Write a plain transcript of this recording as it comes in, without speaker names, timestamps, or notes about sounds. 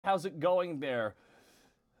How's it going there?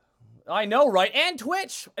 I know, right? And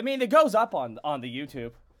Twitch. I mean, it goes up on the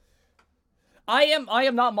YouTube. I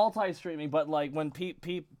am not multi-streaming, but like when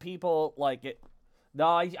people like it.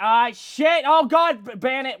 No, shit! Oh God,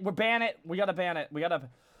 ban it! Ban it! We gotta ban it. We gotta.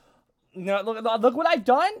 No, look what I've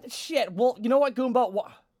done. Shit. Well, you know what, Goomba?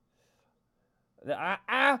 What?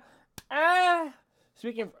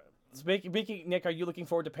 Speaking, Nick, are you looking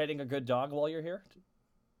forward to petting a good dog while you're here?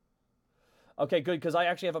 Okay, good, because I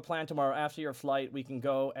actually have a plan tomorrow. After your flight, we can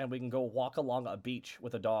go walk along a beach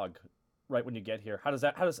with a dog right when you get here. How does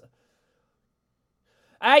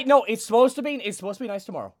no, it's supposed to be nice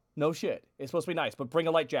tomorrow. No shit. It's supposed to be nice, but bring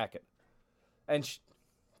a light jacket. And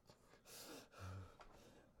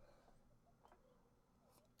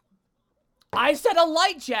I said a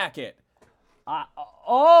light jacket.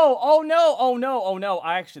 Oh no.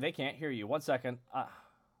 Actually, they can't hear you. 1 second.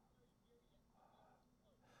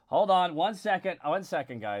 Hold on, 1 second. 1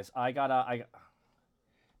 second, guys.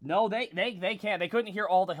 No, they can't. They couldn't hear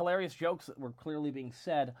all the hilarious jokes that were clearly being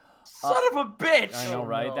said. Son of a bitch! I know,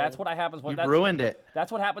 right? No. That's what happens when you ruined it.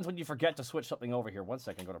 That's what happens when you forget to switch something over here. 1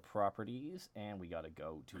 second. Go to properties, and we gotta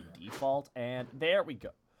go to default, and there we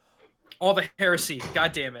go. All the heresy.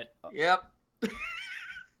 God damn it. Yep.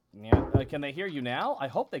 Yeah. Can they hear you now? I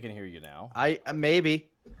hope they can hear you now.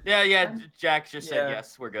 Maybe. Yeah. Jack just said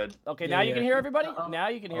yes. We're good. Okay, now you can hear everybody. Now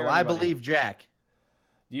you can hear. I believe Jack.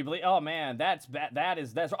 Do you believe? Oh man, that's bad.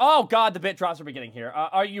 That's. Oh God, the bit drops are beginning here.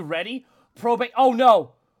 Are you ready? Probate. Oh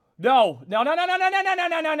no. No. Oh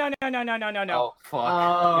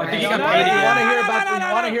fuck. You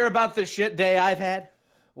want to hear about the shit day I've had?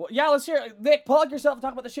 Well, yeah, let's hear it. Nick, plug yourself and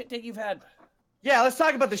talk about the shit day you've had. Yeah, let's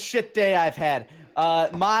talk about the shit day I've had.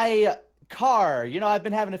 My car, I've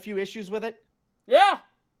been having a few issues with it. Yeah.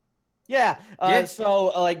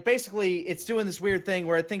 So, like, basically, it's doing this weird thing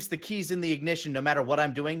where it thinks the key's in the ignition no matter what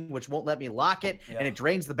I'm doing, which won't let me lock it, and it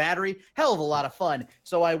drains the battery. Hell of a lot of fun.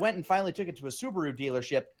 So I went and finally took it to a Subaru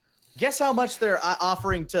dealership. Guess how much they're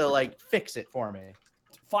offering to, like, fix it for me?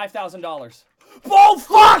 $5,000. Oh,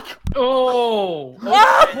 fuck! Oh!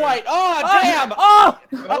 Right. Oh, damn!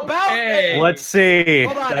 Okay. Let's see.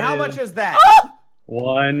 Hold on, how much is that?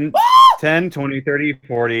 1, 10, 20, 30,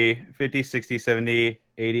 40, 50, 60, 70,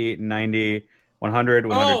 80, 90, 100,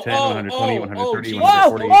 110, 120, 130,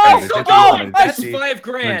 140, 150, that's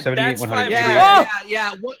 $5,000. That's $5,000.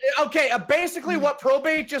 Yeah. Okay, basically what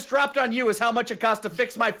probate just dropped on you is how much it costs to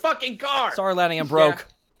fix my fucking car. Sorry, Lanny, I'm broke.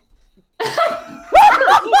 All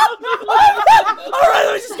right,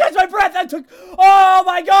 let me just catch my breath. That took. Oh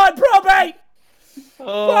my God, probate!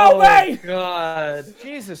 Probate! God.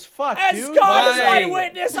 Jesus fuck, as dude. God is my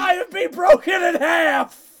witness, I have been broken in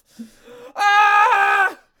half.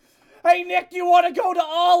 Hey Nick, you want to go to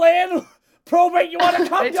All In? Probate, you want to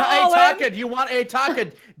come to All In?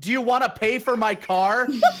 Do you want to pay for my car?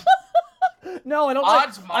 No, I don't.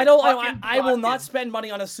 I will not spend money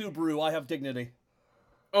on a Subaru. I have dignity.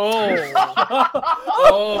 Oh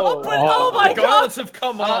my God! Have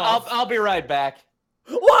come off. I'll be right back.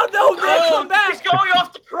 What? No, Nick, come back! He's going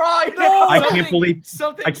off to cry. No. I can't believe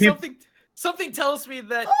Something tells me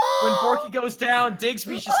that when Borky goes down,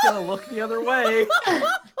 Digsby's just gonna look the other way. Probate,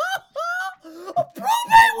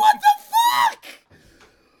 what the fuck?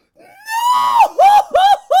 No!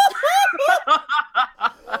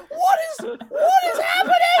 What is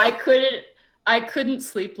happening? I couldn't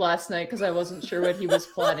sleep last night because I wasn't sure what he was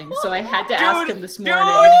plotting, so I had to ask him this morning.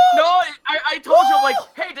 No, I told you, like,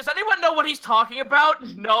 hey, does anyone know what he's talking about?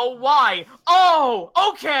 No, why? Oh,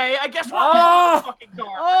 okay, I guess we're all in the fucking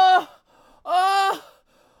dark. Oh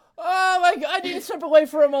my God, I need to step away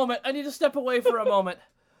for a moment. I need to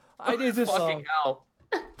fucking hell.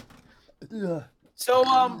 So,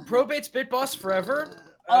 probate's bit boss forever.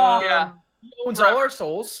 Yeah. He owns all our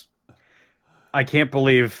souls. I can't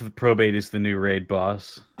believe probate is the new raid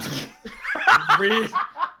boss.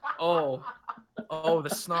 Oh, the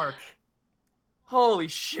snark. Holy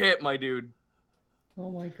shit, my dude. Oh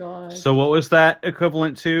my God. So what was that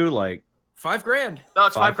equivalent to? Like $5,000. No,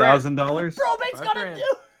 it's $5,000. $5,000? Probate's gonna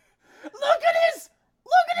do. Look at his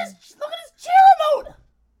chair remote.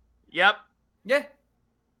 Yep. Yeah.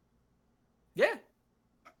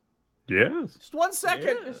 Yes. Just 1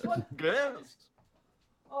 second. Yes.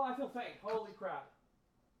 Oh, I feel faint. Holy crap.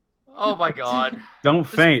 Oh my God. Don't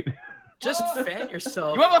faint. Just fan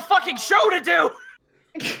yourself. You have a fucking show to do.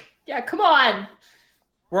 Yeah, come on.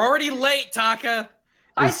 We're already late, Taka.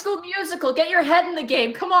 High School Musical, get your head in the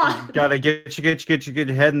game. Come on. Gotta get your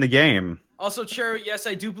head in the game. Also, Cherry, yes,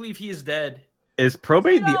 I do believe he is dead. Is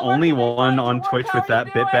probate the only one on Twitch with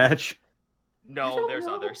that bit badge? No, there's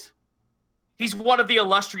others. He's one of the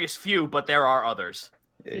illustrious few, but there are others.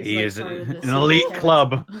 He like is part of an the elite super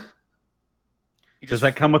club. He Does just,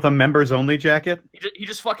 that come with a members only jacket? he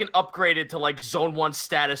just fucking upgraded to like Zone 1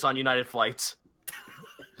 status on United flights.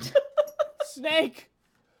 Snake!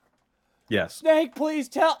 Yes. Snake, please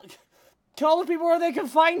tell the people where they can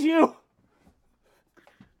find you.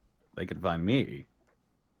 They can find me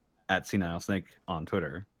at SeNileSnake on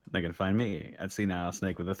Twitter. They can find me at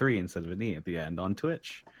SeNileSnake with a 3 instead of an E at the end on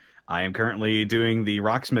Twitch. I am currently doing the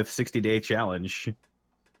Rocksmith 60-day challenge,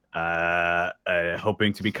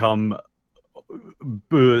 hoping to become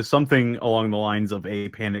something along the lines of a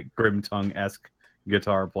Panic Grimtongue-esque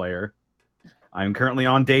guitar player. I'm currently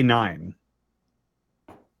on day 9.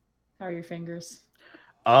 How are your fingers?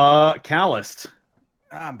 Calloused.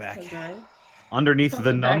 I'm back. Okay. Underneath the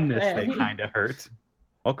Welcome back, numbness, they man. kind of hurt.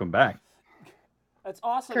 Welcome back. That's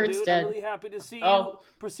awesome, Kurt's dude. dead. I'm really happy to see you Oh.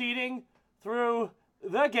 proceeding through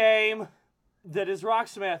the game that is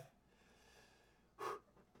Rocksmith.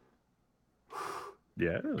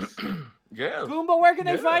 Yes. Yeah. Goomba, where can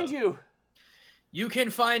they Yeah. find you? You can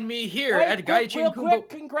find me here Hey, at quick, real Gaijin quick, Kumbo.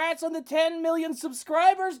 congrats on the 10 million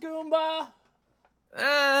subscribers, Goomba.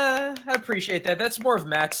 I appreciate that. That's more of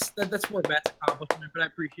Matt's. That's more of Matt's accomplishment, but I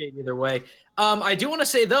appreciate either way. I do want to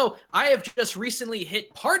say though, I have just recently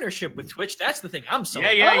hit partnership with Twitch. That's the thing. I'm so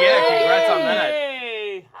Yeah. Congrats on that.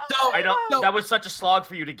 Hey! So I know no, that was such a slog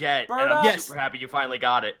for you to get, and I'm Yes. super happy you finally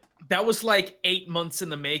got it. that was like 8 months in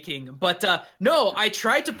the making. But no, I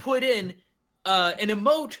tried to put in an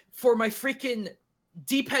emote for my freaking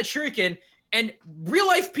D-pad shuriken, and real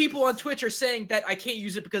life people on Twitch are saying that I can't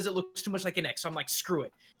use it because it looks too much like an X. So I'm like, screw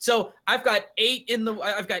it. So I've got 8 in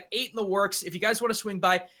the works. If you guys want to swing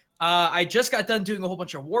by, I just got done doing a whole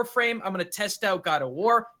bunch of Warframe. I'm gonna test out God of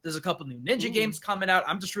War. There's a couple new Ninja games coming out.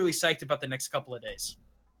 I'm just really psyched about the next couple of days.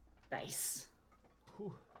 Nice.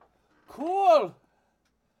 Cool. Cool.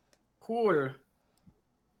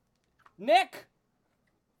 Nick.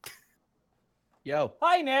 Yo.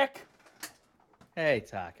 Hi, Nick. Hey,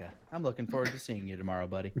 Taka. I'm looking forward to seeing you tomorrow,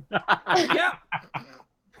 buddy. Yeah.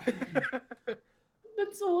 That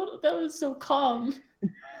was so calm.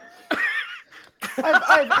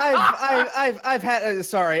 I've had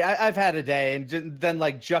sorry, I've had a day, and then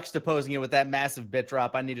like juxtaposing it with that massive bit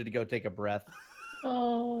drop, I needed to go take a breath.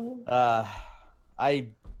 Oh.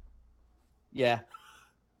 Yeah.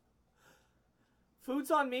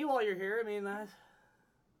 Food's on me while you're here. I mean, that.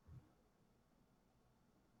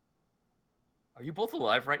 Are you both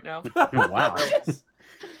alive right now? Wow.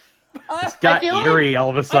 I Got feel like- eerie all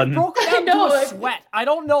of a sudden. broke I out know, into a it- sweat. I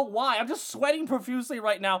don't know why. I'm just sweating profusely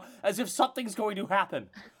right now, as if something's going to happen.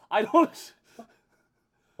 I don't.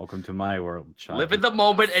 Welcome to my world, child. Live in the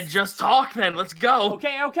moment and just talk. Then let's go.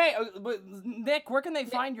 Okay. But Nick, where can they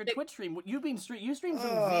find your Twitch stream? You streamed some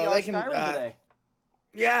VR they can, Skyrim today.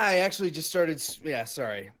 Yeah, I actually just started. Yeah,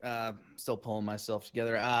 sorry. Still pulling myself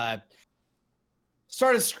together.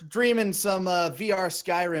 Started streaming some VR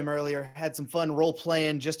Skyrim earlier. Had some fun role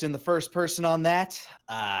playing just in the first person on that.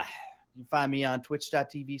 You can find me on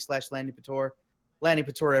twitch.tv/LandyPator. Landy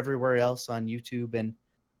Pator everywhere else on YouTube and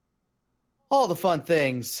all the fun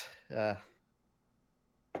things. Are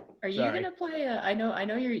you Sorry. gonna play? I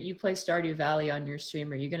know you play Stardew Valley on your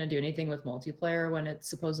stream. Are you gonna do anything with multiplayer when it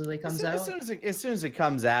supposedly comes out? As soon as it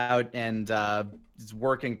comes out and it's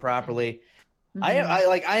working properly.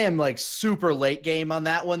 Mhm. I am like super late game on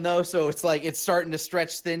that one though, so it's like it's starting to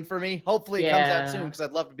stretch thin for me. Hopefully it comes out soon Yeah. because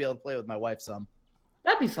I'd love to be able to play with my wife some.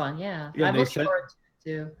 That'd be fun. Yeah. Yeah, I'm they looking said- forward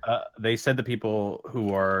to it too. They said the people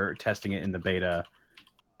who are testing it in the beta,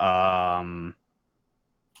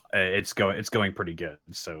 it's going pretty good.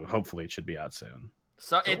 So hopefully it should be out soon.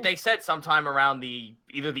 So they said sometime around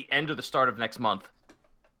either the end or the start of next month.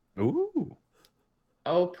 Ooh.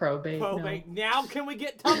 Oh, probate. Oh, no. wait, now can we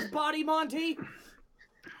get Tough Body Monty?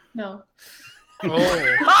 No.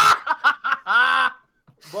 Oh.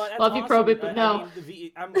 But that's Love you, awesome. probate, but no.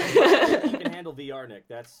 I'm glad you can handle VR, Nick.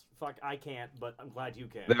 I can't, but I'm glad you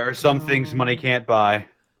can. There are some things money can't buy.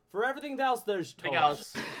 For everything else, there's Anything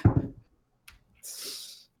toys.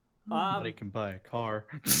 else? Somebody can buy a car.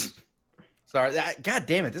 Sorry, God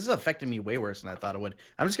damn it! This is affecting me way worse than I thought it would.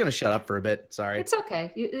 I'm just gonna shut up for a bit. Sorry. It's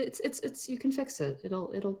okay. It's you can fix it.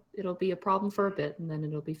 It'll be a problem for a bit, and then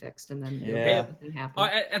it'll be fixed, and then it'll Yeah. be nothing happen.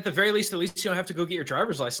 At the very least, you don't have to go get your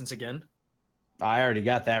driver's license again. I already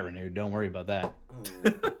got that renewed. Don't worry about that.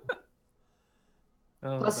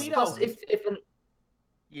 Plus, Zito. if an,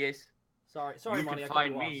 Yes. Sorry, You Monty. can I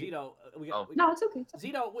find cut you me. off. Zito, Oh. no, it's okay.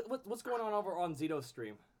 Zito, what's going on over on Zito's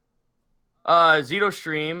stream? Zito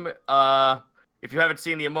stream. If you haven't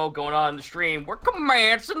seen the emote going on in the stream, we're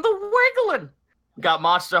commencing the wiggling. Got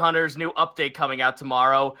Monster Hunter's new update coming out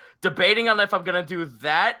tomorrow. Debating on if I'm going to do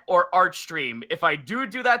that or Art Stream. If I do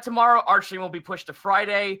that tomorrow, Art Stream will be pushed to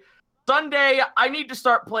Friday. Sunday, I need to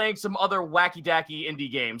start playing some other wacky-dacky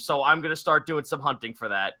indie games, so I'm going to start doing some hunting for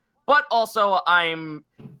that. But also,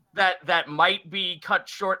 that might be cut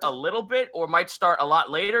short a little bit or might start a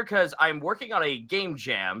lot later because I'm working on a game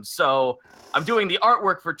jam. So I'm doing the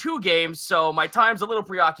artwork for 2 games, so my time's a little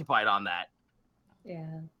preoccupied on that.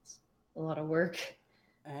 Yeah, it's a lot of work.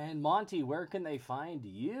 And Monty, where can they find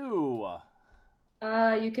you?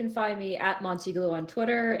 You can find me at MontyGlue on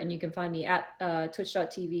Twitter, and you can find me at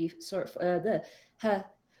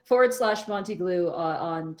twitch.tv/MontyGlue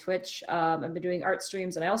on Twitch. I've been doing art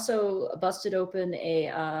streams, and I also busted open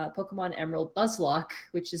a Pokemon Emerald Nuzlocke,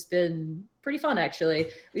 which has been pretty fun,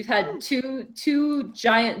 actually. We've had two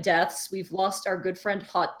giant deaths. We've lost our good friend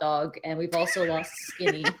Hot Dog, and we've also lost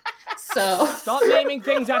Skinny. So stop naming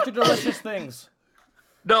things after delicious things.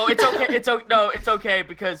 No, it's okay. It's okay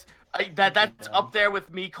because that's up there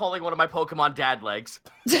with me calling one of my Pokemon Dad Legs.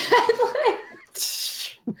 I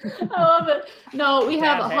love it. No, we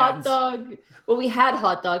have a Hot Dog. Well, we had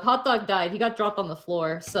Hot Dog. Hot Dog died. He got dropped on the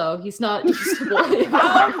floor, so he's not usable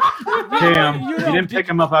anymore. Damn, you didn't pick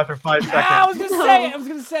him up after 5 seconds. I was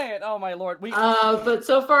gonna say it. Oh my lord. But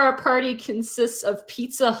so far our party consists of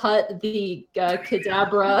Pizza Hut, the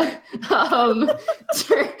Kadabra,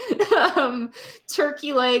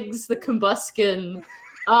 Turkey Legs, the Combuskin,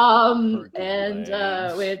 and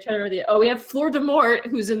wait, I'm trying to remember we have Fleur de Mort,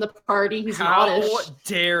 who's in the party. He's How Oddish.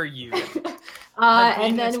 dare you?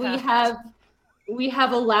 And then we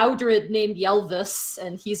have a Loudred named Yelvis,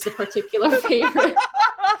 and he's the particular favorite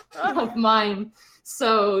of mine.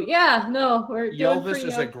 So yeah, no, we're doing Yelvis pretty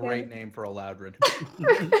is okay. a great name for a Loudred.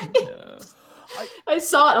 I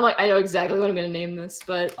saw it. I'm like, I know exactly what I'm going to name this,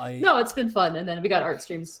 but no, it's been fun. And then we got art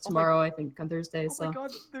streams tomorrow, I think, on Thursday. Oh my god,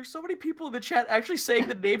 there's so many people in the chat actually saying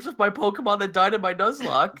the names of my Pokemon that died in my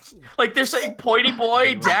Nuzlocke. Like they're saying Pointy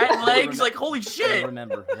Boy, Dad Legs, like holy shit. They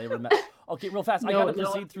remember. Okay, real fast. I gotta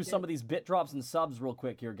proceed through some of these bit drops and subs real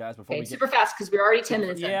quick here, guys. Before we get super fast because we're already 10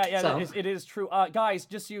 minutes in. Yeah, so. it is true. Guys,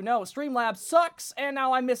 just so you know, Streamlabs sucks, and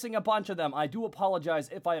now I'm missing a bunch of them. I do apologize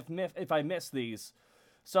if I miss these.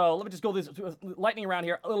 So let me just go this lightning around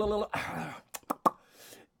here. S1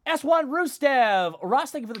 Rustev,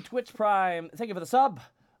 Ross, thank you for the Twitch Prime. Thank you for the sub.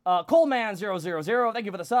 Coleman000, thank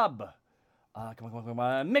you for the sub. Come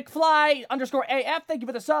on. McFly _AF, thank you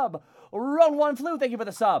for the sub. Ron1Flu, thank you for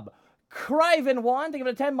the sub. Criven1, thank you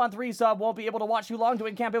for the 10-month resub. Won't be able to watch you long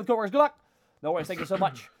doing camping with coworkers. Good luck. No worries, thank you so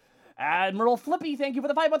much. Admiral Flippy, thank you for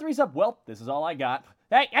the 5-month resub. Well, this is all I got.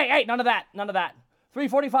 Hey, none of that.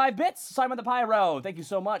 345 bits, Simon the Pyro. Thank you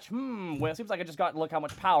so much. Well, it seems like I just got to look how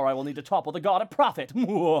much power I will need to topple the god of profit.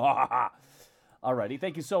 Alrighty,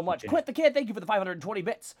 thank you so much. Quit the Kid, thank you for the 520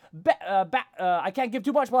 bits. I can't give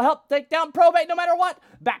too much, but I'll help take down Probate no matter what.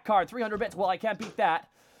 Back card, 300 bits. Well, I can't beat that.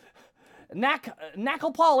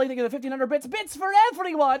 Knackle Polly, thank you for the 1500 bits. Bits for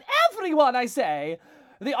everyone, I say.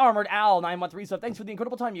 The Armored Owl, 9-month resub. Thanks for the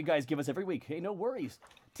incredible time you guys give us every week. Hey, no worries.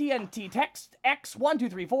 TNT Text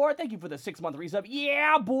X1234, thank you for the 6-month resub.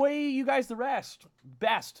 Yeah, boy, you guys the rest.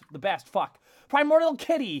 The best, fuck. Primordial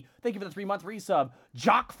Kitty, thank you for the 3-month resub.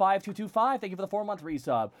 Jock5225, thank you for the 4-month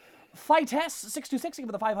resub. Fightess626, thank you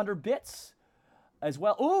for the 500 bits as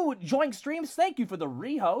well. Ooh, Joink Streams, thank you for the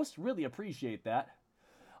rehost. Really appreciate that.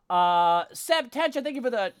 Seb Tencha, thank you for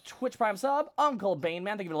the Twitch Prime sub. Uncle Bane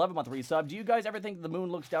Man, thank you for the 11-month resub. Do you guys ever think the moon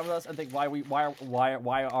looks down at us and think why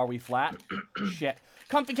are we flat? Shit.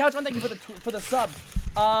 Comfy Couchman, thank you for the sub.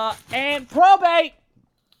 And Probate,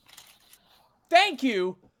 thank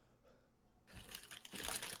you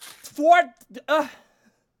for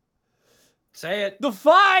say it. The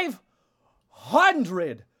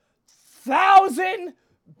 500,000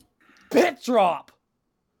 bit drop.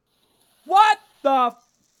 What the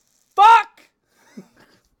fuck?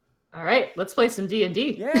 All right, let's play some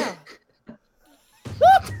D&D. Yeah.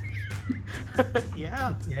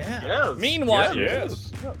 Yes. Meanwhile,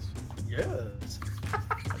 Yes.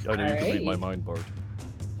 I need to read my mind board.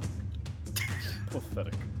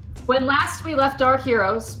 Pathetic. When last we left our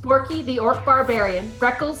heroes, Sporky the Orc Barbarian,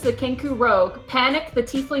 Freckles the Kenku Rogue, Panic the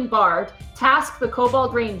Tiefling Bard, Task the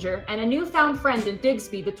Kobold Ranger, and a newfound friend in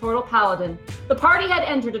Digsby the Turtle Paladin, the party had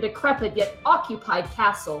entered a decrepit yet occupied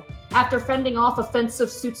castle. After fending off offensive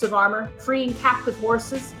suits of armor, freeing captive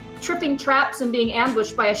horses, tripping traps, and being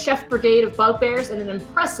ambushed by a chef brigade of bugbears and an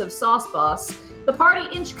impressive sauce boss, the party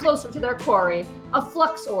inched closer to their quarry, a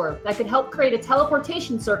flux orb that could help create a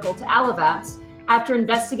teleportation circle to Alavats, After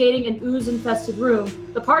investigating an ooze-infested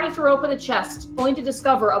room, the party threw open a chest, only to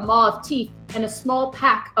discover a maw of teeth and a small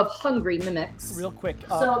pack of hungry mimics. Real quick,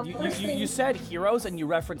 So, you said heroes and you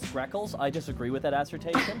referenced Greckles. I disagree with that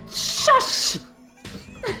assertion. Shush!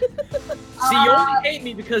 See, you only hate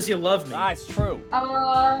me because you love me. Ah, it's true.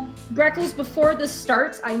 Greckles, before this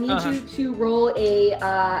starts, I need you to roll a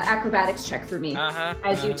acrobatics check for me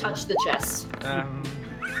as you touch the chest.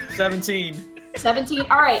 17. 17.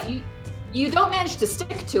 All right, you don't manage to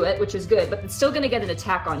stick to it, which is good, but it's still going to get an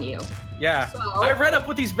attack on you. Yeah. So, I read up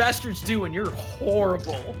what these bastards do, and you're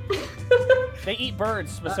horrible. They eat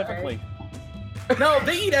birds specifically. No,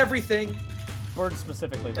 they eat everything. Birds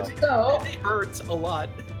specifically, though. So They hurt a lot.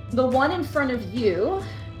 the one in front of you,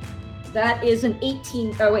 that is an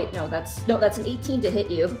 18. Oh wait, that's an 18 to hit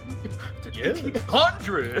you.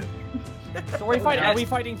 100. So are we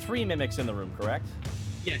fighting 3 mimics in the room, correct?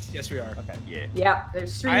 Yes, we are. Okay. Yeah. Yeah,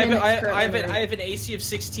 there's 3 I mimics. have an AC of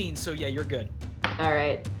 16, so yeah, you're good. All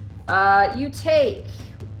right. You take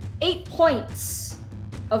 8 points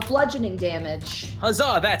of bludgeoning damage.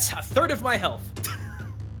 Huzzah! That's a third of my health.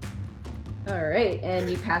 All right, and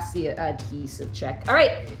you pass the adhesive check. All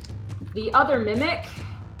right, the other mimic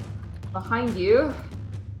behind you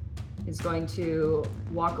is going to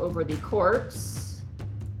walk over the corpse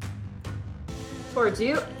towards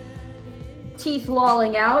you. Teeth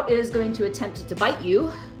lolling out, is going to attempt to bite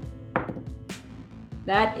you.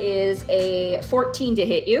 That is a 14 to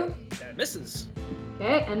hit you. That misses.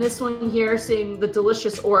 Okay, and this one here, seeing the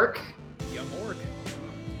delicious orc, Yum orc.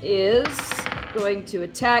 is going to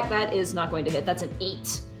attack. That is not going to hit. That's an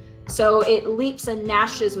 8. So it leaps and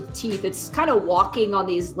gnashes with teeth. It's kind of walking on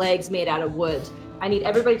these legs made out of wood. I need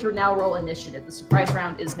everybody to now roll initiative. The surprise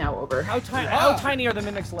round is now over. How tiny are the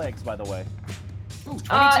mimics' legs, by the way? Ooh,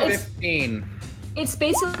 22. 15. It's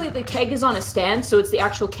basically the keg is on a stand, so it's the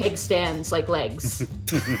actual keg stand's like legs.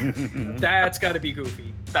 That's got to be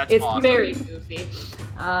goofy. That's It's awesome. very goofy.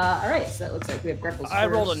 All right, so that looks like we have Grepples I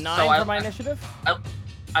rolled a first. 9 for my initiative.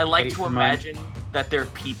 I like 8 to for mine. imagine that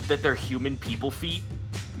they're human people feet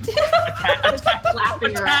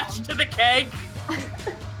Flapping attached around. to the keg.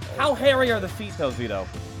 How hairy are the feet, though, Vito?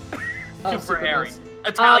 Oh, Super super hairy. nice.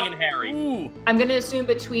 Italian hairy. Ooh. I'm going to assume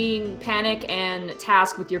between Panic and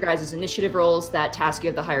Task with your guys' initiative rolls that Task you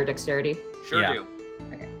have the higher dexterity. Sure Yeah. do.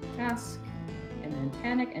 Okay, Task, and then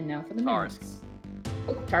Panic, and now for the Tarisk. mimics.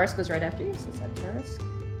 Oh, Tarisk goes right after you, so let's have Tarisk.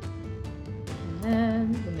 And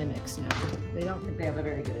then the mimics now. They don't think they have a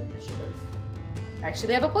very good initiative. Actually,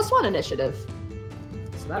 they have a +1 initiative.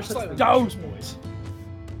 So They're that's slightly Don't. dangerous boys.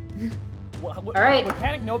 All right. Would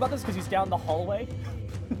Panic know about this because he's down the hallway?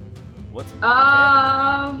 What's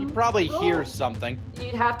He probably roll- hears something.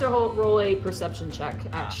 You'd have to roll a perception check,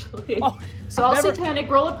 actually. Oh, so I'll never- say Panic,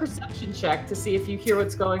 roll a perception check to see if you hear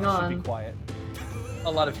what's going Should be on. quiet.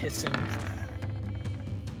 A lot of hissing.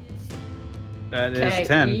 That is Okay,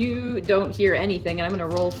 10. you don't hear anything, and I'm going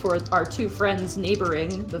to roll for our 2 friends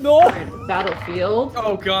neighboring the No! current battlefield.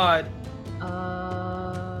 Oh God.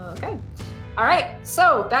 Okay. All right,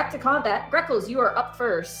 so back to combat. Greckles, you are up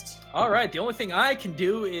first. All right. The only thing I can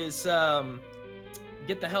do is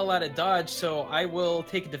get the hell out of Dodge. So I will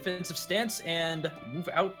take a defensive stance and move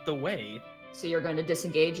out the way. So you're going to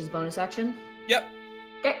disengage as bonus action? Yep.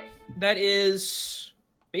 Okay. That is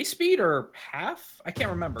base speed or half? I can't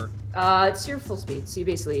remember. It's your full speed. So you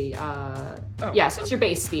basically, yeah, so it's your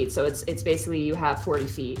base speed. So it's basically you have 40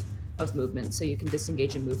 feet of movement, so you can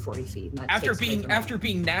disengage and move 40 feet. And that After takes away being from- after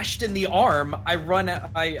being gnashed in the arm, I run out.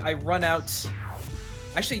 I run out.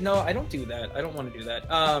 Actually, no, I don't do that. I don't want to do that.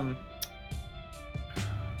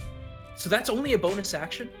 So that's only a bonus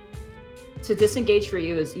action. To disengage for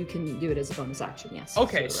you is you can do it as a bonus action. Yes.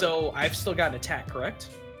 Okay, you're right. so I've still got an attack, correct?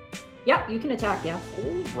 Yeah, you can attack. Yeah.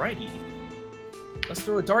 Alrighty. Let's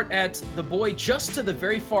throw a dart at the boy just to the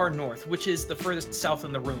very far north, which is the furthest south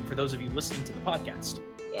in the room for those of you listening to the podcast.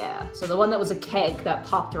 Yeah. So the one that was a keg that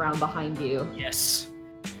popped around behind you. Yes.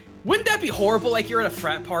 Wouldn't that be horrible? Like you're at a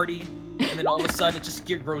frat party, and then all of a sudden it just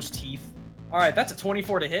grows teeth. All right, that's a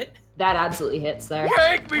 24 to hit. That absolutely hits there.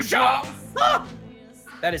 Take me down.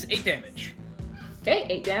 That is 8 damage. Okay,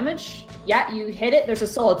 8 damage. Yeah, you hit it. There's a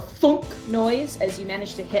solid thunk noise as you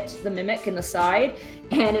manage to hit the mimic in the side,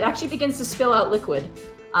 and it actually begins to spill out liquid.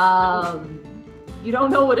 You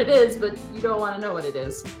don't know what it is, but you don't want to know what it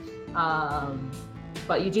is.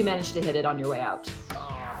 But you do manage to hit it on your way out.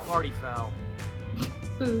 Oh, party foul.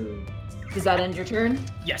 Boo. Does that end your turn?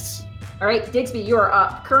 Yes. All right, Digsby, you are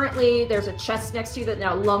up. Currently, there's a chest next to you that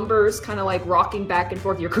now lumbers, kind of like rocking back and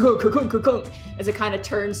forth. You're as it kind of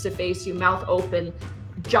turns to face you, mouth open,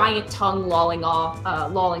 giant tongue lolling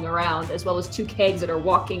around, as well as 2 kegs that are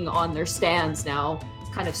walking on their stands now,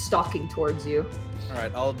 kind of stalking towards you. All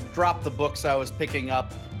right, I'll drop the books I was picking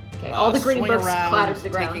up. Okay, all the green swing books around, clatter to the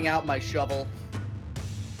ground. taking out my shovel,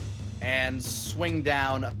 and swing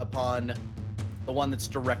down upon the one that's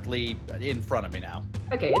directly in front of me now.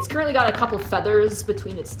 Okay, it's currently got a couple feathers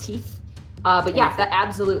between its teeth. But yeah, that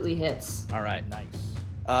absolutely hits. All right. Nice.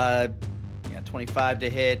 Yeah, 25 to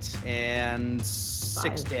hit and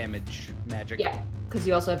 6 5 damage magic. Yeah, because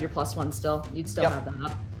you also have your +1 still. You'd still have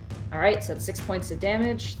that up. All right, so that's 6 points of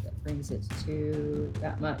damage. That brings it to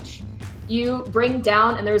that much. You bring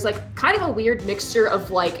down, and there's like kind of a weird mixture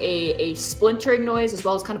of like a splintering noise as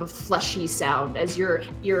well as kind of a fleshy sound as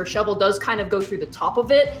your shovel does kind of go through the top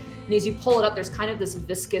of it. And as you pull it up, there's kind of this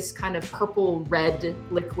viscous kind of purple red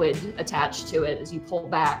liquid attached to it as you pull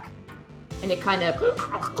back. And it kind of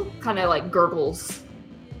like gurgles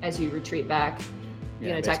as you retreat back. You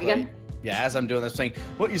gonna attack again? Yeah, as I'm doing this thing,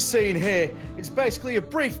 what you're seeing here is basically a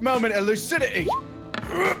brief moment of lucidity.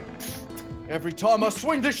 Every time I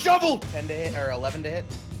swing the shovel! 10 to hit, or 11 to hit?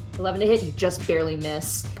 11 to hit, you just barely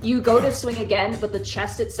miss. You go to swing again, but the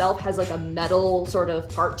chest itself has like a metal sort of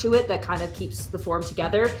part to it that kind of keeps the form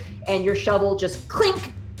together, and your shovel just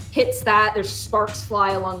clink hits that. There's sparks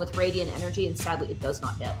fly along with radiant energy, and sadly it does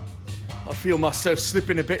not hit. I feel myself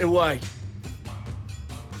slipping a bit away.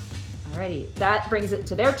 Alrighty, that brings it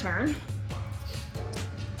to their turn.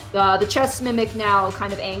 The chest mimic, now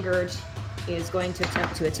kind of angered, is going to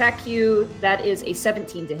attempt to attack you. That is a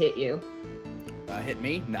 17 to hit you. Hit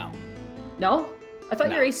me? No. No? I thought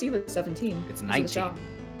No. your AC was 17. It's because of the 19. shot.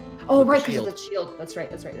 Oh, right, because Shield. of the shield. That's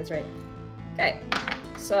right. Okay,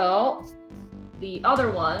 so the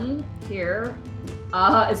other one here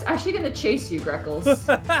is actually going to chase you, Greckles.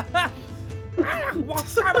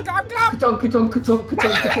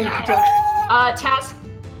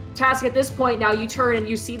 Task at this point now, you turn and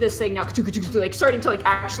you see this thing now like starting to like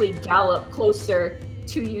actually gallop closer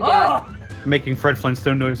to you guys. Making Fred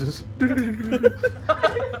Flintstone noises.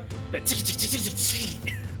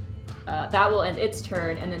 That will end its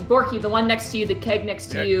turn, and then Borky, the one next to you, the keg next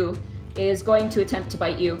to you, is going to attempt to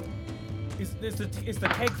bite you. Is the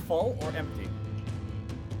keg full or empty?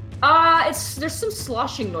 There's some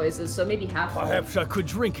sloshing noises, so maybe half. Perhaps I could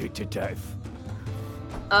drink it to death.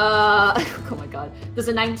 Oh my god. Does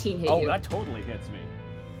a 19 hit you? Oh, that totally hits me.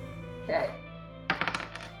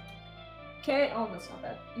 Okay, oh, that's not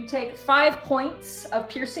bad. You take 5 points of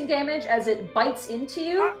piercing damage as it bites into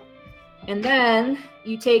you. And then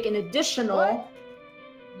you take an additional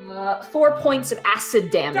 4 points of acid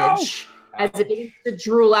damage as it begins to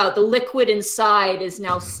drool out. The liquid inside is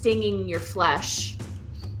now stinging your flesh.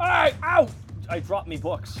 Ow! I dropped me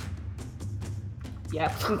books.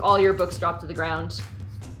 Yeah, all your books drop to the ground.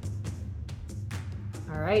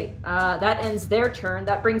 All right, that ends their turn.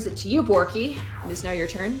 That brings it to you, Borky. It is now your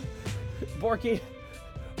turn.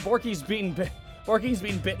 Borky's being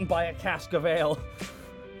bitten by a cask of ale.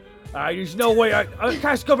 There's no way a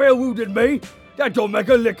cask of ale wounded me. That don't make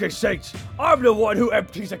a lick of sense. I'm the one who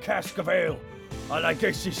empties a cask of ale. And I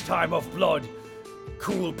guess this time of blood.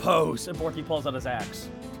 Cool pose. And Borky pulls out his axe.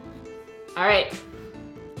 All right.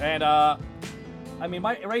 And,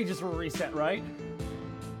 my rages were reset, right?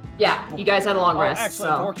 Yeah, you guys had a long rest.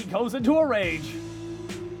 Excellent. So. Borky goes into a rage.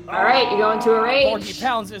 All right, you go into a rage. Borky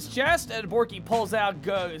pounds his chest, and Borky pulls out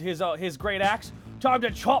his great axe. Time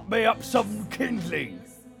to chop me up some kindling.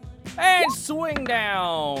 And swing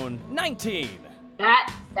down. 19.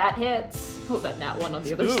 That hits. Oh, that nat one on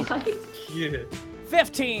the other side. Yeah.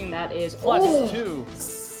 15. That is plus 2.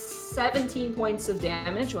 17 points of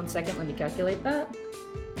damage. 1 second, let me calculate that.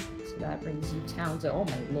 So that brings you down to, oh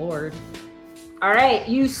my lord. All right,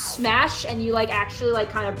 you smash and you actually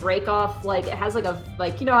kind of break off, it has you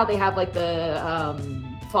know how they have the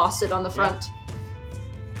faucet on the front? Yeah.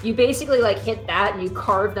 You basically hit that and you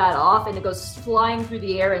carve that off and it goes flying through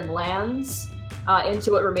the air and lands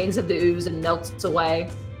into what remains of the ooze and melts away.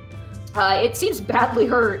 It seems badly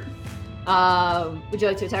hurt. Would you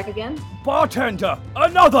like to attack again? Bartender,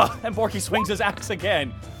 another! And Borky swings his axe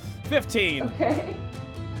again. 15. Okay.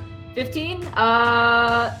 15?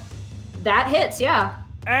 That hits, yeah.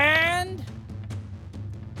 And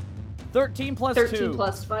 13 plus 2. 13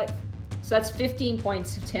 plus 5. So that's 15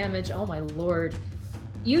 points of damage. Oh my lord.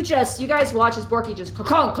 You guys watch as Borky just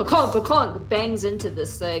clunk, bangs into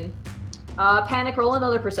this thing. Panic, roll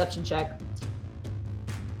another perception check.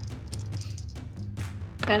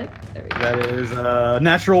 Panic? There we go. That is a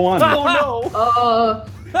natural 1. Oh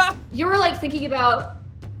You were thinking about,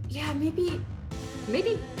 yeah, maybe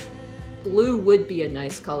blue would be a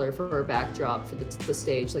nice color for a backdrop for the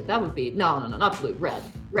stage. Like that would be no, not blue, red.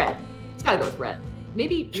 It's gotta go with red.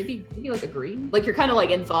 Maybe like a green. Like you're kind of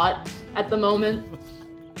like in thought at the moment.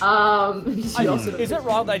 Is it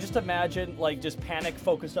wrong that I just imagine like just Panic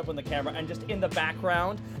focused up on the camera and just in the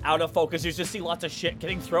background, out of focus, you just see lots of shit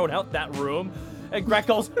getting thrown out that room, and Greg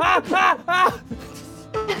goes ah.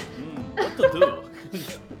 What to do?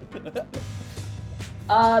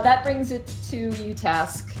 That brings it to you,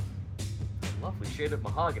 Task. Lovely shade of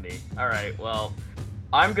mahogany. All right, well,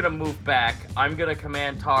 I'm gonna move back. I'm gonna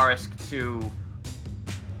command Tarisk to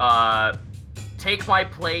take my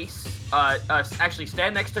place. Actually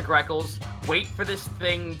stand next to Greckles. Wait for this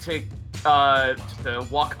thing to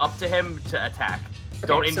walk up to him to attack.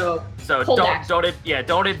 Okay,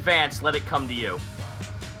 Don't advance. Let it come to you.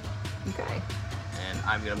 Okay. And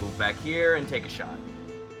I'm gonna move back here and take a shot.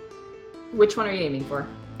 Which one are you aiming for?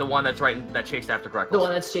 The one that chased after Greckles. The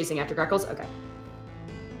one that's chasing after Greckles? Okay.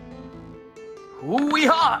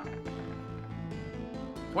 Hoo-wee-ha!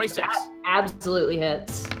 26. Absolutely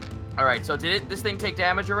hits. All right, so did this thing take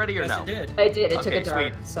damage already or Yes, no? it did. I did. It took Okay, a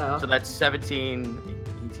dart. sweet. So that's 17,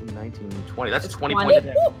 18, 19, 20. That's 20 20. points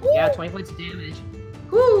of damage. Yeah, 20 points of damage.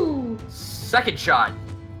 Woo! Second shot.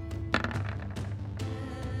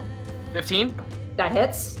 15. That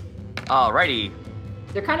hits. Alrighty.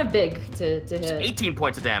 They're kind of big to It's hit. 18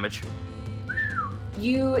 points of damage.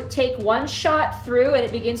 You take one shot through and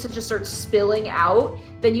it begins to just start spilling out.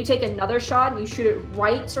 Then you take another shot and you shoot it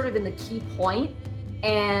right sort of in the key point.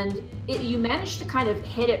 And you manage to kind of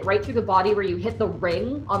hit it right through the body where you hit the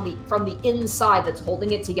ring from the inside that's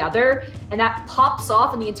holding it together. And that pops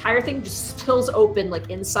off and the entire thing just spills open like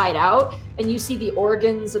inside out. And you see the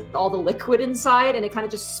organs and all the liquid inside and it kind of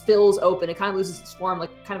just spills open. It kind of loses its form,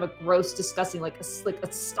 like kind of a gross, disgusting, like a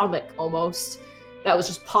stomach almost that was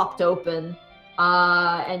just popped open.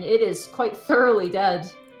 And it is quite thoroughly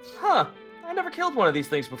dead. Huh. I never killed one of these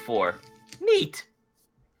things before. Neat.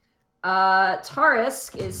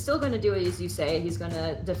 Tarisk is still going to do it as you say. He's going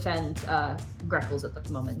to defend Greckles at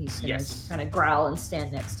the moment. He's going to kind of growl and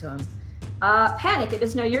stand next to him. Panic, it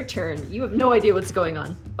is now your turn. You have no idea what's going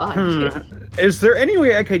on behind you. Is there any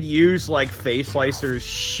way I could use like Face Slicer's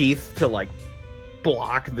sheath to like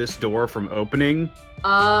block this door from opening?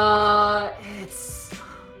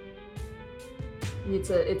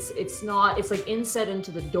 It's not. It's like inset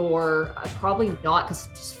into the door. Probably not because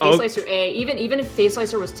Face Slicer even if Face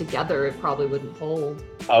Slicer was together, it probably wouldn't hold.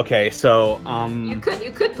 Okay, so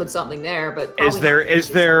you could put something there, but is there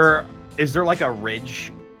like a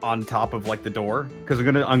ridge on top of like the door? Because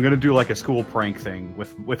I'm gonna do like a school prank thing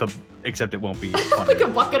with a except it won't be funny. Like a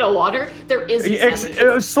bucket of water. There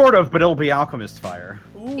is sort of, but it'll be alchemist fire.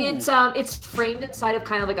 Ooh. It's framed inside of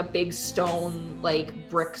kind of like a big stone, like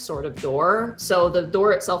brick sort of door. So the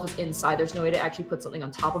door itself is inside. There's no way to actually put something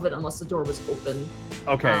on top of it unless the door was open.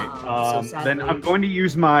 Okay. So then I'm going to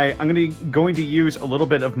use a little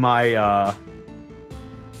bit of my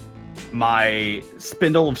my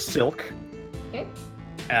spindle of silk. Okay.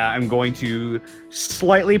 I'm going to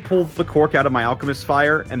slightly pull the cork out of my alchemist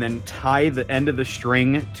fire and then tie the end of the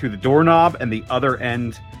string to the doorknob and the other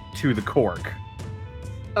end to the cork.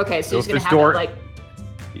 Okay, so you're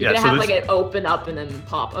gonna have it open up and then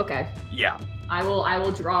pop. Okay. Yeah. I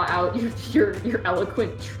will draw out your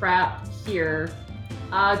eloquent trap here.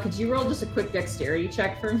 Could you roll just a quick dexterity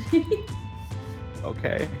check for me?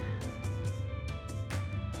 Okay.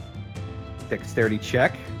 Dexterity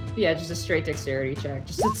check. Yeah, just a straight dexterity check.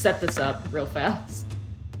 Just to set this up real fast.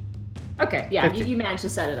 Okay, yeah, you managed to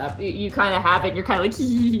set it up. You kind of have it. You're kind of like,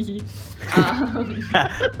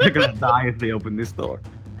 They're gonna die if they open this door.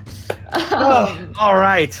 All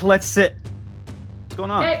right, let's sit. What's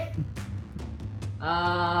going on? Okay.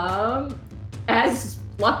 As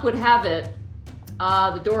luck would have it,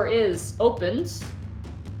 the door is opened,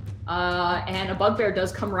 and a bugbear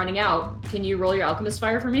does come running out. Can you roll your alchemist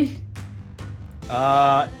fire for me?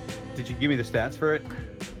 Did you give me the stats for it?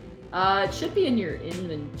 It should be in your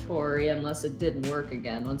inventory unless it didn't work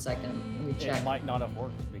again. 1 second, let me check. It might not have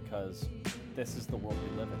worked because this is the world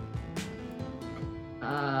we live in.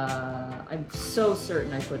 I'm so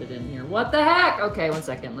certain I put it in here. What the heck? Okay, 1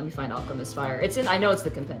 second. Let me find Alchemist Fire. It's in. I know it's the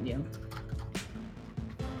compendium.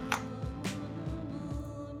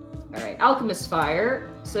 All right, Alchemist Fire.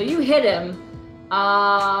 So you hit him.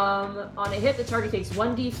 On a hit, the target takes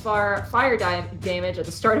 1d fire damage at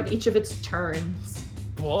the start of each of its turns.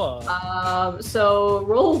 Whoa. So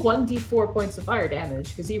roll 1d4 points of fire damage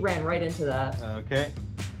because he ran right into that. Okay.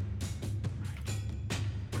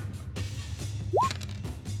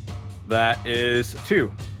 That is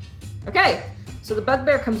 2. Okay, so the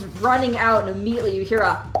bugbear comes running out, and immediately you hear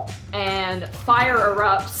a and fire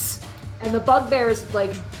erupts, and the bugbear's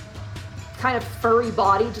like kind of furry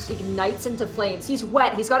body just ignites into flames. He's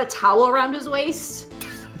wet. He's got a towel around his waist,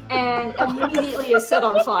 and immediately is set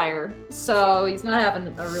on fire. So he's not having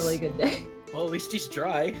a really good day. Well, at least he's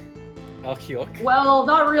dry. Alkyok. Well,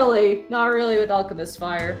 not really with alchemist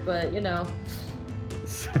fire, but you know.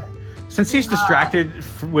 Since he's distracted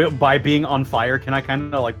by being on fire, can I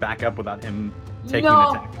kind of like back up without him taking an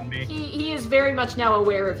attack on me? He is very much now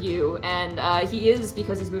aware of you, and he is,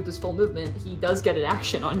 because he's moved his full movement, he does get an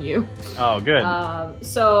action on you. Oh, good.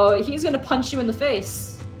 So he's gonna punch you in the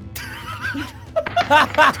face.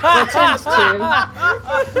 That's his turn.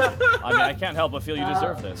 I mean, I can't help but feel you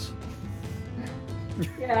deserve this.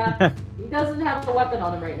 Yeah, he doesn't have a weapon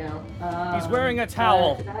on him right now. He's wearing a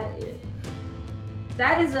towel.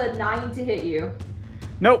 That is a 9 to hit you.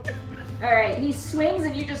 Nope. All right, he swings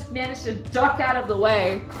and you just manage to duck out of the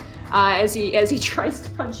way as he tries to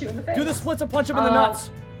punch you in the face. Do the splits and punch him in the nuts.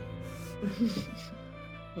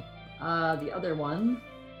 The other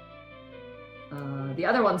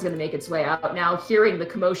one's gonna make its way out now, hearing the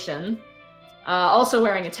commotion. Also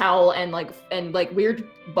wearing a towel and weird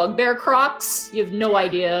bugbear Crocs. You have no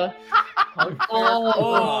idea.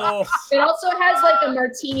 It also has like a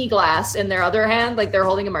martini glass in their other hand. Like they're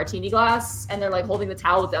holding a martini glass and they're like holding the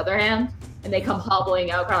towel with the other hand. And they come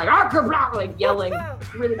hobbling out, kind of like yelling.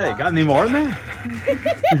 It's really Hey, loud. got any more in there?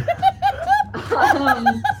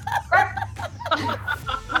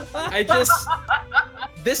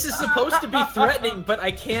 This is supposed to be threatening, but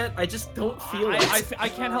I just don't feel it. I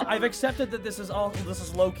can't help. I've accepted that this is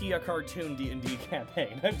low-key a cartoon D&D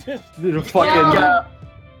campaign. I'm just The fucking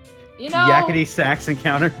You know, yakety sax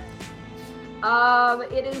encounter.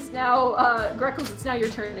 it is now, Greckles, it's now your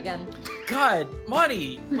turn again. God,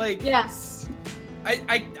 Monty, like, Yes.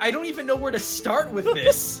 I don't even know where to start with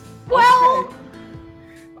this. Well, Okay.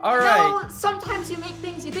 All right. no, sometimes you make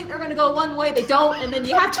things you think they're gonna go one way, they don't, and then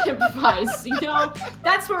you have to improvise. You know,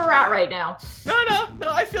 that's where we're at right now. No,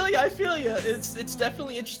 I feel you. It's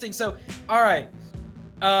definitely interesting. So, all right.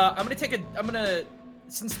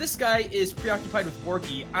 Since this guy is preoccupied with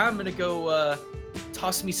Borky, I'm gonna go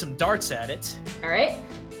toss me some darts at it. All right.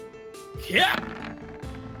 Yeah.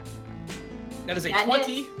 That is a That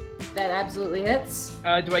 20. That absolutely hits.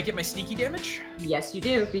 Do I get my sneaky damage? Yes, you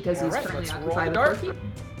do, because he's Alright, currently let's roll occupied the with dart. Borky.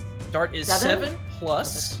 Dart is 7 7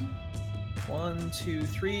 plus 1, 2,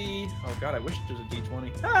 3. Oh god, I wish there was a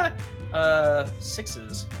d20.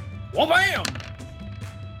 6s. Well, bam!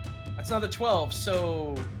 That's another 12,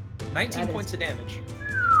 so 19 points of damage.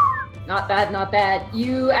 Not bad, not bad.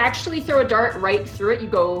 You actually throw a dart right through it. You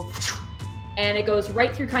go, and it goes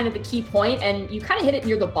right through kind of the key point, and you kind of hit it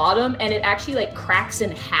near the bottom, and it actually like cracks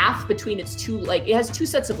in half between its two, like it has two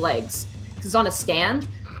sets of legs because it's on a stand.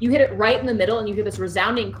 You hit it right in the middle, and you hear this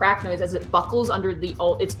resounding crack noise as it buckles under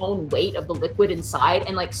its own weight of the liquid inside,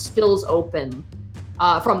 and like spills open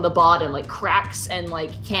from the bottom, like cracks and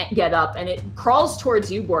like can't get up, and it crawls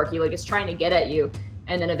towards you, Borky, like it's trying to get at you,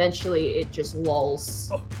 and then eventually it just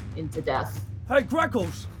lulls into death. Hey,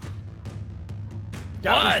 Greckles!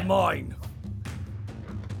 That was mine.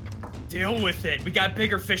 Deal with it. We got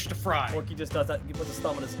bigger fish to fry. Borky just does that. He puts his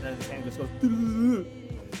thumb in his hand and just goes.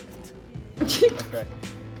 Okay.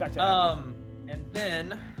 Back to and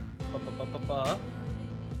then.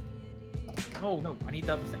 Oh no, I need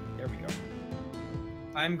the other thing. There we go.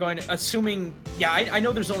 I'm going to, assuming, yeah, I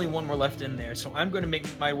know there's only one more left in there, so I'm going to make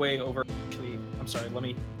my way over. Actually, I'm sorry, let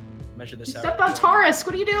me measure this out. Step on Taurus,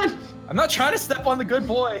 what are you doing? I'm not trying to step on the good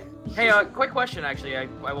boy. Hey, quick question, actually. I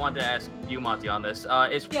wanted to ask you, Monty, on this.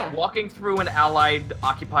 Is Yeah. walking through an allied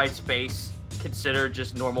occupied space considered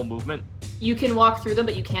just normal movement? You can walk through them,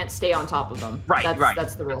 but you can't stay on top of them. Right, right.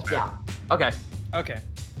 That's the rule, yeah. Okay. Okay.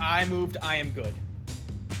 I moved, I am good.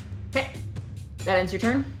 Okay, that ends your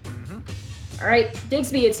turn? All right,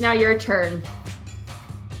 Digsby, it's now your turn.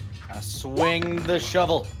 Swing the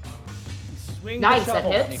shovel. swing Nice, the that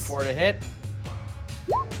shovel. hits. 24 to hit.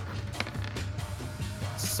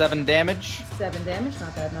 7 damage. 7 damage,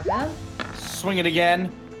 not bad, not bad. Swing it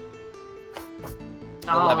again.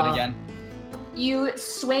 11 again. You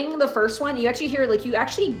swing the first one, you actually hear, like, you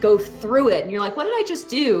actually go through it, and you're like, what did I just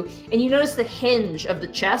do? And you notice the hinge of the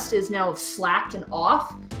chest is now slacked and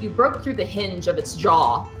off. You broke through the hinge of its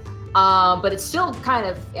jaw, but it's still kind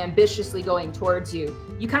of ambitiously going towards you.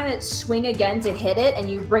 You kind of swing again to hit it, and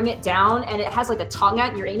you bring it down, and it has, like, a tongue out,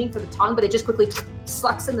 and you're aiming for the tongue, but it just quickly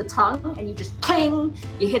sucks in the tongue, and you just ping,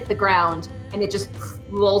 you hit the ground, and it just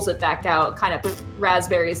rolls it back out, kind of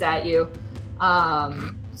raspberries at you.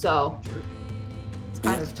 So it's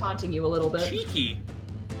kind of taunting you a little bit. Cheeky.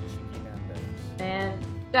 And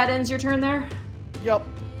that ends your turn there? Yup.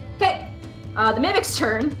 Okay, The Mimic's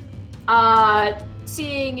turn.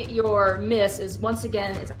 Seeing your miss is once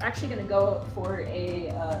again, it's actually going to go for a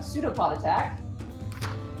pseudopod attack.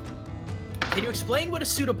 Can you explain what a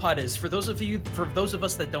pseudopod is for those of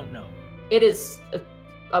us that don't know? It is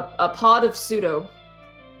a pod of pseudo,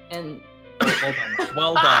 and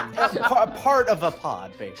Well done. A part of a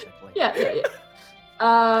pod, basically.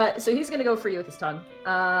 yeah. So he's gonna go for you with his tongue.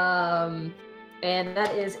 And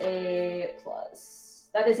that is a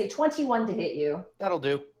 21 to hit you. That'll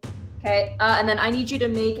do. Okay, and then I need you to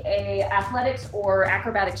make a athletics or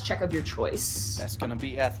acrobatics check of your choice. That's gonna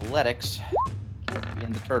be athletics.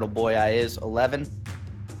 Being the turtle boy I is, 11.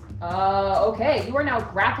 Okay, you are now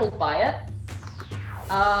grappled by it.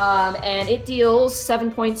 And it deals 7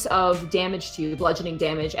 points of damage to you, bludgeoning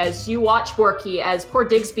damage, as you watch Borky, as poor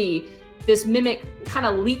Digsby, this mimic kind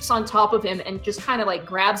of leaps on top of him and just kind of like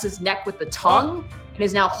grabs his neck with the tongue and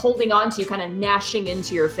is now holding on to you, kind of gnashing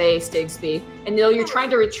into your face, Digsby. And though you're trying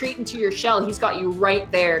to retreat into your shell, he's got you right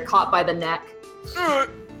there, caught by the neck.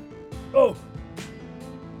 Oh.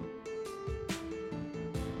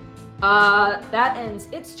 That ends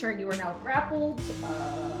its turn. You are now grappled.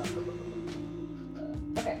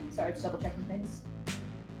 Okay, sorry, just double checking things.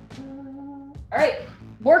 All right,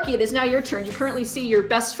 Borky, it is now your turn. You currently see your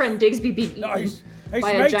best friend Digsby being eaten His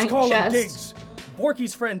by a mates giant call him chest. Diggs.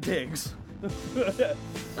 Borky's friend Diggs.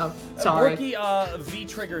 Oh, sorry. Borky V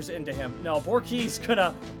triggers into him. No, Borky's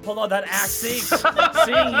gonna pull out that axe.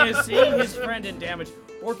 Seeing his friend in damage,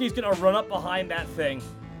 Borky's gonna run up behind that thing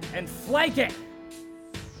and flank it.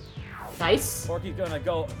 Nice.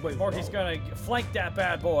 Borky's gonna flank that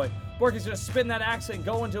bad boy. Borky's gonna spin that axe and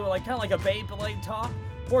go into it like kind of like a Beyblade top.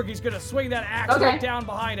 Borky's gonna swing that axe right down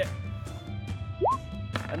behind it.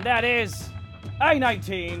 And that is a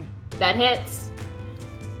 19. That hits.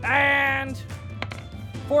 And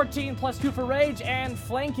 14 plus 2 for rage and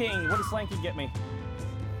flanking. What does flanking get me?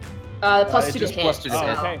 Plus 2 to just hit. plus 2 to Oh,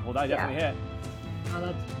 hit. okay. Well, that definitely hit.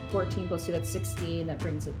 That's 14 plus 2, that's 16. That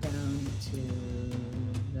brings it down to...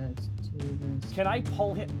 That's 2, that's... Can I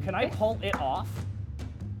pull it off?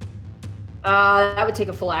 That would take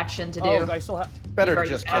a full action to do. Oh, I still have... Better to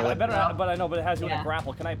just kill it. But I know, but it has you in Yeah. a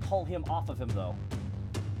grapple. Can I pull him off of him, though?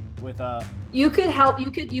 With, You could help him.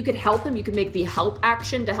 You could make the help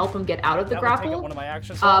action to help him get out of the that would take grapple. up one of my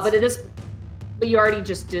action slots? But you already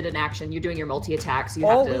just did an action. You're doing your multi-attack, so you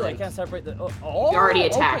Oh, have to really? like... I can't separate the... You already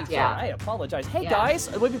attacked, okay, yeah. Sorry, I apologize. Hey, Yeah. guys,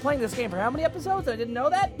 we've been playing this game for how many episodes? I didn't know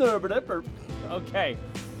that? Okay.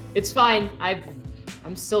 It's fine.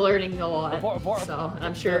 I'm still learning a lot. Bor- So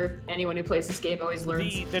I'm sure anyone who plays this game always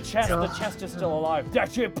learns. The chest is still alive.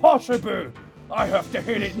 That's impossible! I have to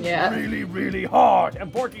hit it Yeah. really, really hard. And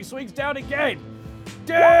Borky swings down again.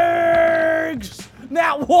 Diggs!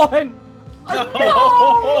 That one!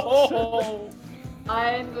 Oh,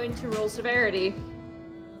 I'm going to roll severity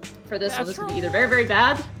for this. So That's this could be either very, very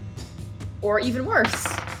bad or even worse.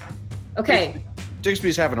 Okay,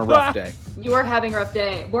 Digsby's having a rough day. you are having a rough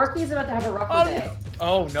day. Borky's about to have a rougher day.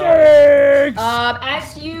 Oh no. Diggs!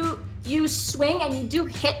 As you swing and you do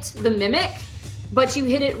hit the mimic, but you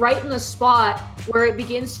hit it right in the spot where it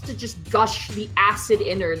begins to just gush the acid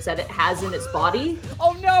innards that it has in its body.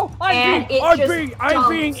 Oh no! I'm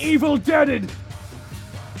being evil deaded!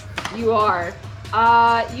 You are.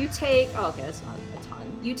 You take. Oh, okay, that's not a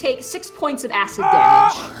ton. You take 6 points of acid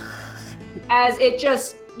damage. As it's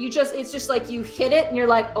just like you hit it and you're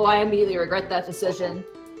like, oh, I immediately regret that decision.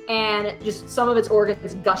 And just some of its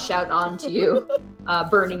organs gush out onto you,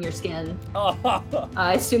 burning your skin.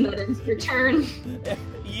 I assume that ends your turn.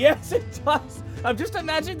 Yes, it does. I'm just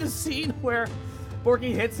imagining the scene where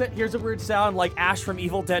Borky hits it, hears a weird sound like Ash from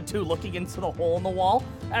Evil Dead 2 looking into the hole in the wall,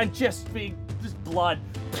 and just blood.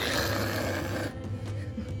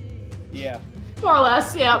 Yeah. More or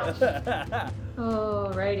less, yeah.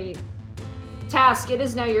 Alrighty. Task, it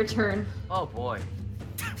is now your turn. Oh boy.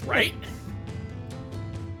 Right?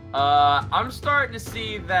 I'm starting to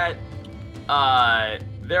see that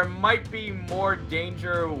there might be more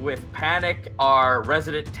danger with Panic, our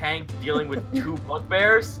resident tank, dealing with 2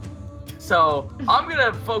 bugbears. So I'm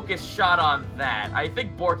gonna focus shot on that. I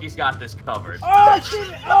think Borky's got this covered. Oh,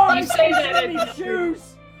 it's in me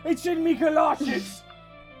shoes! It's in me galoshes!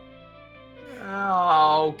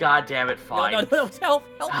 Oh, god damn it, fine. No, help,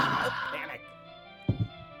 Panic.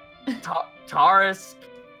 Taurus,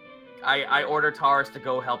 I order Taurus to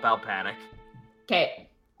go help out Panic. Okay.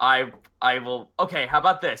 I will. Okay, how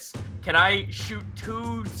about this? Can I shoot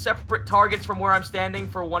 2 separate targets from where I'm standing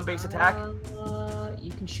for 1 base attack?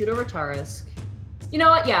 You can shoot over Tarisk. You know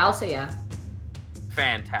what? Yeah, I'll say yeah.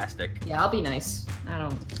 Fantastic. Yeah, I'll be nice. I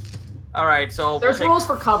don't. All right, so There's rules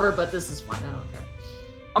for cover, but this is fine. I don't care.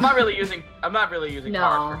 I'm not really using No.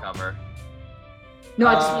 cards for cover. No,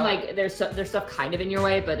 I just mean like there's stuff kind of in your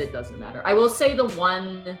way, but it doesn't matter. I will say the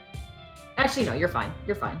one. Actually, no, you're fine.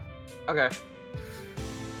 You're fine. Okay.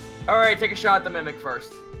 All right, take a shot at the mimic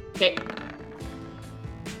first. Okay.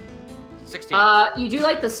 16. You do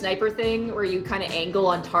like the sniper thing where you kind of angle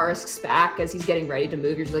on Tarisk's back as he's getting ready to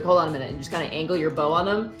move. You're just like, hold on a minute, and just kind of angle your bow on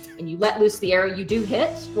him, and you let loose the arrow. You do hit.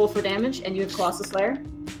 Roll for damage, and you have Colossus Slayer.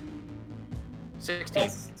 16.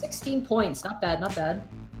 16 points. Not bad. Not bad.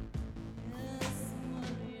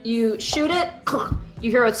 You shoot it. You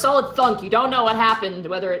hear a solid thunk. You don't know what happened,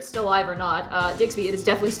 whether it's still alive or not. Diggsby, it is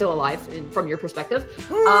definitely still alive from your perspective.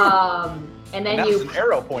 And then That's an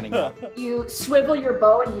arrow pointing up. You swivel your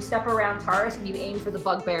bow and you step around Tarisk and you aim for the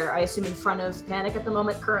bugbear. I assume in front of Panic at the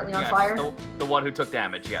moment, currently on fire. The one who took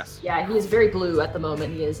damage. Yes. Yeah, he is very blue at the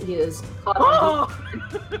moment. He is caught on.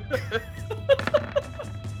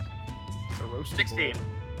 16.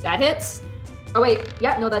 That hits. Oh wait,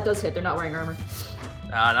 yeah, no, that does hit. They're not wearing armor.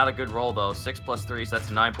 Not a good roll though. 6 + 3, so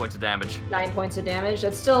that's 9 points of damage. 9 points of damage.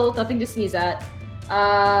 That's still nothing to sneeze at.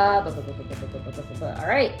 All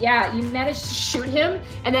right, yeah, you managed to shoot him,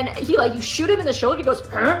 and then you shoot him in the shoulder. He goes,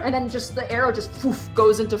 and then just the arrow just poof,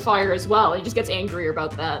 goes into fire as well. He just gets angrier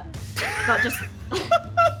about that. Not just.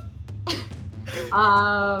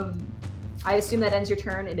 I assume that ends your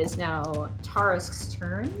turn. It is now Tarisk's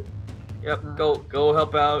turn. Yep. Go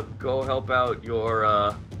help out. Go help out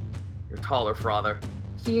your taller father.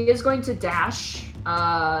 He is going to dash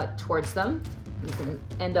towards them. He's going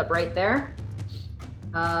to end up right there.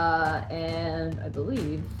 And I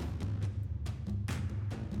believe...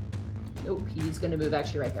 Nope, he's going to move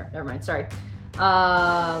actually right there. Never mind, sorry.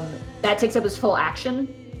 That takes up his full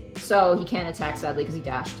action, so he can't attack, sadly, because he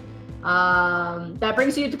dashed. That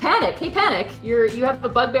brings you to Panic. Hey, Panic, you have a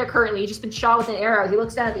bugbear currently. You've just been shot with an arrow. He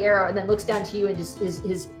looks down at the arrow and then looks down to you, and just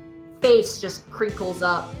his face just crinkles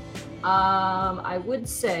up. I would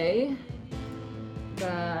say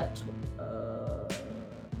that...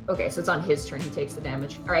 Okay, so it's on his turn. He takes the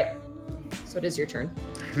damage. All right, so it is your turn.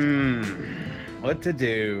 What to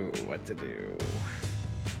do?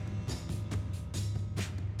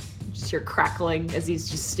 Just hear crackling as he's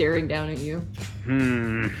just staring down at you.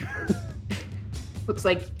 Looks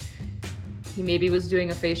like he maybe was doing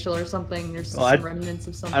a facial or something. There's some remnants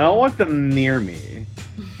of something. I don't want them near me.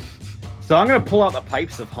 So I'm going to pull out the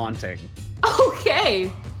pipes of haunting.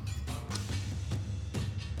 Okay.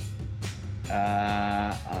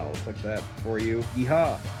 I'll put that for you.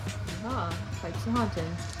 Yeehaw. Pipes of haunting.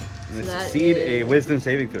 And So succeed a wisdom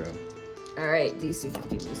saving throw. All right, DC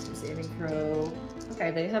 50 wisdom saving throw.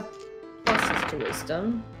 Okay, they have pluses to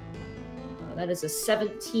wisdom. That is a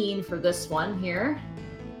 17 for this one here.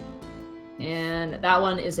 And that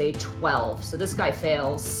one is a 12. So this guy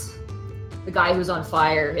fails. The guy who's on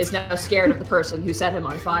fire is now scared of the person who set him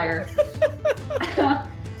on fire.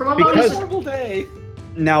 From a horrible day.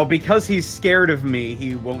 Now, because he's scared of me,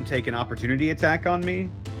 he won't take an opportunity attack on me?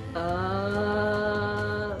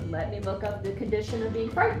 Let me look up the condition of being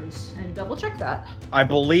frightened and double check that. I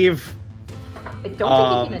believe... I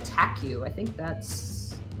don't think he can attack you. I think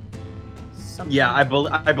that's... something. Yeah, I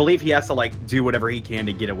believe he has to, do whatever he can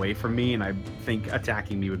to get away from me, and I think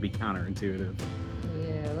attacking me would be counterintuitive.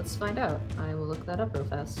 Yeah, let's find out. I will look that up real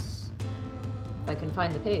fast. If I can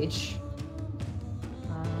find the page.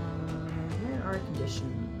 Where are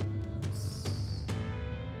conditions?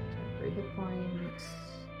 Temporary hit points.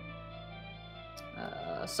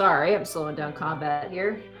 Sorry, I'm slowing down combat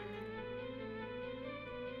here.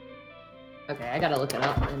 Okay, I gotta look it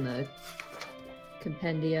up in the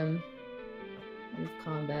compendium. Move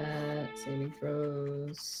combat, saving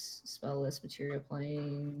throws, spell list, material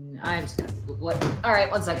plane. I'm just gonna what? All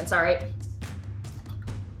right, 1 second. Sorry.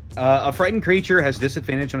 A frightened creature has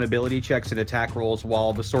disadvantage on ability checks and attack rolls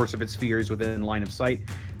while the source of its fear is within line of sight.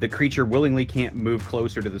 The creature willingly can't move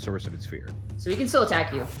closer to the source of its fear. So he can still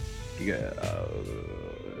attack you.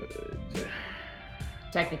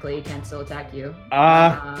 Technically, he can still attack you.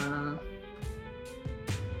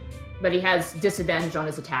 But he has disadvantage on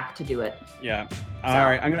his attack to do it. Yeah. All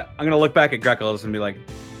right. I'm gonna look back at Greckles and be like,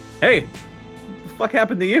 "Hey, what the fuck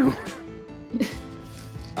happened to you?"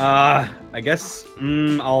 I guess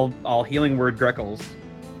I'll healing word Greckles.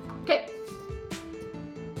 Okay.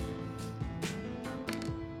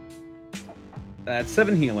 That's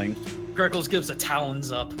 7 healing. Greckles gives a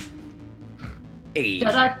talons up. Hey.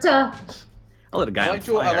 Da-da-da. I'll let a guy. I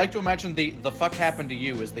like to imagine the fuck happened to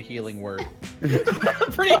you is the healing word.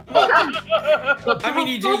 Pretty much. I mean,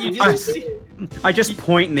 you do see. I just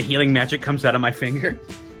point and the healing magic comes out of my finger.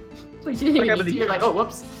 You're like, oh,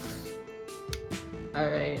 whoops. All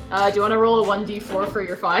right. Do you want to roll a 1d4 for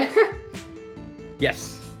your fire?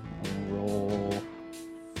 Yes. I'll roll.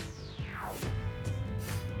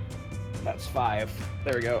 That's 5.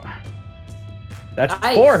 There we go. That's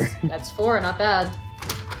Nice. 4. That's 4, not bad.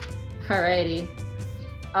 Alrighty.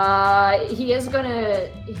 He's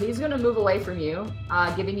gonna move away from you,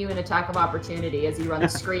 giving you an attack of opportunity as he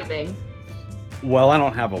runs screaming. Well, I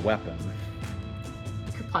don't have a weapon.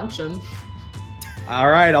 You could punch him. All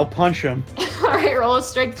right, I'll punch him. Alright, roll a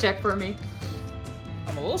strength check for me.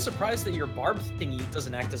 I'm a little surprised that your barb thingy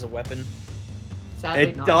doesn't act as a weapon. Sadly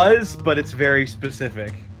It not. does, but it's very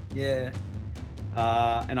specific. Yeah.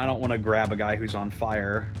 And I don't want to grab a guy who's on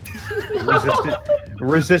fire.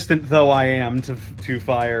 Resistant though I am to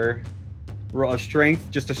fire. Roll a strength,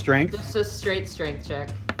 just a strength. Just a straight strength check.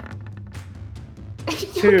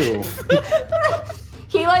 2.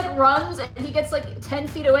 He like runs and he gets like 10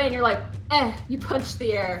 feet away and you're like, you punched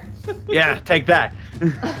the air. Yeah, take that.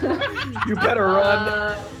 You better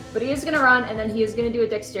run. But he is gonna run and then he is gonna do a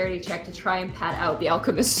dexterity check to try and pat out the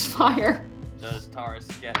alchemist's fire. Does Taurus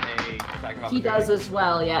get a attack of He does as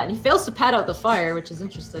well, yeah, and he fails to pat out the fire, which is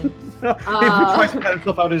interesting. He tries to pat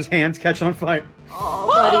himself out, his hands catch on fire. Oh,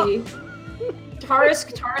 buddy. Taurus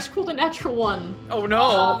pulled a natural 1. Oh no!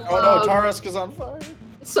 Oh no, Tarask is on fire.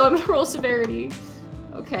 So I'm gonna roll severity.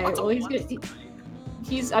 Okay, well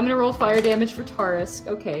I'm gonna roll fire damage for Taurus.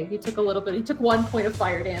 Okay, he took a little bit. He took 1 point of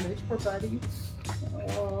fire damage, poor buddy.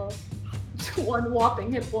 1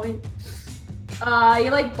 whopping hit point. He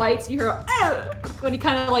like bites, you hear when he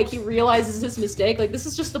kind of like he realizes his mistake. Like this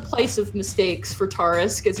is just the place of mistakes for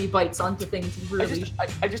Taurus because he bites onto things he really.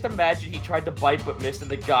 I just imagine he tried to bite but missed,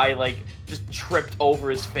 and the guy like just tripped over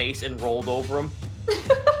his face and rolled over him.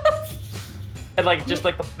 And like just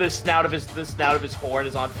like the snout of his horn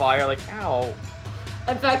is on fire. Like ow.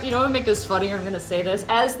 In fact, you know what would make this funnier? I'm gonna say this.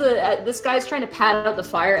 As this guy's trying to pat out the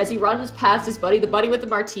fire, as he runs past his buddy, the buddy with the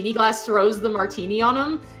martini glass throws the martini on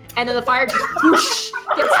him, and then the fire just whoosh,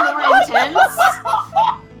 gets more intense.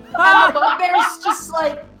 And the bugbear's just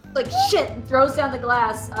like shit, and throws down the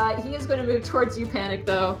glass. He is going to move towards you, Panic,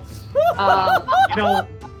 though. You know,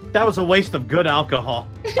 that was a waste of good alcohol.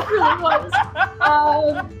 It really was.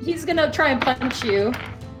 He's gonna try and punch you.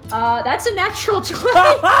 That's a natural 20.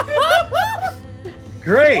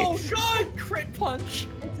 Great. Oh god! Crit punch.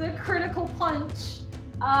 It's a critical punch.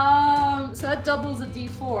 So that doubles a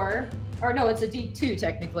D4. Or no, it's a D2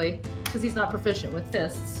 technically, because he's not proficient with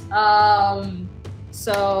fists.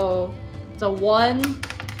 So it's a 1,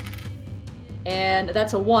 and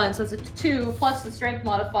that's a 1, so that's a 2 plus the strength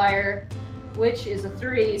modifier, which is a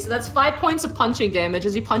 3. So that's 5 points of punching damage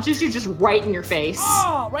as he punches you just right in your face.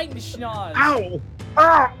 Oh, right in the schnoz. Ow!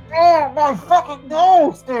 Oh, my fucking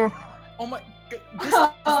nose, dude! Oh my.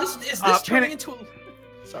 Is this turning into a...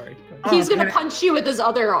 Sorry. He's gonna punch you with his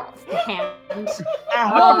other hand.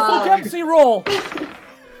 Full Dempsey roll.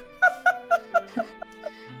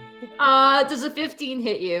 Does a 15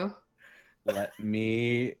 hit you? Let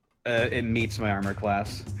me. It meets my armor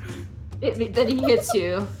class. Then he hits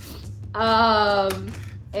you.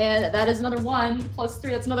 And that is another 1 plus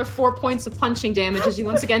 3. That's another 4 points of punching damage as he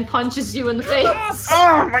once again punches you in the face.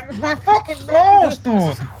 Oh, my fucking nose,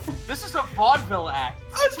 dude! This is a vaudeville act.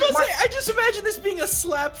 I was about to say, I just imagine this being a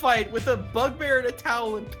slap fight with a bugbear and a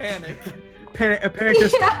towel and Panic. Panic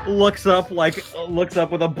just looks up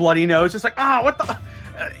with a bloody nose, just like, what the?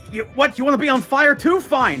 You want to be on fire too?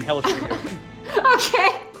 Fine, hellish.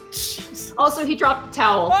 Okay. Jeez. Also, he dropped the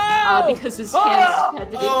towel because his hands had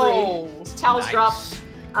to be free. His towel's dropped.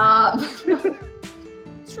 It's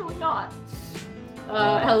really not.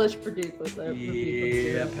 Hellish Rebuke was there.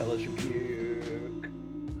 Yeah, Hellish Rebuke.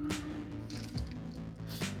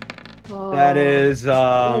 That is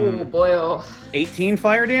oh boy. 18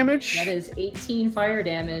 fire damage. That is 18 fire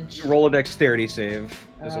damage. Roll a dexterity save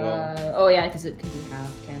as well. Oh yeah, because it can be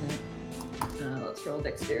half, can it? Let's roll a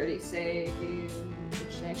dexterity save,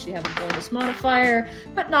 which actually have a bonus modifier,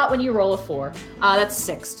 but not when you roll a 4. That's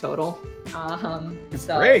 6 total. So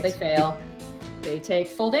Great. they fail. They take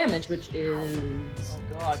full damage, which is.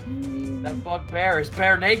 Oh god, that bugbear is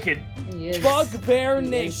bare naked. He is, Bugbear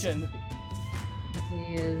Nation.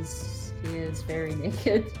 He is very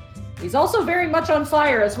naked. He's also very much on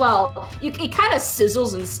fire as well. He kind of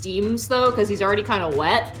sizzles and steams though, because he's already kind of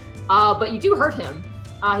wet. But you do hurt him.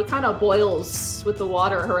 He kind of boils with the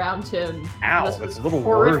water around him. Ow, that's a little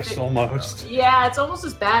worse almost. Yeah, it's almost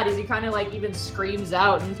as bad as he kind of like even screams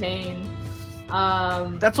out in pain.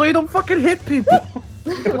 That's why you don't fucking hit people.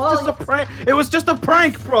 It was just a prank. It was just a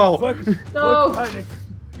prank, bro. No. Panic.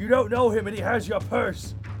 You don't know him, and he has your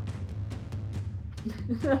purse.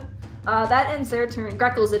 That ends their turn.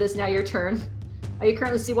 Greckles, it is now your turn. You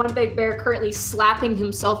currently see one big bear currently slapping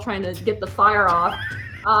himself trying to get the fire off.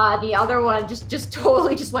 The other one just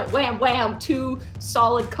totally just went wham wham, 2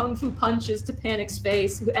 solid kung fu punches to Panic's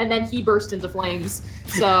face, and then he burst into flames.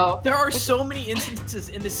 So there are so many instances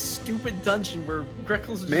in this stupid dungeon where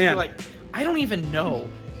Greckles is just like, I don't even know.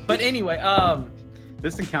 But anyway,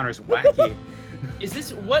 this encounter is wacky. Is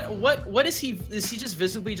this what is he? Is he just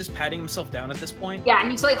visibly just patting himself down at this point? yeah,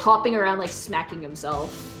 and he's like hopping around like smacking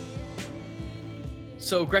himself.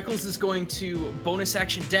 So Greckles is going to bonus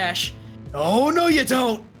action dash. Oh no, you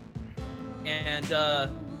don't! And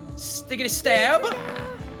stick it a stab.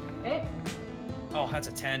 Okay. Oh, that's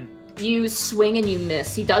a 10. You swing and you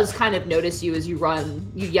miss. He does kind of notice you as you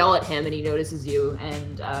run. You yell at him and he notices you,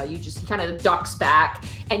 and he kind of ducks back,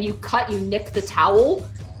 and you nick the towel.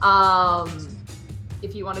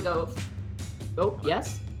 If you want to go. Oh,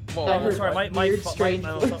 yes? Whoa, Oh, sorry, strange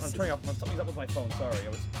something's up with my phone. Sorry,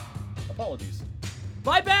 apologies.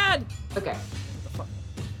 My bad. Okay.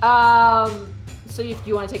 So if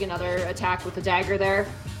you want to take another attack with the dagger there.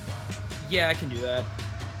 Yeah, I can do that.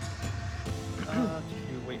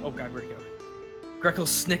 Wait, oh god, where'd it go? Greckles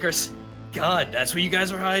snickers. God, that's where you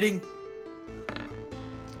guys are hiding?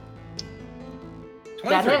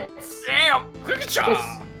 That 23. hits. Damn! Quick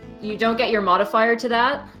shot! You don't get your modifier to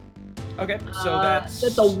that. Okay, so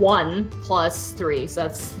that's a 1 plus 3, so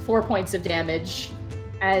that's 4 points of damage.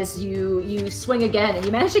 As you swing again, and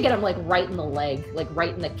you manage to get him like right in the leg, like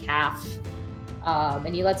right in the calf,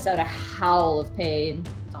 and he lets out a howl of pain.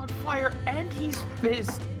 He's on fire, and his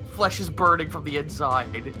flesh is burning from the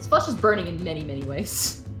inside. His flesh is burning in many, many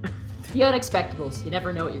ways. The Unexpectables. You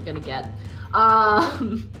never know what you're gonna get.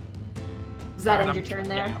 Does that end your turn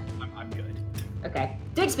there? Yeah, I'm good. Okay,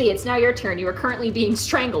 Digsby, it's now your turn. You are currently being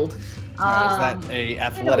strangled. Is that a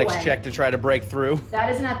athletics check to try to break through?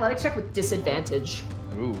 That is an athletics check with disadvantage.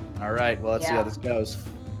 Ooh, all right. Well, let's see how this goes.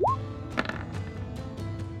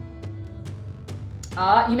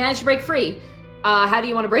 You managed to break free. How do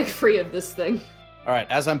you want to break free of this thing? All right,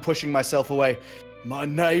 as I'm pushing myself away, my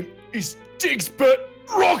name is Digsbert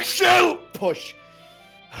Rockshell. Push.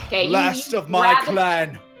 Okay, Last of my grab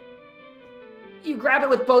clan. You grab it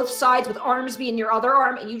with both sides, with Armsby in your other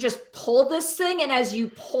arm, and you just pull this thing, and as you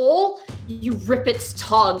pull, you rip its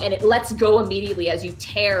tongue, and it lets go immediately as you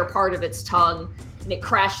tear part of its tongue, and it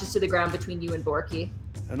crashes to the ground between you and Borky.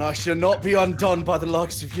 And I shall not be undone by the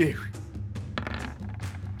likes of you.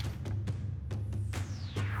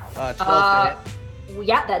 12 to hit.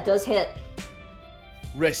 Yeah, that does hit.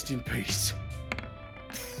 Rest in peace.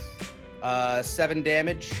 7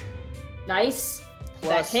 damage. Nice.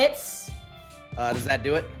 Plus- That hits. Does that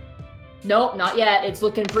do it? Nope, not yet. It's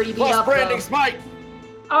looking pretty beat Plus up. branding Though. smite.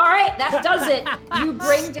 All right, that does it. You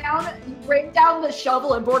bring down the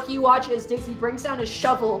shovel, and Borky, you watch as Dixie brings down his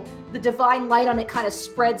shovel. The divine light on it kind of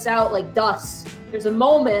spreads out like dust. There's a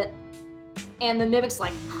moment, and the mimic's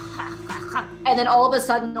like, and then all of a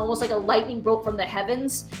sudden, almost like a lightning bolt from the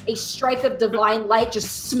heavens, a strike of divine light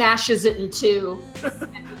just smashes it in two,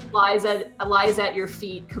 and it lies at your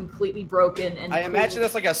feet, completely broken. And I imagine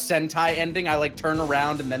that's like a Sentai ending. I like turn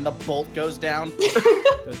around and then the bolt goes down. You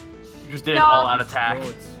just did an all-out attack.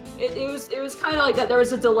 It was kind of like that. There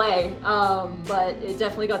was a delay, but it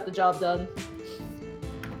definitely got the job done.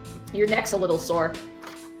 Your neck's a little sore.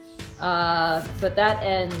 But that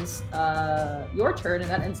ends your turn, and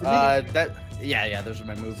that ends the minute. Yeah, those are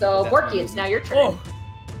my moves. So, That's my Borky, it's movement. now your turn. Oh,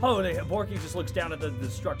 holy! Borky just looks down at the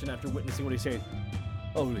destruction after witnessing what he's saying.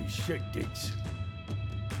 Holy shit, Diggs!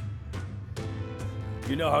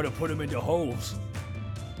 You know how to put them into holes.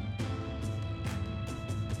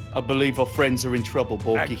 I believe our friends are in trouble,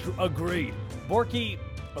 Borky. Agreed. Borky.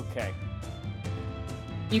 Okay.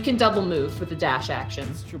 You can double move with the dash action.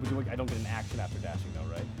 It's true, but I don't get an action after dashing,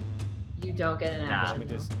 though, right? You don't get an Let action. me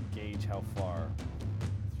just gauge how far.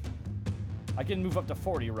 I can move up to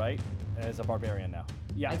 40, right? As a barbarian now.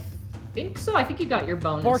 Yeah. I think so. I think you got your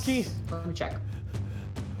bonus. Borky. Let me check.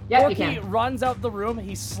 Yeah, you Borky can. runs out the room.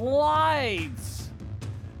 He slides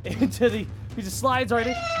into the. He just slides right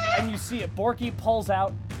in, and you see it. Borky pulls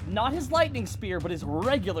out not his lightning spear, but his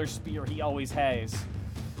regular spear he always has.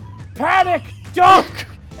 Panic! Duck!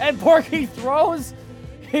 And Borky throws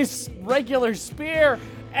his regular spear,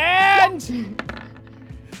 and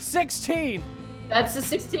 16. That's a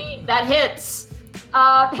 16. That hits.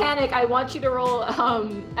 Panic, I want you to roll,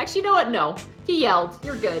 actually, you know what? No. He yelled.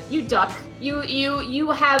 You're good. You duck.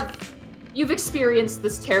 You have You've experienced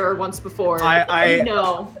this terror once before. I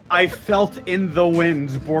know. I felt in the wind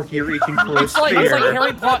Borky reaching for his It's like spear,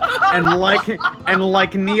 Harry Potter. and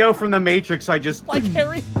like Neo from the Matrix, I just Like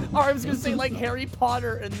Harry, or I was gonna say like Harry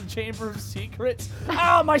Potter in the Chamber of Secrets.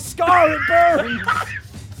 Ah, my scar, it burns!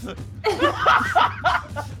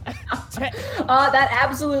 That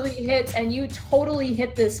absolutely hits, and you totally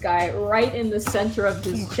hit this guy right in the center of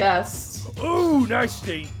his chest. Ooh,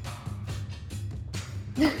 nasty.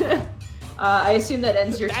 I assume that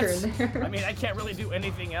ends your That's- turn there. I mean, I can't really do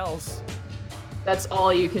anything else. That's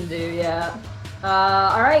all you can do, yeah.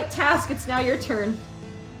 Alright, Task, it's now your turn.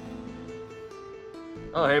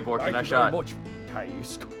 Oh, hey, Borky, Thank nice you very shot. much,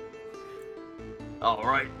 Taste. All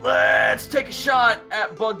right, let's take a shot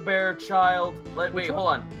at Bugbear Child. Wait, hold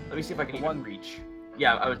on. Let me see if I can even reach.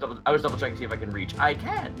 Yeah, I was double checking to see if I can reach. I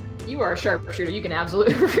can. You are a sharpshooter, you can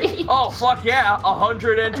absolutely reach. Oh, fuck yeah,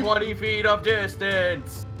 120 feet of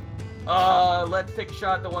distance. Let's take a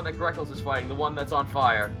shot at the one that Greckles is fighting, the one that's on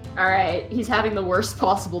fire. Alright, he's having the worst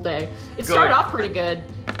possible day. It started off pretty good.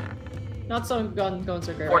 Not so going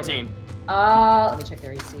so great. 14. Let me check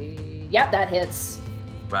their AC. Yep, that hits.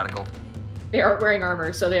 Radical. They aren't wearing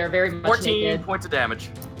armor, so they are very much 14 naked. points of damage.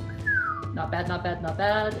 Not bad, not bad, not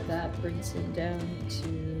bad. That brings him down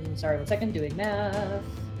to... Sorry, 1 second, doing math.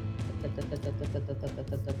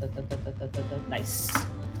 Nice.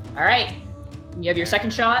 Alright. You have your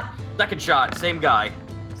second shot. Second shot, same guy.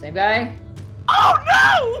 Same guy. Oh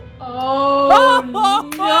no! Oh,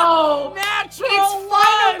 no! Natural It's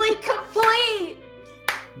finally complete!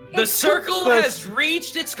 The It's circle has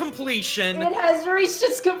reached its completion. It has reached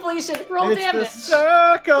its completion. Roll it's damage. the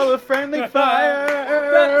circle of friendly fire.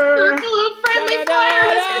 Circle of friendly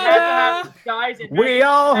fire. Guys, We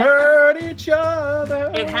all hurt each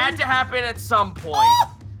other. It had to happen at some point.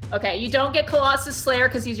 Okay, you don't get Colossus Slayer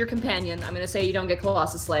because he's your companion. I'm gonna say you don't get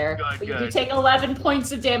Colossus Slayer. Good, but you good. do take 11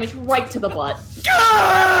 points of damage right to the butt.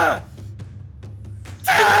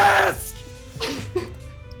 Yes!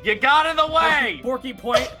 You got in the way! Borky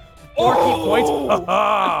point. Borky points.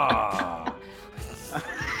 Ha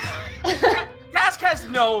Task has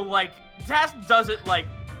no, like, Task doesn't, like,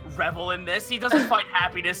 revel in this. He doesn't find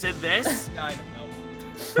happiness in this. I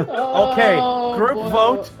don't know. Okay, Oh, group boy.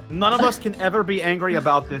 vote. None of us can ever be angry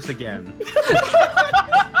about this again.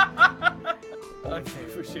 Okay,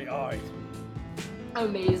 for sure. Alright.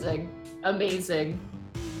 Amazing. Amazing.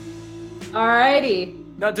 Alrighty.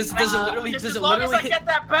 No, does it literally Just as long as I get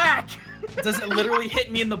that back. does it literally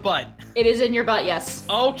hit me in the butt? It is in your butt, yes.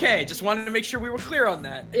 Okay, just wanted to make sure we were clear on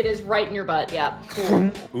that. It is right in your butt, yeah.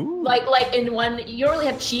 Cool. Ooh. Like in one, you don't really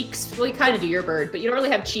have cheeks. Well, you kind of do your bird, but you don't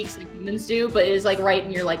really have cheeks like humans do. But it is like right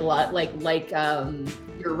in your like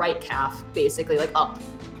your right calf, basically, like up.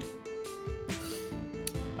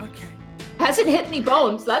 Okay. Hasn't hit any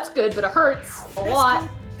bones. That's good, but it hurts a lot.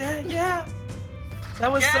 Yeah.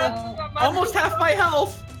 That was almost half my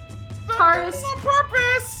health. Taurus, On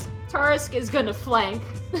purpose. Taurus is gonna flank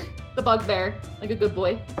the bugbear like a good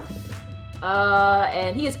boy.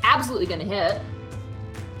 And he is absolutely gonna hit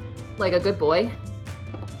like a good boy.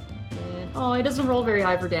 And, oh, he doesn't roll very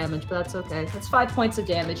high for damage, but that's okay. That's 5 points of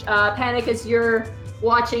damage. Panic, as you're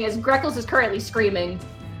watching, as Greckles is currently screaming,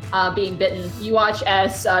 being bitten, you watch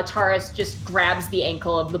as Taurus just grabs the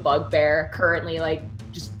ankle of the bugbear, currently, like,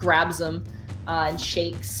 just grabs him and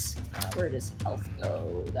shakes. Where does health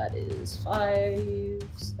go? That is 5.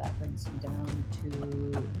 So that brings him down to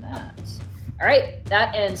that. All right,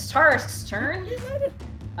 that ends Taurus' turn.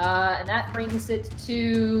 And that brings it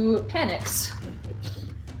to Panic's.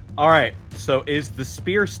 All right. So is the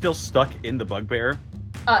spear still stuck in the bugbear?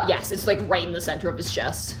 Yes, it's like right in the center of his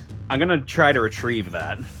chest. I'm gonna try to retrieve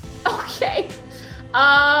that. Okay.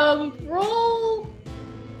 Roll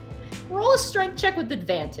a strength check with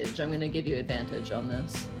advantage. I'm gonna give you advantage on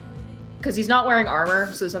this. Because he's not wearing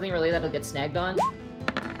armor, so there's nothing really that'll get snagged on.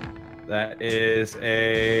 That is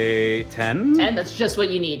a 10. 10, that's just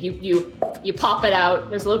what you need. You pop it out,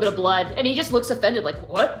 there's a little bit of blood, and he just looks offended, like,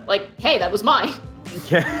 what? Like, hey, that was mine.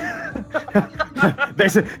 Yeah.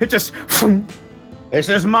 This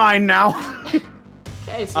is mine now.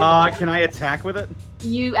 Okay, so Can I attack with it?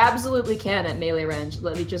 you absolutely can at melee range.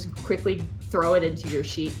 Let me just quickly throw it into your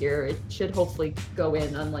sheet here. It should hopefully go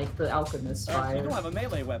in, unlike the alchemist You fire. don't have a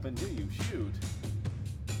melee weapon, do you? Shoot.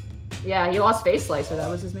 Yeah, he lost Face Slicer. That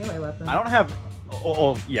was his melee weapon. I don't have.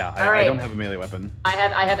 Yeah. I Alright. don't have a melee weapon. I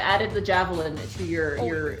have added the javelin to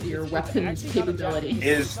your weapons capabilities.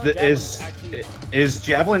 Is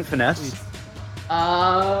javelin finesse? It's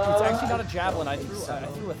actually not a javelin. I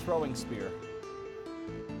threw a throwing spear.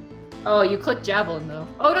 Oh, you clicked javelin though.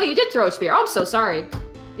 Oh no, you did throw a spear. I'm so sorry.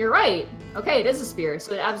 You're right. Okay, it is a spear,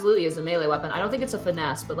 so it absolutely is a melee weapon. I don't think it's a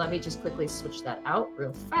finesse, but let me just quickly switch that out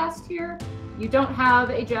real fast here. You don't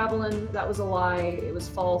have a javelin. That was a lie. It was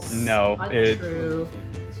false. No, untrue.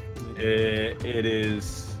 It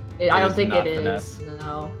is. I don't is think not it finesse. is.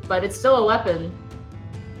 No, but it's still a weapon.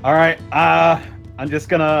 All right. I'm just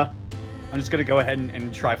gonna go ahead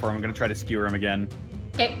and try for him. I'm gonna try to skewer him again.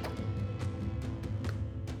 Okay.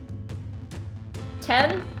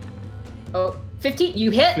 10. Oh, 15.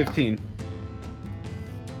 You hit. 15.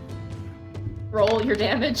 Roll your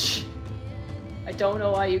damage. I don't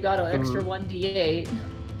know why you got an extra 1d8.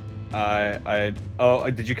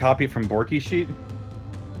 Did you copy it from Borky's sheet?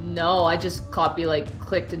 No, I just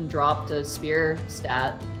clicked and dropped a spear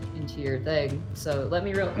stat into your thing. So let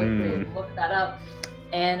me real quickly look that up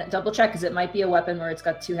and double check, because it might be a weapon where it's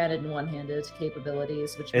got two-handed and one-handed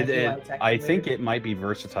capabilities, which might be why it's I actually think weird. it might be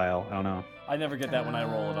versatile. I don't know. I never get that when I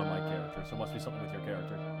roll it on my character, so it must be something with your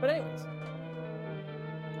character. But anyways.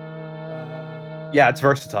 Yeah, it's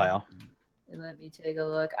versatile. Let me take a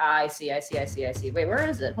look. I see. Wait, where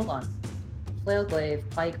is it? Hold on. Flail glaive,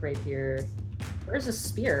 pike rapier. Where's the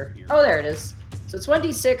spear? Oh, there it is. So it's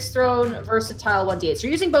 1d6 thrown, versatile 1d8. So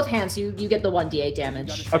you're using both hands, so you get the 1d8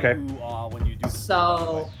 damage. Okay. When you do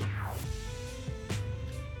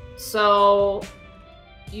So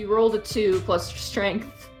you rolled a 2 plus your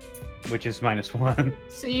strength. Which is -1.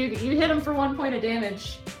 So you hit him for 1 point of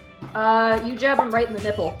damage. You jab him right in the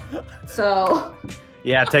nipple. So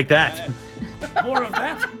Yeah, take that. More of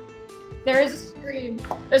that. there is a scream.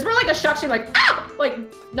 There's more like a shock scream, like ah! Like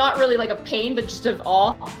not really like of pain, but just of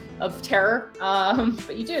awe, of terror.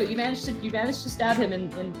 But you do. You managed to stab him in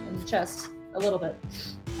the chest a little bit.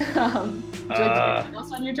 Would you like to do anything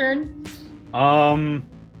else on your turn?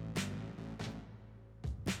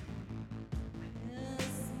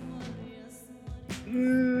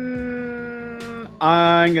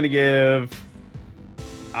 I'm gonna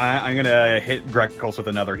hit Greckles with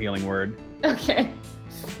another healing word. Okay.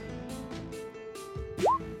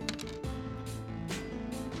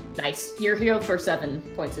 Nice. You're healed for 7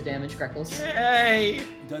 points of damage, Greckles. Hey!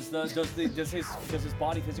 Does his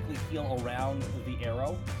body physically heal around the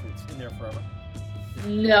arrow? So it's in there forever.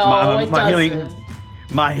 No, it doesn't.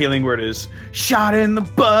 My healing word is shot in the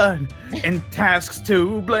butt and tasks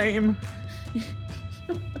to blame.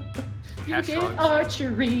 You gave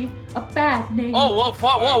archery a bad name. Whoa, slow the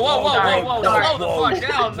fuck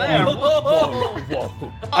down there. Whoa.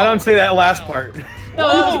 I don't say that last part. No,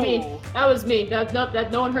 that was me. That was me. That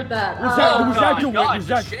no one heard that. Was that the God, wind?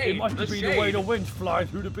 the shade, It must have the been the way shade. the winds fly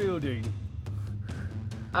through the building.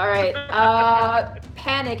 All right.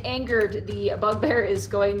 Panic, angered, the bugbear is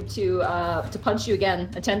going to punch you again.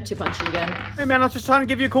 Attempt to punch you again. Hey man, I was just trying to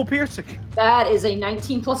give you a cool piercing. That is a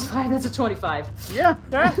 19 plus 5. That's a 25. Yeah.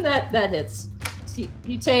 that hits. So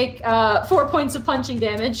you take 4 points of punching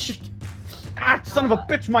damage. Ah, son of a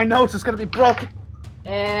bitch, my nose is gonna be broken.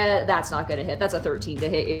 And that's not gonna hit. That's a 13 to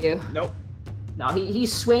hit you. Nope. No, he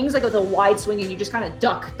swings like with a wide swing, and you just kind of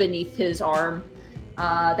duck beneath his arm.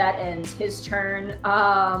 That ends his turn.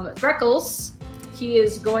 Freckles, he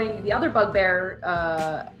is going. The other bugbear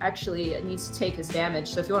actually needs to take his damage.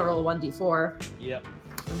 So if you want to roll a 1d4. Yep.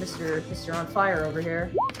 For Mr. on fire over here.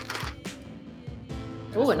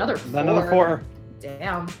 Oh, another 4. Another 4.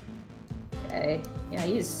 Damn. Okay. Yeah,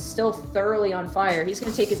 he's still thoroughly on fire. He's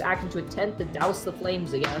going to take his action to attempt to douse the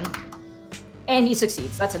flames again. And he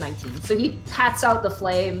succeeds. That's a 19. So he pats out the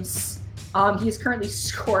flames. He's currently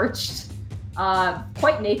scorched.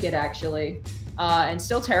 Quite naked, actually. And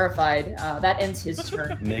still terrified. That ends his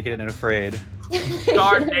turn. Naked and afraid.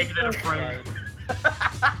 Darn naked and afraid.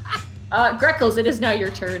 Greckles, it is now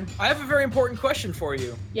your turn. I have a very important question for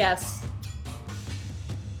you. Yes.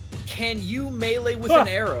 Can you melee with an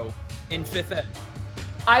arrow in 5th ed?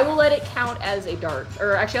 I will let it count as a dart.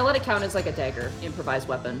 Or actually, I'll let it count as like a dagger, improvised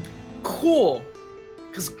weapon. Cool.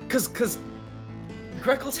 Cause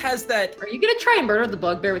Greckles has that. Are you gonna try and murder the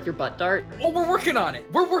bugbear with your butt dart? Oh, we're working on it.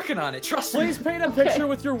 We're working on it. Trust me. Please paint a picture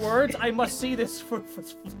with your words. I must see this for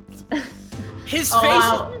His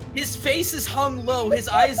wow. face is hung low. His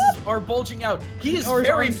eyes are bulging out. He is Or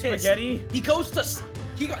very his pissed. spaghetti.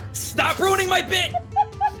 Stop ruining my bit.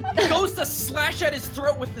 He goes to slash at his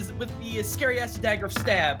throat with the scary ass dagger of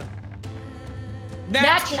stab.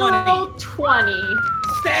 Natural 20.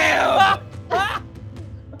 Stab.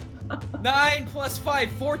 9 plus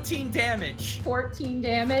 5, 14 damage. 14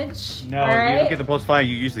 damage. No, All you right. don't get the +5.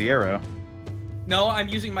 You use the arrow. No, I'm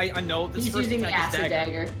using my. No, this He's first using the attack is acid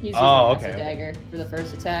dagger. dagger. He's using Oh, the acid okay. dagger for the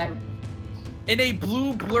first attack. In a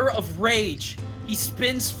blue blur of rage, he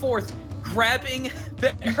spins forth, grabbing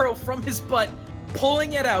the arrow from his butt,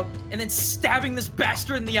 pulling it out, and then stabbing this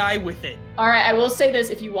bastard in the eye with it. All right, I will say this: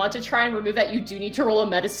 if you want to try and remove that, you do need to roll a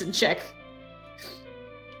medicine check.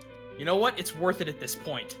 You know what? It's worth it at this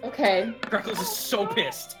point. Okay. Greckles is so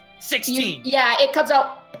pissed. 16. Yeah, it comes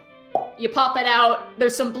out. You pop it out.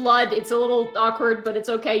 There's some blood. It's a little awkward, but it's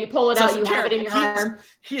okay. You pull it out. You have it in your arm.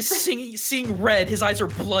 He is seeing red. His eyes are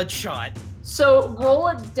bloodshot. So roll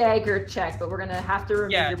a dagger check, but we're gonna have to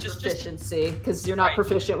remove your just proficiency because you're not Right.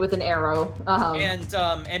 proficient with an arrow. And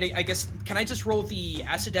I guess, can I just roll the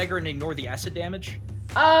acid dagger and ignore the acid damage?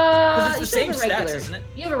 Because it's the same stats, isn't it?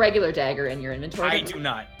 You have a regular dagger in your inventory. I do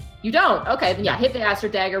not. You don't? Okay, then yeah, hit the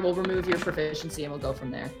acid dagger. We'll remove your proficiency and we'll go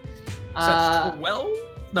from there. So that's 12?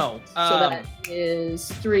 No. So that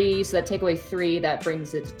is 3. So that take away 3. That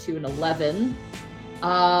brings it to an 11,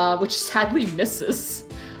 which sadly misses.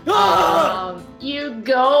 You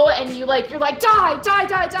go and you're like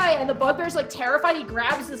die, and the bugbear's like terrified. He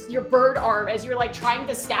grabs your bird arm as you're like trying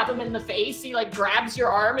to stab him in the face. He like grabs your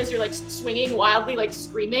arm as you're like swinging wildly, like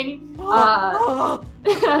screaming.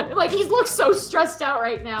 Like he looks so stressed out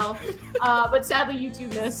right now. But sadly you two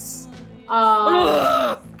miss.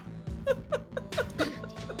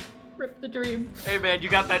 Rip the dream. Hey man, you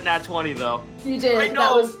got that nat 20 though. You did. I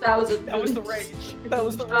know. That was the rage. That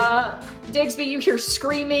was the rage. Diggsby, you hear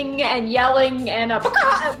screaming and yelling, and at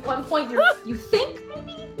one point you think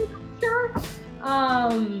maybe you're not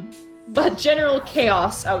sure. But general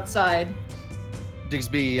chaos outside.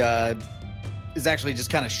 Diggsby is actually just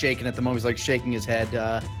kind of shaking at the moment. He's like shaking his head.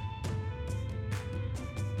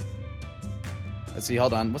 Let's see.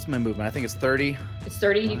 Hold on. What's my movement? I think it's 30. It's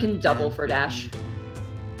 30. You can double for dash.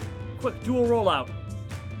 Quick, do a rollout.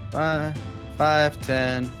 5,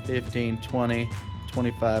 10, 15, 20,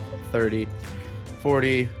 25, 30,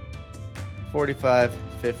 40, 45,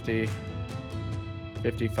 50,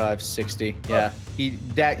 55, 60. Yeah. He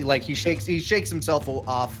shakes himself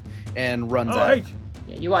off and runs out. Hey.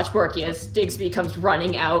 Yeah, you watch Borky as Diggsby comes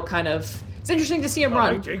running out, kind of. It's interesting to see him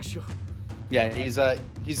run. Hey, Yeah,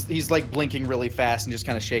 he's like blinking really fast and just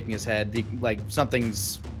kind of shaking his head. Like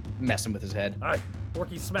something's messing with his head. All right,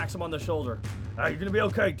 Borky smacks him on the shoulder. You're gonna be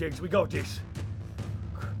okay, Diggs. We go, Diggs.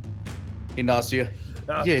 He nods to you.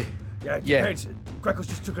 Yeah. Yeah. Greckles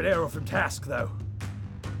just took an arrow from Task, though.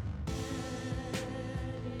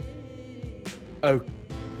 Oh.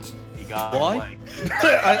 He got Why? away.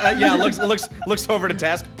 Yeah, looks over to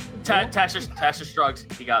Task. Tasha shrugs.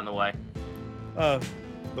 He got in the way.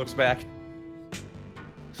 Looks back.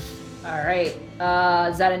 All right.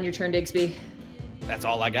 Is that in your turn, Diggsby? That's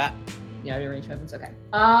all I got. Yeah, your range weapons. Okay.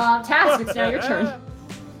 Task, it's now your turn.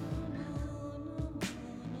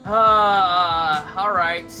 All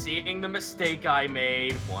right. Seeing the mistake I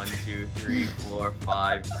made. 1, 2, 3, 4,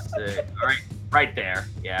 5, 6. All right, right there.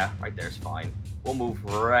 Yeah, right there's fine. We'll move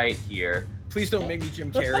right here. Please don't make me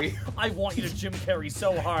Jim Carrey. I want you to Jim Carrey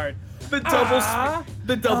so hard. The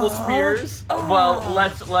double spears. Well,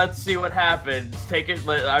 let's see what happens. Take it.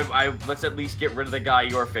 Let's at least get rid of the guy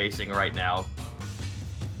you're facing right now.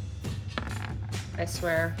 I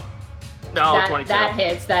swear. No, 22. That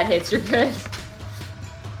hits. You're good.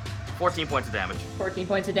 14 points of damage. 14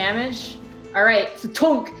 points of damage. All right, so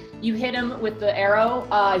Tonk, you hit him with the arrow.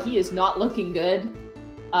 He is not looking good,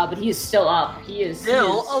 but he is still up. He is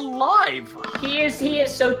Still alive. He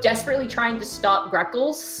is so desperately trying to stop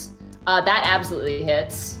Greckles. That absolutely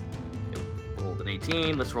hits. Rolled an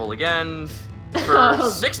 18. Let's roll again. For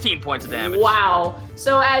 16 points of damage. Wow.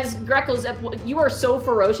 So as Greckles, you are so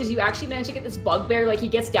ferocious, you actually manage to get this bugbear, like he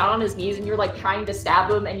gets down on his knees and you're like trying to stab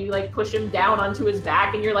him and you like push him down onto his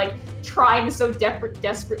back and you're like trying so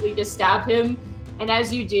desperately to stab him. And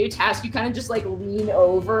as you do, Task, you kind of just like lean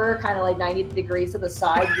over, kind of like 90 degrees to the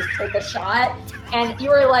side, and just take a shot. And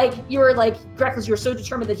you were like, Greckles, you're so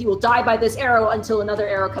determined that he will die by this arrow until another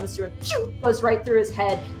arrow comes through and phew, goes right through his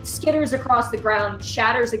head, skitters across the ground,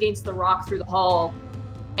 shatters against the rock through the hall,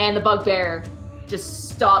 and the bugbear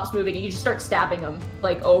just stops moving. And you just start stabbing him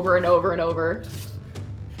like over and over and over.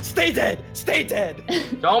 Stay dead! Stay dead!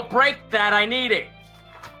 Don't break that. I need it.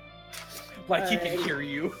 Like he can hear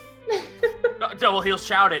you. No, well, he'll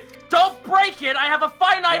shout it. Don't break it! I have a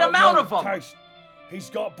finite amount of them! Tash, he's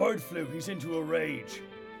got bird flu. He's into a rage.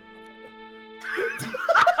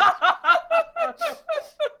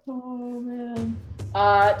 Oh, man.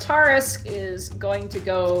 Tarisk is going to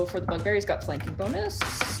go for the bugbear. He's got flanking bonus.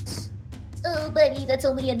 Oh, buddy, that's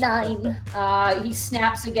only a 9. He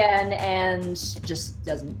snaps again and just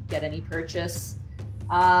doesn't get any purchase.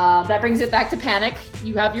 That brings it back to Panic.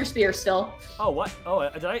 You have your spear still. Oh, what? Oh,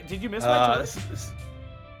 did you miss my turn?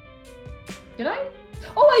 Did I?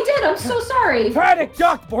 Oh, I did. I'm so sorry. Panic,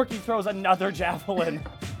 duck! Borky throws another javelin.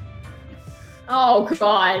 Oh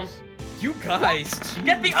god. You guys.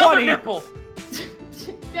 Get the other nipple.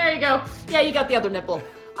 There you go. Yeah, you got the other nipple.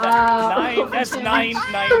 That's nine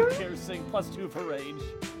piercing plus 2 for rage.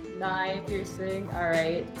 9 piercing. All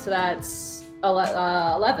right. So that's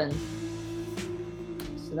 11.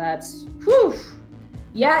 So that's whew.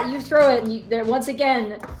 Yeah, you throw it, and there once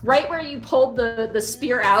again, right where you pulled the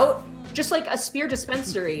spear out, just like a spear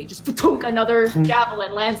dispensary, just another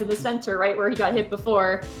javelin lands in the center, right where he got hit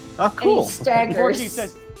before. Oh, cool. And he staggers. Porky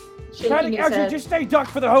says, shaking his actually, head. just stay duck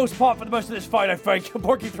for the host pot for the most of this fight, I think.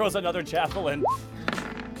 Porky throws another javelin.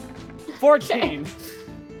 14.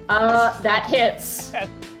 That hits.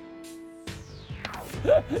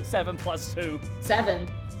 7 plus 2. 7.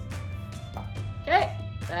 Okay,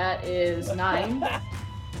 that is 9.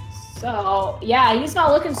 So, yeah, he's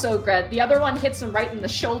not looking so good. The other one hits him right in the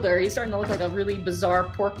shoulder. He's starting to look like a really bizarre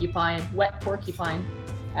porcupine, wet porcupine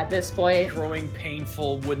at this point. Growing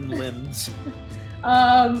painful wooden limbs.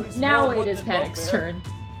 Now it is Panic's turn.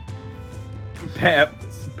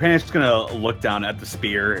 Panic's gonna look down at the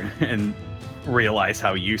spear and realize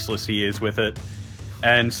how useless he is with it.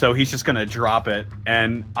 And so he's just gonna drop it.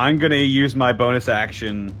 And I'm gonna use my bonus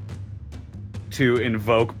action to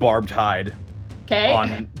invoke Barbed Hide. Okay.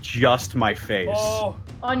 On just my face. Oh.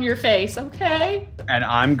 On your face, okay. And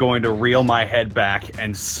I'm going to reel my head back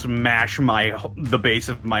and smash the base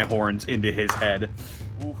of my horns into his head.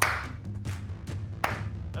 Oof.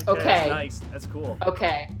 Okay. Nice. That's cool.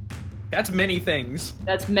 Okay. That's many things.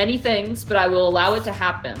 That's many things, but I will allow it to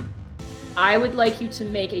happen. I would like you to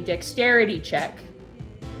make a dexterity check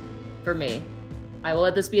for me. I will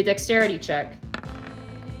let this be a dexterity check.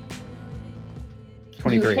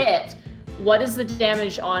 23. You hit. What is the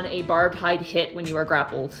damage on a barbed hide hit when you are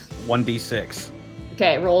grappled? 1d6.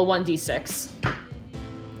 Okay, roll a 1d6.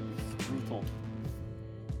 Brutal.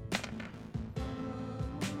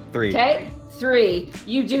 3. Okay, 3.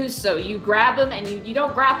 You do so. You grab him and you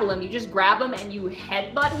don't grapple him. You just grab him and you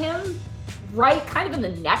headbutt him right kind of in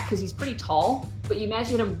the neck because he's pretty tall. But you manage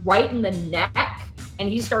to hit him right in the neck and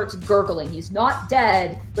he starts gurgling. He's not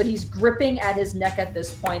dead, but he's gripping at his neck at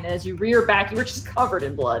this point. And as you rear back, you were just covered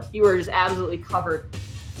in blood. You were just absolutely covered,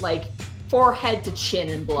 like forehead to chin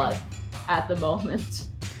in blood at the moment.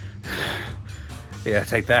 Yeah,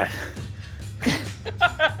 take that.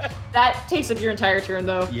 That takes up your entire turn,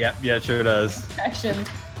 though. Yeah, it sure does. Action.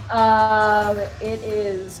 It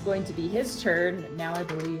is going to be his turn. Now I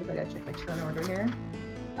believe I gotta check my turn order here.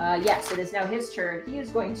 Yes, it is now his turn. He is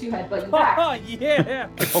going to headbutt you back. Oh, yeah.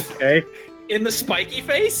 Okay. In the spiky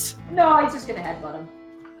face? No, he's just gonna headbutt him.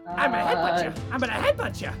 I'm gonna headbutt you. I'm gonna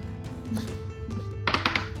headbutt you.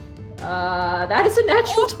 That is a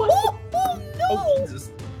natural 20. Oh, Jesus.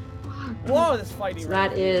 Whoa, this fighting. So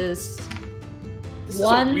that is This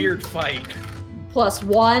 1 is a weird fight. plus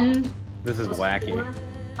 1. This is wacky.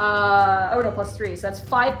 Plus 3. So that's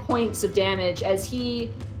 5 points of damage as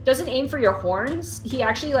he doesn't aim for your horns. He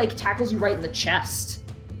actually tackles you right in the chest.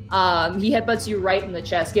 He headbutts you right in the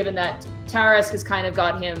chest, given that Tarask has kind of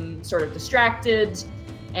got him sort of distracted,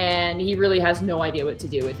 and he really has no idea what to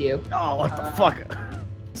do with you. Oh, what the fuck?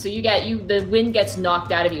 So the wind gets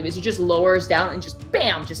knocked out of you as he just lowers down and just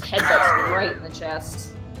bam, just headbutts you right in the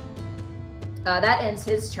chest. That ends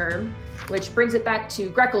his turn, which brings it back to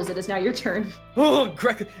Greckles. It is now your turn. Oh,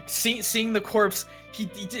 Greg, seeing the corpse,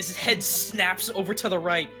 his head snaps over to the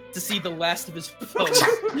right to see the last of his foes.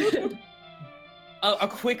 A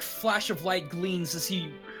quick flash of light gleams as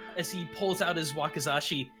he pulls out his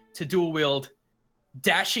wakizashi to dual wield,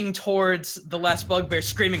 dashing towards the last bugbear,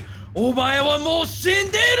 screaming, "Omae wa mou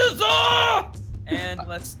shinderu zo!" And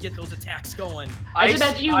let's get those attacks going. I just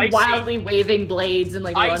imagine you wildly waving blades and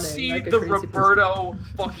running. I see the Roberto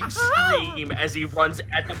fucking scream as he runs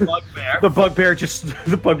at the bugbear. The bugbear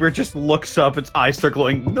just looks up, its eyes start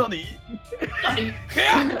glowing. Nani?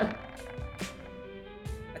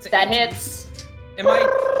 That hits.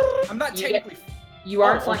 I'm not technically. You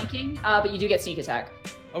aren't flanking, but you do get sneak attack.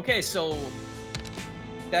 Okay, so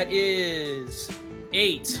that is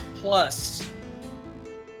 8 plus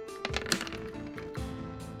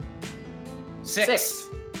 6.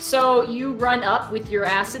 So you run up with your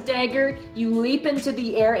acid dagger, you leap into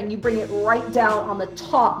the air, and you bring it right down on the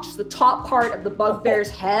top, just the top part of the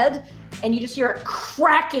bugbear's head, and you just hear a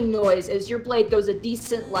cracking noise as your blade goes a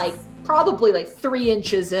decent, probably 3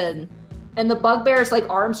 inches in. And the bugbear's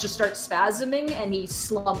arms just start spasming, and he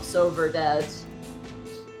slumps over dead.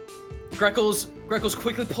 Greckles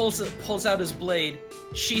quickly pulls out his blade,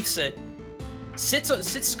 sheaths it,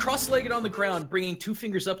 sits cross-legged on the ground, bringing 2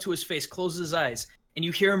 fingers up to his face, closes his eyes, and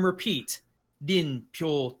you hear him repeat, Din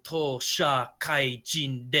pyo to sha kai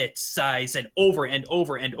jin det size, and over and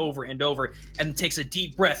over and over and over, and takes a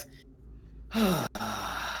deep breath.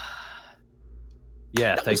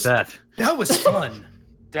 Yeah, take that. That was fun.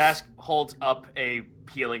 Dask holds up a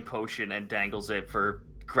healing potion and dangles it for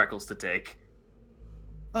Greckles to take.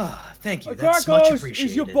 Thank you. That's much Greckles, appreciated.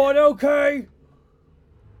 is your butt okay?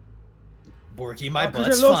 Borky, my 'Cause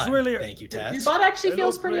butt's it looks fine. really- Thank you, Your Taz. butt actually It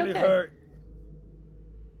feels looks pretty really okay. hurt.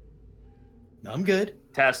 I'm good.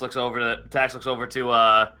 Task looks over to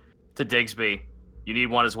Digsby. You need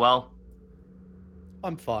one as well?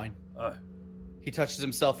 I'm fine. Uh, He touches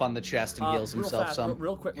himself on the chest and heals real himself fast, some.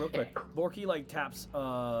 Real quick. Borky like taps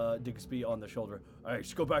Digsby on the shoulder. All right,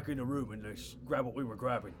 let's go back in the room and let's grab what we were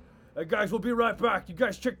grabbing. Hey guys, we'll be right back. You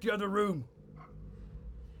guys check the other room.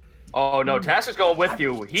 Oh no, Task is going with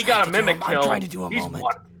you. He got a mimic kill. I'm trying to do a He's moment.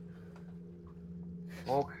 one.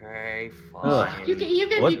 Okay, Ugh. fine. You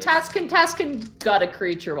task and gut a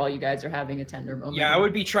creature while you guys are having a tender moment. Yeah, I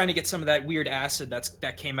would be trying to get some of that weird acid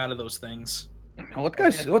that came out of those things. What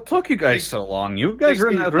took you guys so long? You guys were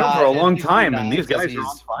in that room for a long time, and these guys are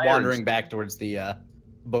on fire. wandering back towards the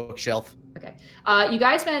bookshelf. Okay. You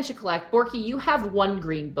guys managed to collect. Borky, you have one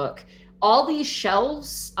green book. All these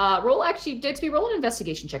shelves, Digsby, roll an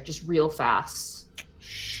investigation check just real fast.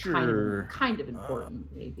 Sure. Kind of important,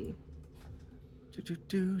 maybe.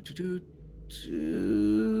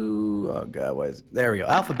 Oh god, what is there we go.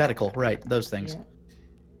 Alphabetical, right, those things.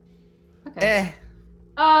 Yeah. Okay.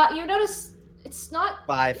 You notice it's not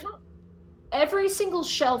 5. every single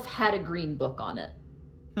shelf had a green book on it.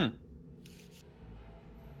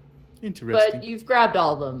 Interesting. But you've grabbed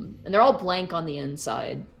all of them, and they're all blank on the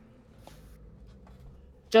inside.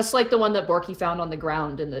 Just like the one that Borky found on the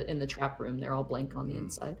ground in the trap room, they're all blank on the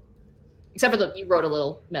inside. Except for you wrote a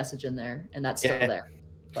little message in there, and that's still there.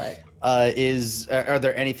 But are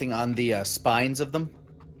there anything on the spines of them?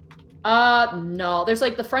 no. There's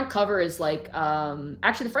like the front cover is like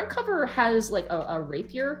actually the front cover has like a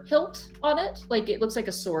rapier hilt on it. Like it looks like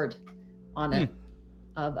a sword on it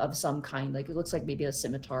of some kind. Like it looks like maybe a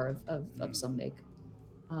scimitar of some make.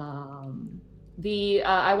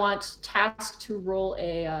 I want Task to roll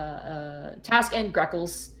a Task and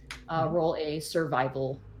Greckles roll a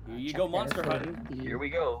survival. Here you check go, there monster for hunting. the- Here we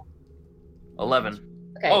go.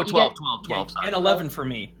 11. Okay, Oh, you 12, get- 12, 12. Sorry. And 11 for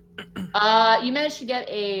me. You managed to get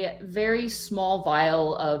a very small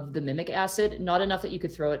vial of the mimic acid, not enough that you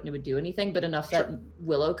could throw it and it would do anything, but enough that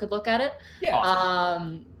Willow could look at it. Yeah.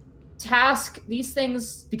 Task, these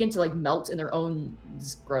things begin to like melt in their own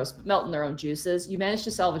juices. You managed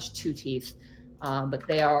to salvage 2 teeth, but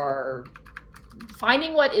they are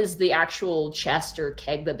finding what is the actual chest or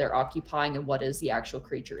keg that they're occupying and what is the actual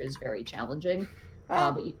creature is very challenging.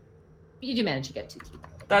 But you do manage to get 2 teeth.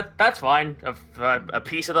 That's fine. A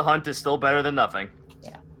piece of the hunt is still better than nothing.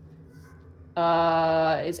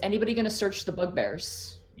 Is anybody going to search the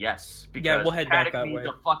bugbears? Yes. Yeah, we'll head back that way.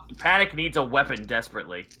 Panic needs a weapon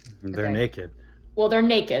desperately. They're Okay. naked. Well, they're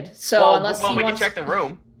naked, so Well, unless we he can wants... check the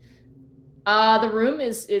room. The room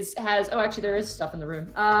has. Oh, actually, there is stuff in the room.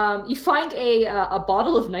 You find a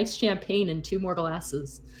bottle of nice champagne and 2 more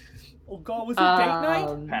glasses. Oh god, was it date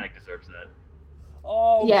night? Panic deserves that.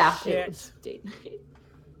 Oh Yeah, shit. it's date night.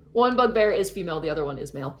 One bugbear is female, the other one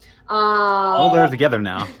is male. Oh, they're together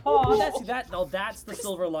now. Oh, that's the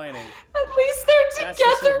silver lining. At least they're That's the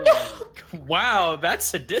together silver now. lining. Wow, that's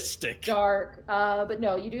sadistic. Dark. But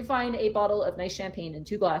no, you do find a bottle of nice champagne and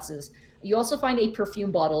 2 glasses. You also find a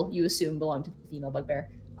perfume bottle you assume belonged to the female bugbear.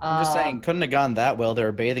 I'm just saying, couldn't have gone that well. They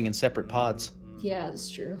were bathing in separate pods. Yeah, that's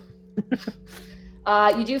true.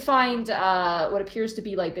 You do find what appears to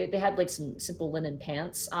be like they had like some simple linen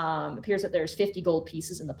pants. Appears that there's 50 gold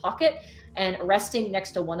pieces in the pocket, and resting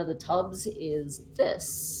next to one of the tubs is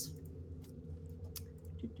this.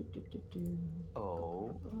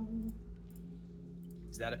 Oh.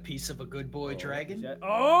 Is that a piece of a good boy dragon?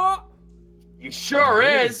 Oh, You sure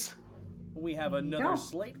is. we have you another go.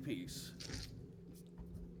 slate piece.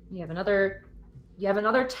 You have another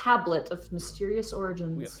tablet of mysterious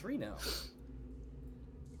origins. We have 3 now.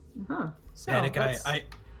 Uh-huh. So, Panic, that's-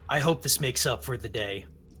 I hope this makes up for the day.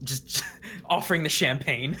 Just offering the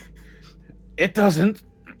champagne. It doesn't,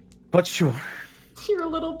 but sure. You're a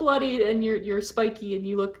little bloodied and you're spiky and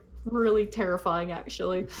you look really terrifying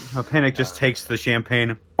actually. Panic just takes the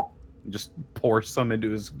champagne, and just pours some into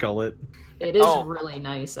his gullet. It is Oh, really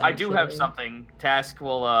nice. I do have actually. something. Task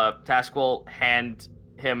will hand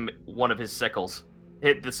him one of his sickles.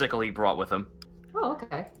 Hit the sickle he brought with him. Oh,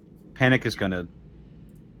 okay. Panic is gonna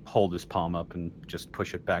hold his palm up and just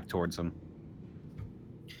push it back towards him.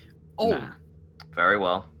 Oh, Nah. Very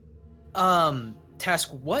well.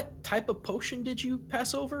 Task, what type of potion did you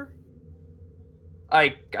pass over? I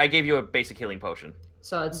gave you a basic healing potion.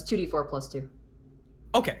 So it's 2d4 plus 2.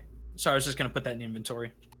 Okay. So I was just gonna put that in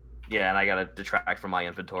inventory. Yeah, and I gotta detract from my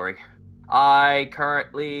inventory. I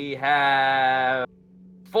currently have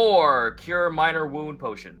 4 Cure Minor Wound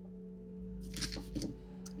Potion.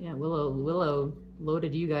 Yeah, Willow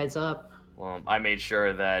loaded you guys up. Well, I made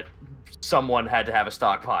sure that someone had to have a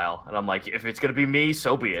stockpile, and I'm like, if it's gonna be me,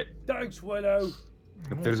 so be it. Thanks, Willow.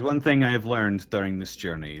 If there's one thing I have learned during this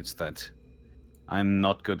journey, it's that I'm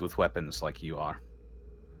not good with weapons like you are.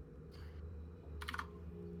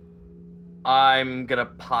 I'm gonna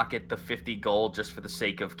pocket the 50 gold just for the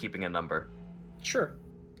sake of keeping a number. Sure.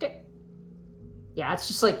 Okay. Yeah, it's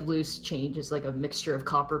just like loose change. It's like a mixture of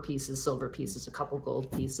copper pieces, silver pieces, a couple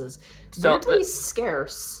gold pieces. So, Weirdly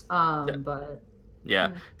scarce, but...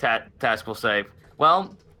 Yeah, Task will say,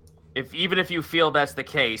 well, even if you feel that's the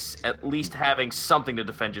case, at least having something to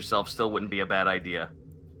defend yourself still wouldn't be a bad idea.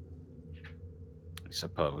 I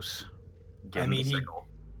suppose. Give him the sickle.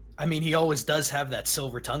 He always does have that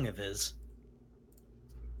silver tongue of his.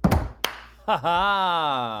 Ha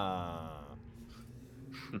ha!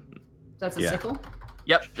 That's a Yeah. sickle?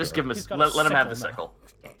 Yep, just give him He's got let him have the sickle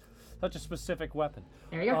sickle. Such a specific weapon.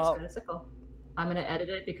 There you go, it's got a sickle. I'm gonna edit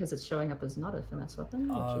it because it's showing up as not a finesse weapon,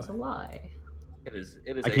 which is a lie. It is.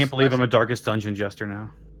 I can't believe I'm a Darkest Dungeon Jester now.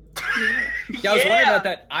 Yeah, I was wondering about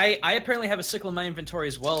that. I apparently have a sickle in my inventory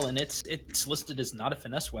as well, and it's listed as not a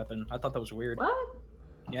finesse weapon. I thought that was weird. What?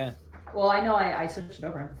 Yeah. Well, I know I switched it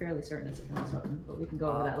over. I'm fairly certain it's a finesse weapon, but we can go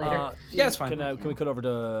over that later. Yeah, it's fine. Can we cut over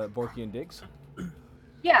to Borky and Diggs?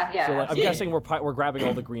 Yeah. So I'm guessing we're grabbing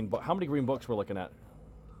all the green books. How many green books we're looking at?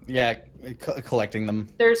 Yeah, collecting them.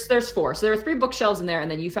 There's 4. So there are 3 bookshelves in there, and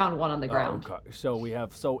then you found one on the ground. Okay.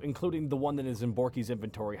 So including the one that is in Borky's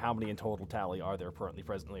inventory, how many in total tally are there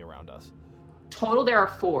presently around us? Total, there are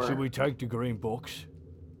 4. Should we take the green books?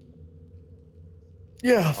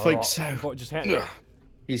 Yeah, I think so. Just hand it.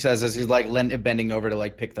 He says as he's like bending over to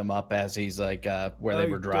like pick them up as he's like where they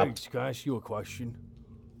were dropped. Thanks, can I ask you a question?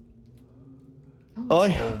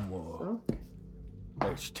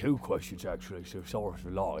 It's 2 questions actually, so sorry for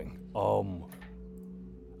lying.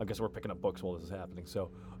 I guess we're picking up books while this is happening. So,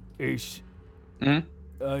 You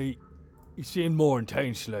seem more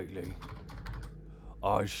intense lately.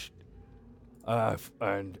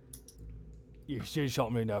 And you said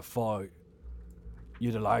something in that fight.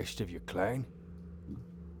 You're the last of your clan?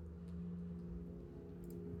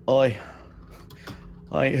 I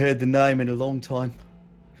ain't heard the name in a long time.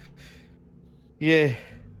 Yeah.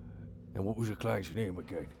 And what was your clan's name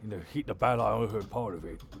again? In the heat of the battle, I only heard part of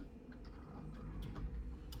it.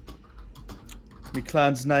 My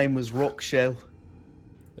clan's name was Rockshell.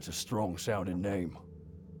 That's a strong sounding name.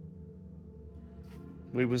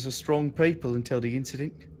 We was a strong people until the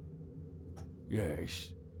incident. Yes.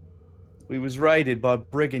 We was raided by There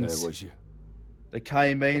brigands. was you. They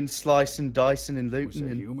came in, slicing, dicing, and Was looting.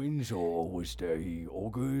 there And humans or was there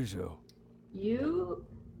ogres or?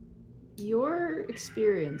 Your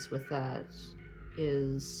experience with that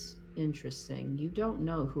is interesting. You don't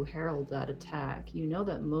know who heralded that attack. You know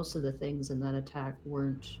that most of the things in that attack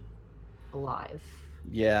weren't alive.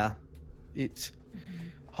 yeah, it's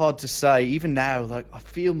hard to say. Even now, like I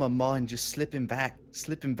feel my mind just slipping back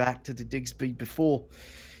to the Digsby before.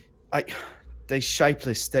 They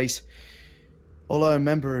shapeless. All I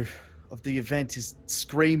remember of the event is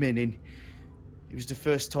screaming, and it was the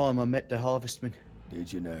first time I met the Harvestman.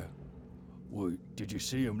 Did you know? Well, did you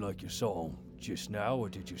see him like you saw him just now, or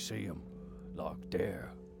did you see him like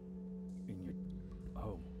there in your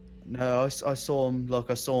home? No, I saw him like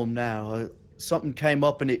I saw him now. Something came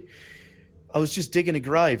up, and I was just digging a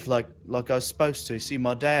grave like I was supposed to. See,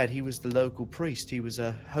 my dad, he was the local priest. He was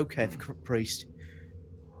a Hoketh priest.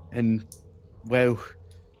 And, well,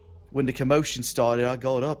 when the commotion started, I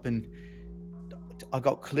got up and I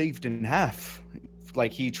got cleaved in half.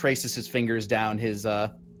 Like, he traces his fingers down his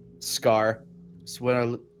scar. So when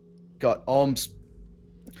I got arms,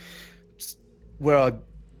 where I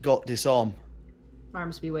got this arm.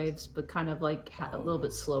 Armsby waves, but kind of like a little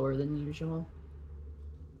bit slower than usual.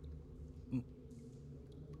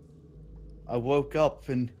 I woke up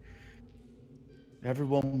and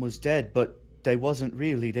everyone was dead, but they wasn't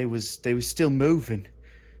really. They was still moving.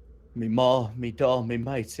 Me ma, me da, me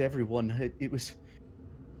mates, everyone. It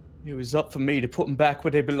was up for me to put them back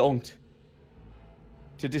where they belonged.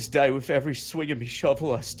 To this day, with every swing of me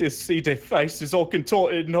shovel, I still see their faces all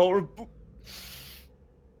contorted and horrible.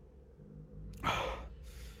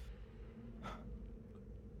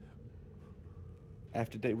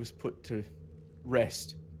 After they was put to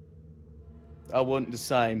rest, I wasn't the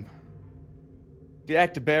same. the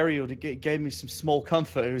act of burial gave me some small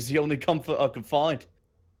comfort. It was the only comfort I could find.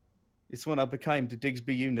 It's when I became the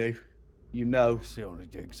Digsby you knew. You know. It's the only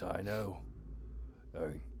Diggs I know.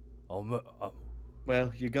 Hey,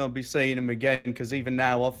 Well, you're gonna be seeing him again, because even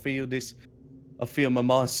now I feel my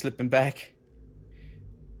mind slipping back.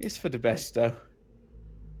 It's for the best, though.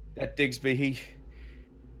 That Digsby,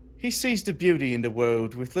 he sees the beauty in the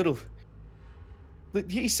world with little...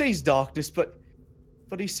 He sees darkness, but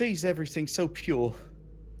he sees everything so pure.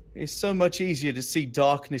 It's so much easier to see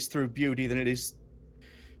darkness through beauty than it is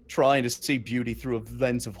trying to see beauty through a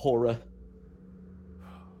lens of horror.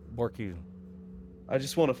 Borky. I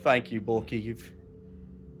just want to thank you, Borky.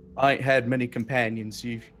 I ain't had many companions.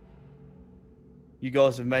 You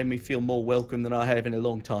guys have made me feel more welcome than I have in a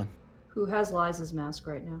long time. Who has Liza's mask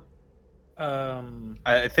right now?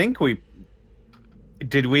 I think we...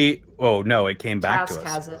 Did we... Oh, no, it came back to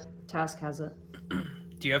us. Task has it.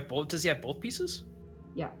 Do you have both? Does he have both pieces?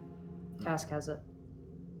 Yeah. Task has it.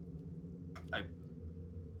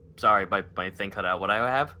 Sorry, my thing cut out. What do I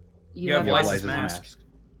have? You have Liza's mask.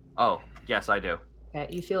 Oh, yes, I do.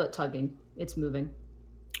 Okay, you feel it tugging. It's moving.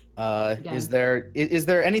 Is there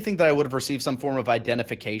anything that I would have received some form of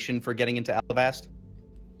identification for getting into Alabast?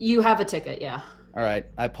 You have a ticket, yeah. All right,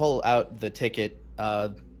 I pull out the ticket.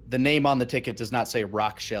 The name on the ticket does not say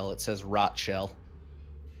Rock Shell. It says Rot Shell.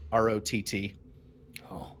 R-O-T-T.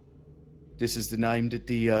 Oh. This is the name that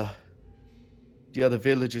the other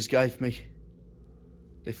villagers gave me.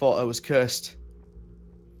 They thought I was cursed.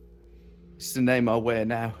 It's the name I wear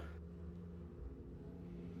now.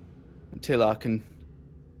 Until I can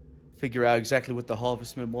figure out exactly what the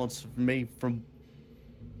harvestman wants from me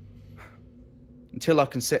until I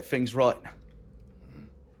can set things right.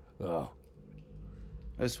 Oh.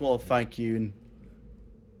 I just want to thank you and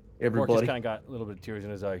everybody. Borky's kind of got a little bit of tears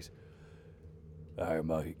in his eyes. Alright,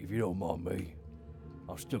 mate, if you don't mind me,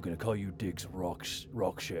 I'm still gonna call you Diggs Rock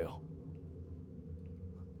Shell.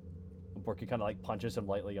 Borky kind of like punches him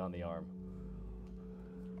lightly on the arm.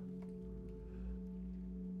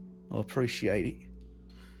 I appreciate it.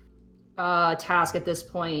 Task at this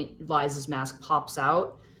point, Liza's mask pops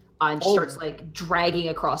out and starts like dragging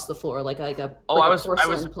across the floor like a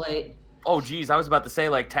porcelain plate. Oh, geez, I was about to say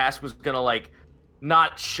like Task was gonna like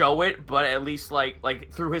not show it, but at least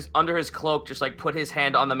like through under his cloak, just like put his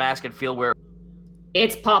hand on the mask and feel where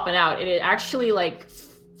it's popping out. It actually like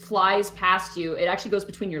flies past you. It actually goes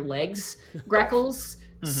between your legs, Greckles,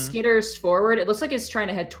 skitters forward. It looks like it's trying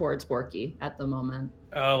to head towards Borky at the moment.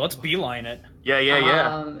 Let's beeline it.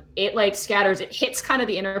 Yeah. It like scatters. It hits kind of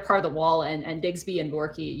the inner part of the wall, and Digsby and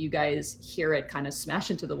Borky, you guys hear it kind of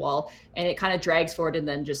smash into the wall, and it kind of drags forward, and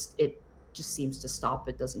then it just seems to stop.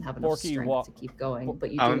 It doesn't have enough strength to keep going.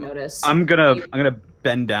 But you do notice. I'm gonna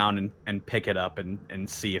bend down and pick it up and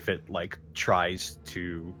see if it like tries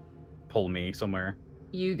to pull me somewhere.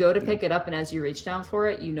 You go to pick it up, and as you reach down for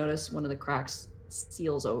it, you notice one of the cracks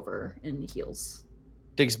seals over and heals.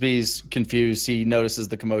 Digsby's confused. He notices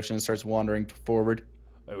the commotion and starts wandering forward.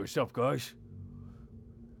 Hey, what's up, guys?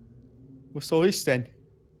 What's all this then?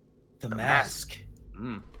 The mask.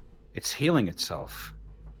 It's healing itself.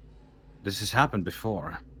 This has happened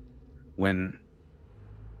before. When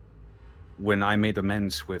I made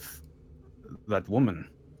amends with that woman.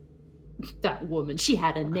 That woman, she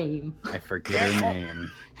had a name. I forget her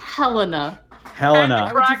name. Helena.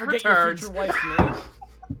 Why would you forget your future wife's name?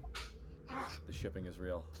 The shipping is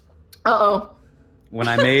real. Uh-oh. When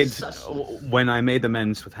I made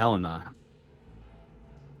amends with Helena,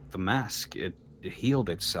 the mask, it healed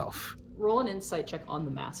itself. Roll an insight check on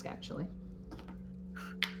the mask, actually.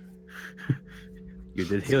 You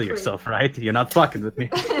did heal yourself, right? You're not fucking with me.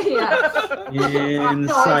 Yeah.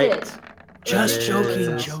 Insight. Just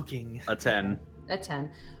joking. A 10. A 10.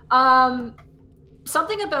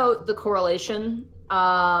 Something about the correlation.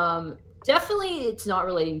 Definitely it's not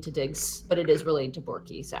relating to Diggs, but it is relating to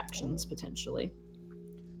Borky's actions, potentially.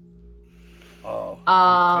 Oh,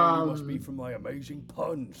 you must be from my amazing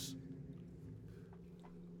puns.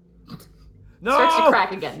 No! Starts to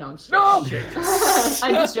crack again. No, I'm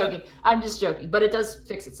just joking. I'm just joking. But it does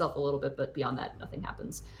fix itself a little bit, but beyond that, nothing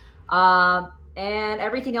happens. And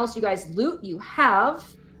everything else you guys loot, you have.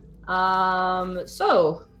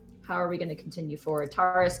 So, how are we going to continue forward?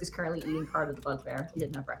 Taurus is currently eating part of the bugbear. He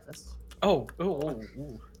didn't have breakfast. Oh.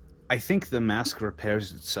 I think the mask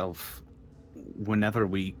repairs itself whenever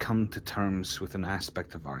we come to terms with an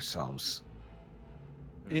aspect of ourselves.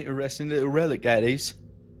 Interesting little relic, that is.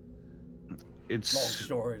 It's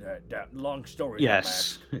long story.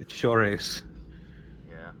 Yes, it sure is.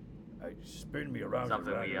 Yeah. Hey, spin me around.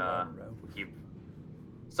 Something keep.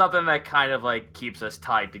 Something that kind of like keeps us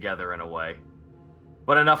tied together in a way.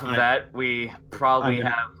 But enough of that. We probably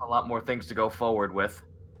have a lot more things to go forward with.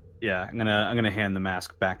 Yeah, I'm gonna hand the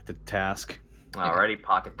mask back to Task. Alrighty,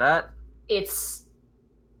 pocket that. It's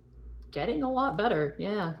getting a lot better.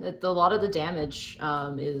 Yeah, a lot of the damage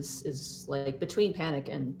is like between Panic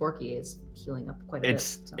and Borky is healing up quite a bit.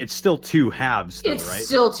 So. It's still 2 halves, though, It's right?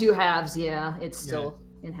 still 2 halves. Yeah, it's still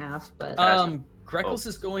in half. But Greckles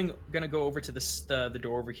is gonna go over to the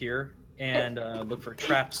door over here and look for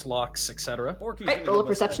traps, locks, etc. Right, roll a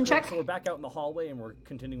perception check. So we're back out in the hallway and we're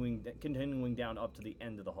continuing down up to the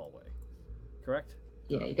end of the hallway. Correct?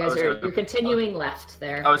 Yeah, you guys you're continuing left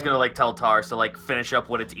there. I was gonna like tell Tars to like finish up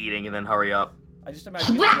what it's eating and then hurry up. I just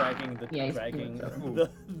imagine you dragging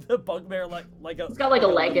the bugbear like a. He's got like a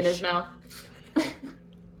leg in his mouth.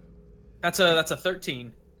 That's a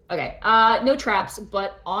 13. Okay, no traps,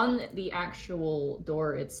 but on the actual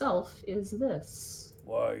door itself is this.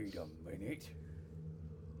 Wait a minute.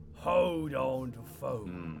 Hold on to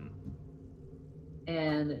phone.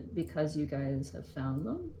 And because you guys have found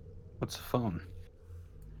them, What's the phone?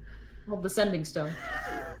 well, the sending stone.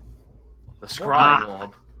 The scribe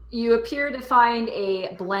orb. You appear to find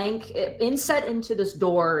a blank. Inset into this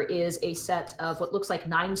door is a set of what looks like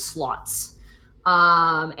 9 slots.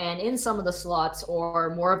 And in some of the slots are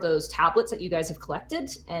more of those tablets that you guys have collected,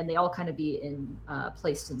 and they all kind of be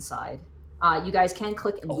placed inside. You guys can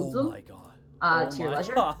click and move them to your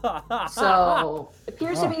leisure. So it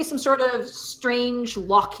appears to be some sort of strange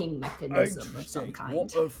locking mechanism of some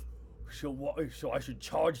kind. So I should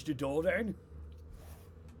charge the door then?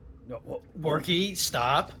 No, Borky,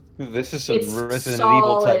 stop. This is some It's Resident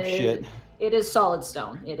Evil type solid. shit. It is solid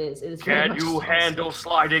stone. It is very Can much you solid handle stone.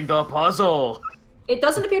 sliding the puzzle? It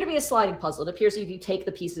doesn't appear to be a sliding puzzle. It appears if you take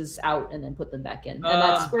the pieces out and then put them back in. And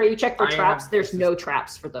that's where you check for traps. There's no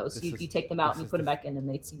traps for those. You take them out and you put them back in and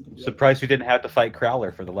they seem to be Surprised we didn't have to fight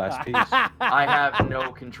Crowler for the last piece. I have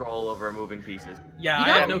no control over moving pieces. Yeah, You I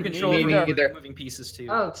have don't? no control Me over neither. moving pieces too.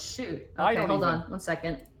 Oh, shoot. I Okay, don't hold even- on 1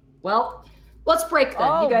 second. Well, let's break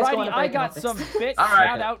then. You guys go on a I break. got some bit All right.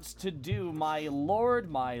 shout-outs to do. My lord,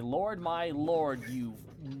 you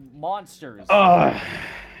monsters.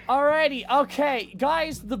 Alrighty, okay,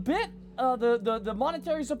 guys, the bit, the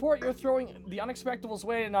monetary support you're throwing the Unexpectables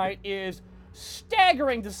way tonight is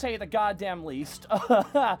staggering, to say the goddamn least.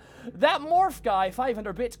 That Morph guy,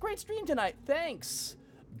 500 bits, great stream tonight, thanks.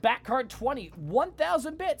 Backcard 20,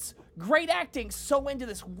 1,000 bits, great acting, so into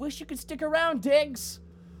this, wish you could stick around, Diggs.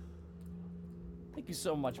 Thank you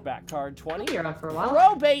so much, Backcard 20. You're on for a while.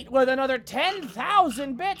 Probate with another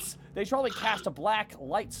 10,000 bits. They should probably cast a black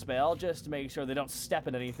light spell just to make sure they don't step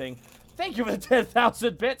in anything. Thank you for the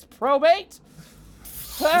 10,000 bits, Probate.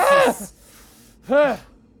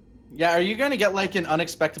 Yeah, are you gonna get like an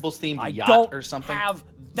Unexpectables themed I yacht don't or something? have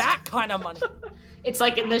that kind of money. It's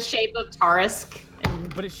like in the shape of Tarisk.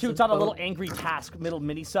 And But it shoots out a little angry task middle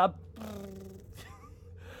mini sub.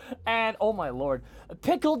 And oh my lord,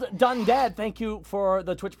 Pickled Done Dead, thank you for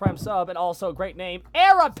the Twitch Prime sub, and also great name,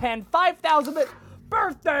 Arapen 5,000 bits.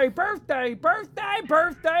 Birthday,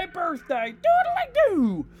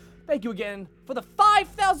 doodly-doo. Thank you again for the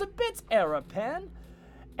 5,000 bits, Arapen.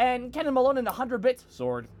 And Kenneth Malone in 100 bits,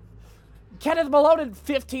 sword. Kenneth Malone in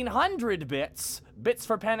 1,500 bits, bits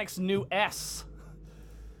for Panic's new S.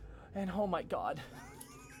 And oh my god.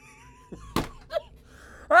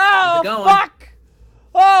 Oh, going. fuck!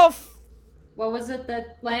 Oh, what was it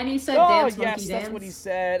that Lanny said? oh Dance, yes, monkey, that's dance? what he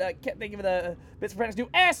said. Thank you for the bits for Panic's new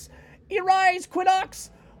S. Erise Quinox,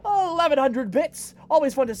 1,100 bits.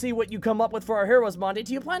 Always fun to see what you come up with for our Heroes Monday.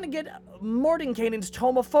 Do you plan to get Mordenkainen's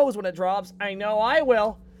Tome of Foes when it drops? I know I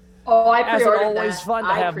will. Oh, I As it's pre-ordered always that. fun to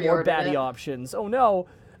I have more pre-ordered baddie it. options. Oh no.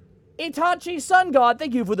 Itachi Sun God,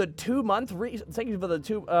 thank you for the 2-month thank you for the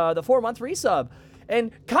 4-month resub.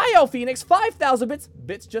 And Kaio Phoenix, 5,000 bits.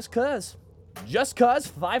 Bits just cuz. Just cuz,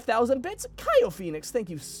 5,000 bits. Kaio Phoenix, thank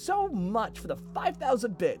you so much for the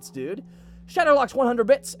 5,000 bits, dude. Shadowlocks 100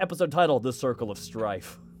 bits, episode title, The Circle of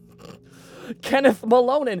Strife. Kenneth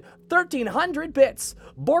Malonin, 1,300 bits.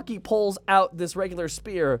 Borky pulls out this regular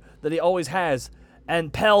spear that he always has,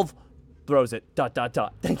 and Pelv throws it, ...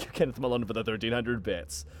 Thank you, Kenneth Malone, for the 1,300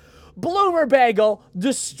 bits. Bloomer Bagel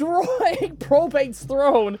destroying Probate's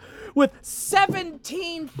throne with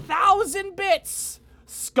 17,000 bits.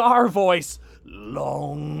 Scar Voice,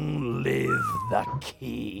 long live the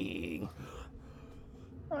king.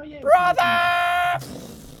 Oh, yeah. Brother!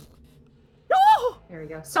 Oh! There we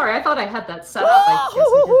go. Sorry, I thought I had that set up. I guess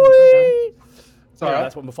I didn't. Sorry. Yeah,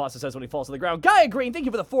 that's what Mufasa says when he falls to the ground. Gaia Green, thank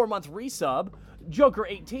you for the 4-month resub.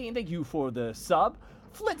 Joker18, thank you for the sub.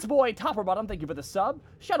 Flitzboy Top or Bottom, thank you for the sub.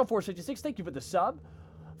 Shadow466, thank you for the sub.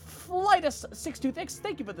 Flightus626,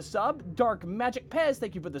 thank you for the sub. Dark Magic Pez,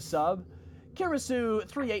 thank you for the sub.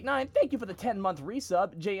 Kirisu389, thank you for the 10-month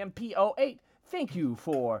resub. JMP08, thank you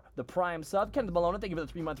for the Prime sub. Kenneth Malone, thank you for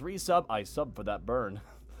the 3-month resub. I sub for that burn.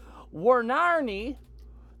 Warnarni,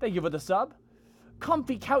 thank you for the sub.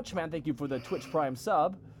 Comfy Couchman, thank you for the Twitch Prime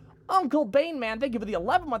sub. Uncle Bane Man, thank you for the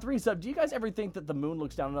 11-month resub. Do you guys ever think that the moon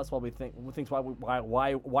looks down on us while we thinks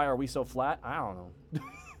why are we so flat? I don't know.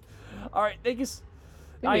 All right, thank you.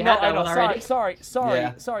 I know. Sorry.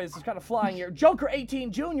 Yeah. Sorry. This is kind of flying here. Joker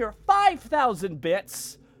 18 Jr. 5,000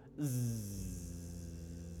 bits.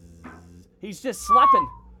 He's just slapping.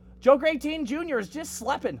 Joker 18 Jr. is just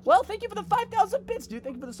slapping. Well, thank you for the 5,000 bits, dude.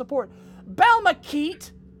 Thank you for the support.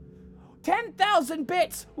 Balmakeet, 10,000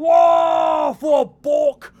 bits. Whoa, for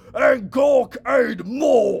Bork and Gork and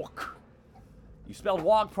Mork. You spelled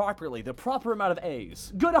WOG properly, the proper amount of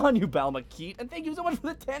A's. Good on you, Balmakeet, and thank you so much for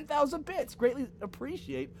the 10,000 bits. Greatly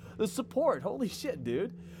appreciate the support. Holy shit,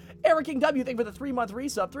 dude. Eric King W, thank you for the 3-month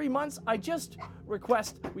resub. 3 months. I just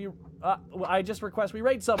request we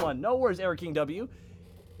raid someone. No worries, Eric King W.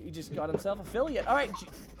 He just got himself affiliate. All right.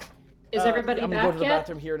 Is everybody I'm back gonna go to the yet?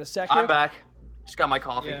 bathroom here in a second. I'm back. Just got my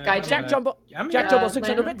coffee. Yeah. Guy Jack Jumbo, I'm Jack here. Jumbo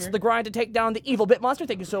 600 Landon, bits. The grind to take down the evil bit monster.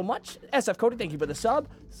 Thank you so much. SF Cody, thank you for the sub.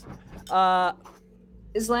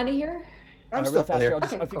 Is Lanny here? I'm real still fast here. here. I'll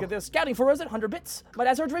Okay, figure cool. this. Scouting for Rosen, 100 bits. My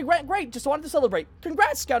dad's surgery went great. Just wanted to celebrate.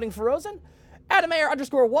 Congrats, Scouting for Rosen. Adamair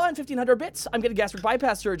 _1, 1,500 bits. I'm getting gastric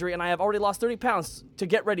bypass surgery, and I have already lost 30 pounds to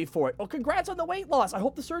get ready for it. Well, congrats on the weight loss. I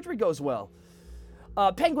hope the surgery goes well.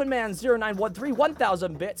 Penguin Man 0913,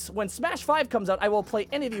 1,000 bits. When Smash 5 comes out, I will play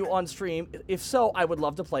any of you on stream. If so, I would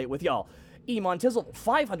love to play it with y'all. Emon Tizzle,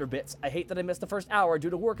 500 bits. I hate that I missed the first hour due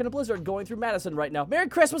to work in a blizzard going through Madison right now. Merry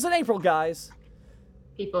Christmas in April, guys.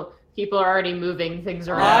 People are already moving things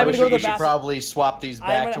I'm around. gonna go to the We should bathroom. probably swap these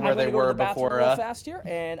back to where they were before. Real fast here,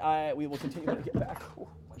 and we will continue to get back.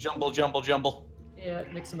 Jumble. Yeah,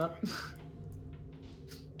 mix them up.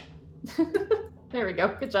 There we go.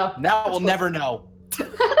 Good job. Now we'll never know.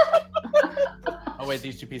 Oh wait,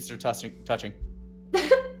 these two pieces are touching.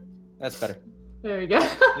 That's better. There we go.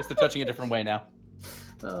 Just they're touching a different way now.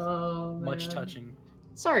 Oh, Much man. touching.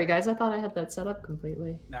 Sorry, guys. I thought I had that set up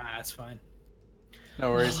completely. Nah, it's fine. No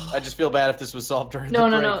worries. I just feel bad if this was solved during No,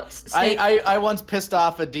 the no, break. no. Snake. I once pissed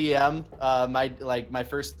off a DM, my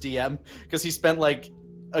first DM, because he spent like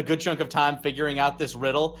a good chunk of time figuring out this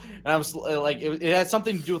riddle, and I was like, it had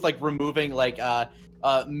something to do with like removing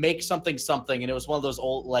make something, and it was one of those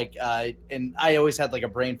old and I always had like a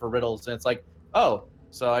brain for riddles, and it's like, oh,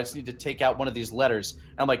 so I just need to take out one of these letters.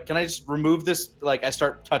 And I'm like, can I just remove this? Like, I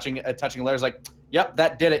start touching letters, like, yep,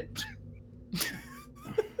 that did it.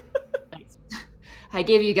 I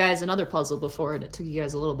gave you guys another puzzle before, and it took you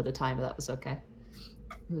guys a little bit of time, but that was okay.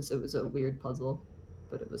 It was a weird puzzle,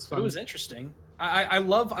 but it was fun. It was interesting. I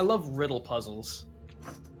love riddle puzzles.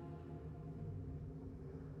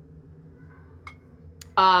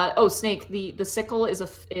 Snake. The sickle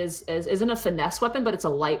isn't a finesse weapon, but it's a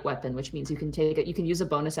light weapon, which means you can use a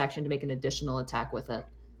bonus action to make an additional attack with it.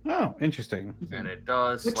 Oh, interesting. And it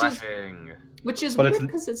does slashing. Which is But weird it's-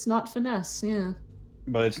 because it's not finesse. Yeah.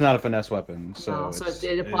 But it's not a finesse weapon, so, No, so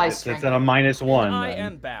it applies it's strength. at a -1. I then.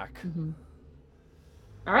 am back.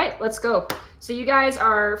 All right, let's go. So you guys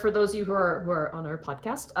are, for those of you who are on our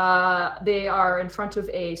podcast, they are in front of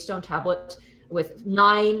a stone tablet with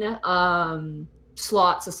 9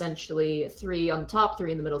 slots, essentially 3 on the top,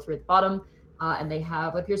 3 in the middle, 3 at the bottom, and they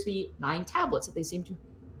have what appears to be 9 tablets that they seem to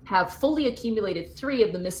have fully accumulated 3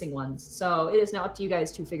 of the missing ones. So it is now up to you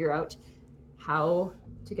guys to figure out how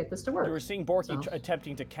to get this to work. We were seeing Borky So.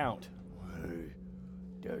 attempting to count. Hey,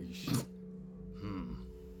 there's...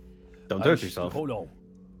 Don't touch yourself. Hold on.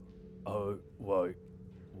 Wait.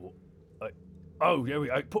 Oh, there we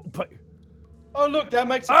go. Oh look, that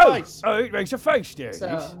makes a Oh, face. it makes a face there.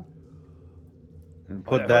 So And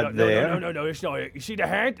put Hold that on, there. No, it's not it. You see the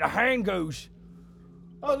hand? The hand goes...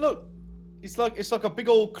 Oh look, it's like a big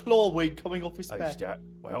old claw weed coming off his Oh, back. that.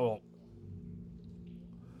 Well, hold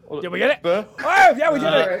Oh, on. Did we get it? Burr. Oh, yeah, we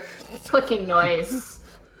did it. Or clicking noise.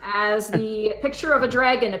 As the picture of a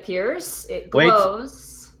dragon appears, it Wait.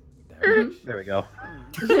 glows. There we go.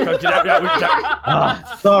 That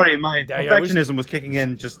Ah, sorry, my Yeah, yeah, perfectionism was kicking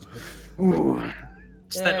in. Just. Ooh.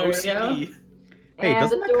 It's that There we OCD. Hey, And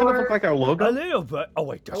doesn't the that kind of door- look like our a logo? little bit. Oh,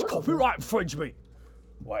 wait, that's A little copyright infringement.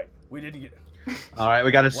 Wait, we didn't get... All right,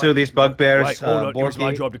 we got to sue these bugbears. Wait, hold on. It was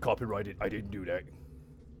my Borky. job to copyright it. I didn't do that.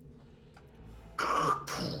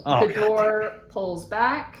 Oh, The door pulls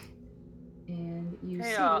back, and you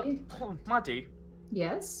Hey, see. Monty,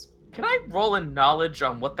 Yes. can I roll in knowledge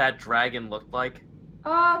on what that dragon looked like?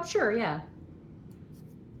 Sure, yeah.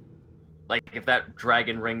 Like if that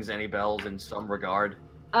dragon rings any bells in some regard.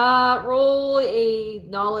 Roll a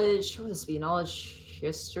knowledge. What would this be? Knowledge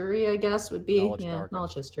history, I guess would be.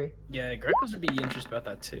 Knowledge history. Yeah, Greco's would be interested about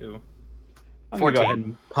that too. I'm gonna go ahead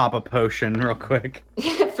and pop a potion real quick.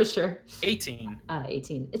 For sure. 18.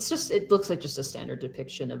 18. It looks like just a standard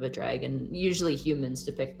depiction of a dragon. Usually humans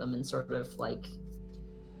depict them in sort of like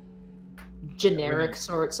generic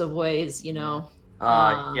sorts of ways, you know.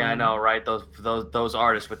 Yeah, I know, right? Those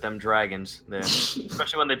artists with them dragons,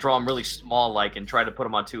 especially when they draw them really small, like, and try to put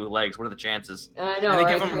them on 2 legs. What are the chances? I know. And they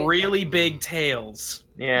right? give them really big tails.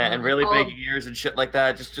 Yeah, and really big ears and shit like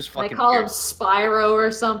that. Just fucking. I call weird. him Spyro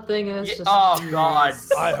or something. And it's just, oh God!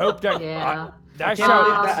 I hope that. Yeah. That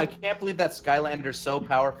I can't believe that Skylander's so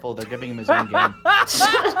powerful. They're giving him his own game. Oh,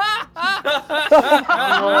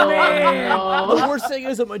 no. The worst thing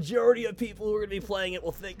is a majority of people who are going to be playing it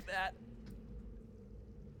will think that.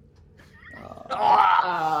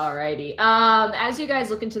 Alrighty. As you guys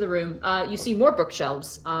look into the room, you see more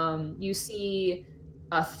bookshelves. You see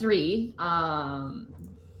 3.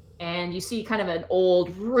 And you see kind of an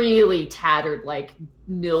old, really tattered, like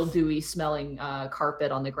mildewy smelling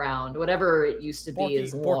carpet on the ground. Whatever it used to be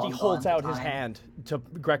is long Borky holds gone out his time. hand to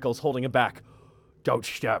Greckles, holding it back. Don't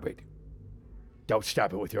stab it. Don't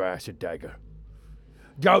stab it with your acid dagger.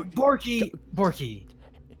 Go, Borky.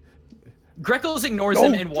 Greckles ignores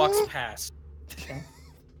him and walks past. Okay.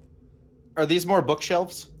 Are these more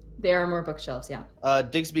bookshelves? There are more bookshelves, yeah.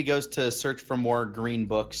 Digsby goes to search for more green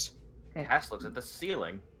books. Cass looks at the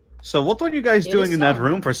ceiling. So what were you guys It doing is in that some.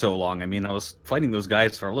 room for so long? I mean, I was fighting those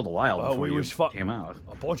guys for a little while Well, before we you was came out.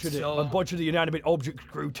 a bunch of the inanimate objects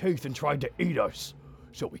grew teeth and tried to eat us,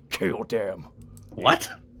 so we killed them. What?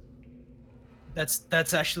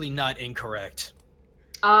 That's actually not incorrect.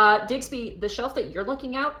 Digsby, the shelf that you're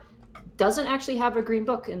looking at doesn't actually have a green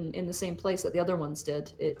book in the same place that the other ones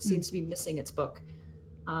did. It seems to be missing its book.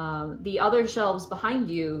 The other shelves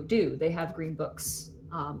behind you do. They have green books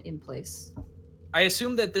in place. I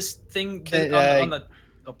assume that this thing on the.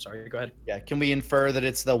 Oh, sorry. Go ahead. Yeah, can we infer that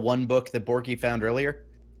it's the one book that Borky found earlier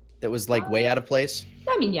that was like way out of place?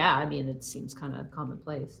 I mean, yeah. I mean, it seems kind of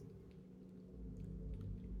commonplace.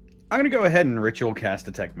 I'm gonna go ahead and ritual cast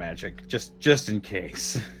detect magic, just in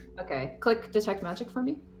case. Okay, click detect magic for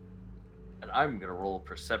me. And I'm gonna roll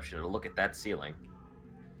perception to look at that ceiling.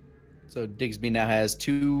 So Digsby now has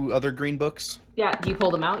 2 other green books. Yeah, you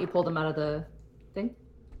pulled them out. You pulled them out of the thing.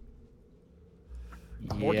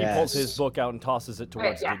 Borky pulls his book out and tosses it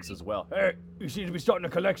towards yeah. Diggs as well. Hey, you seem to be starting a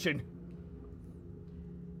collection.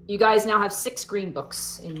 You guys now have 6 green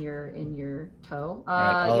books in your tow. All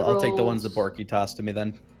right, I'll take the ones rolled- that Borky tossed to me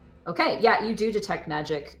then. Okay, yeah, you do detect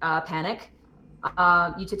magic. Panic.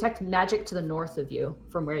 You detect magic to the north of you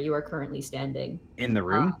from where you are currently standing. In the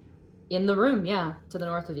room? In the room, yeah, to the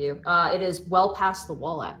north of you. It is well past the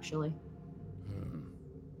wall, actually.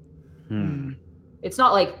 It's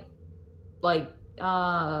not like,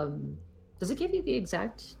 does it give you the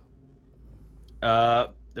exact?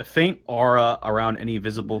 The faint aura around any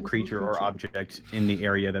visible creature or object in the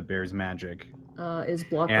area that bears magic. Is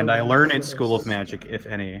blocked. And I learn it School of Magic, if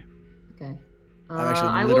any. Okay. I'm actually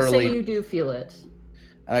I will say literally- you do feel it.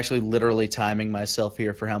 I'm actually literally timing myself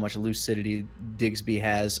here for how much lucidity Digsby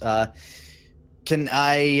has. Can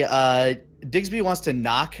I? Digsby wants to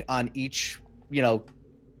knock on each,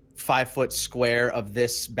 5-foot square of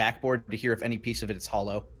this backboard to hear if any piece of it is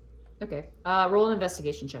hollow. Okay. Roll an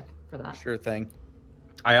investigation check for that. Sure thing.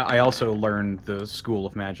 I also learned the School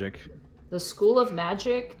of Magic. The School of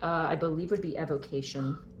Magic, I believe, would be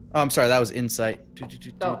evocation. Oh, I'm sorry, that was insight.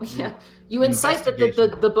 Oh, yeah. You incite that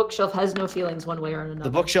the bookshelf has no feelings one way or another. The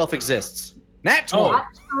bookshelf exists. Nat 20.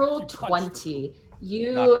 Natural 20.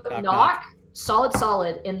 You knock,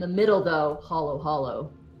 solid. In the middle, though,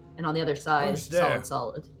 hollow. And on the other side, Who's there?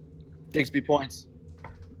 solid. Digsby points.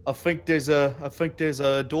 I think there's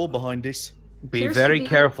a door behind this. Be Appears to very be-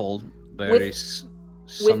 careful. There with- is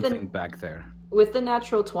with something back there. With the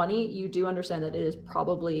natural 20, you do understand that it is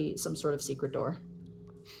probably some sort of secret door.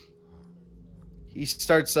 He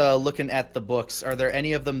starts looking at the books. Are there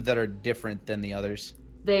any of them that are different than the others?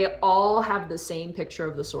 They all have the same picture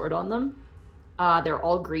of the sword on them. They're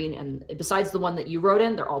all green, and besides the one that you wrote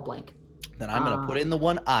in, they're all blank. Then I'm going to put in the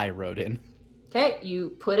one I wrote in. Okay,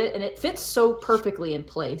 you put it, and it fits so perfectly in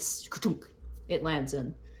place. It lands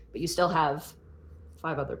in, but you still have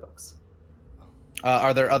 5 other books.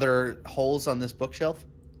 Are there other holes on this bookshelf?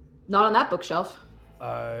 Not on that bookshelf.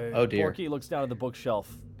 Oh dear. Borky looks down at the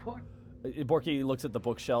bookshelf. Borky looks at the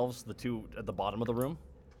bookshelves, the 2 at the bottom of the room,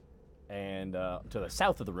 and to the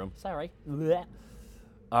south of the room. Sorry. Blech.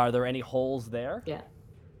 Are there any holes there? Yeah.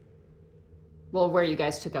 Well, where you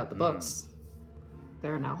guys took out the books,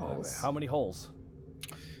 there are now holes. How many holes?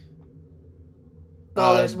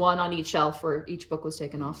 Well, there's one on each shelf where each book was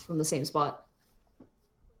taken off from the same spot.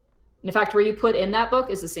 In fact, where you put in that book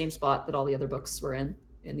is the same spot that all the other books were in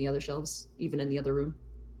the other shelves, even in the other room.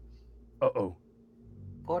 Uh-oh.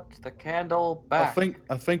 Put the candle back.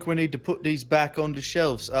 I think we need to put these back on the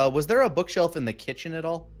shelves. Was there a bookshelf in the kitchen at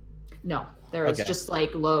all? No, there was Okay. just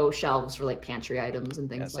like low shelves for like pantry items and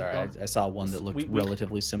things like that. I saw one that looked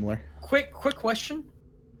relatively similar. Quick question.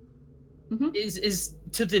 Mhm. Is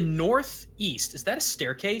to the northeast, is that a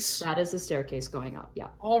staircase? That is the staircase going up, yeah.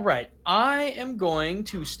 All right. I am going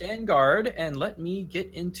to stand guard and let me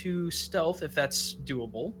get into stealth if that's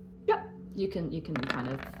doable. You can kind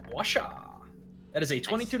of Washa. That is a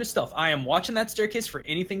 22 to stealth. I am watching that staircase for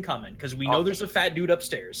anything coming because we know there's a fat dude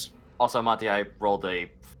upstairs. Also, Monty, I rolled a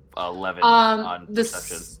 11 on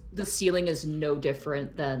perception. The ceiling is no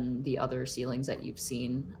different than the other ceilings that you've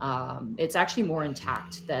seen. It's actually more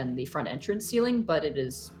intact than the front entrance ceiling, but it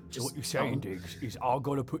is just So what you're saying, Diggs, is I'm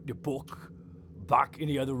gonna put the book back in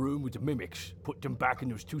the other room with the mimics, put them back in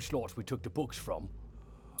those 2 slots we took the books from.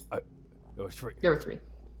 There was 3. There were 3.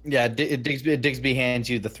 Yeah, Digsby hands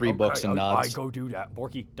you the 3 books and I nods. go do that.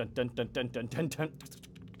 Borky, dun dun dun dun dun dun dun.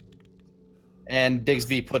 And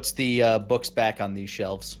Digsby puts the books back on these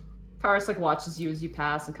shelves. Karis like watches you as you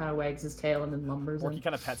pass and kind of wags his tail and then lumbers Borky in.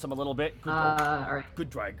 kind of pets him a little bit. Good dog. All right. Good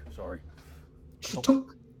drag, sorry.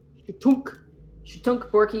 Shatunk,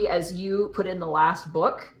 Borky, as you put in the last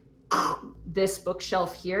book, this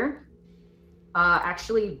bookshelf here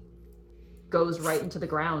actually goes right into the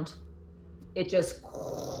ground. It just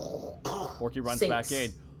Borky runs sinks back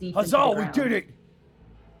in. deep into Huzzah, the we ground. did it!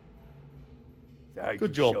 Thank Good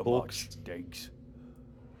you job, so Books. much, Diggs.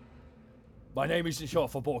 My name isn't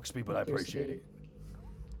short for Boxby, but I appreciate it.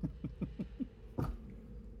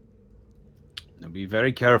 Now be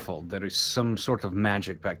very careful. There is some sort of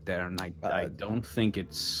magic back there, and I don't think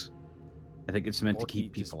it's. I think it's meant to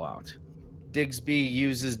keep people out. Digsby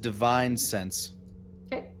uses divine sense.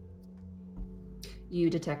 Okay. You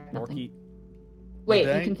detect nothing. Borky, Wait,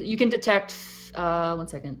 Okay. you can detect. 1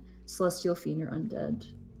 second. Celestial fiend or undead.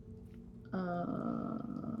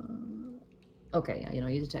 Okay, yeah,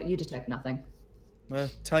 you detect nothing.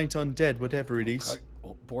 Taint undead, whatever it is.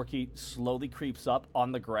 Borky slowly creeps up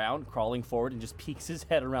on the ground, crawling forward, and just peeks his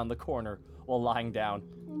head around the corner while lying down.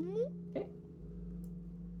 Okay.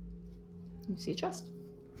 You see a chest.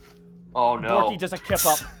 Oh no. Borky does a kip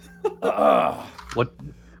up.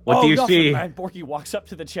 What do you nothing, see? Man. Borky walks up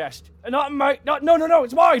to the chest. Not mine. No,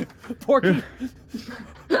 it's mine. Borky.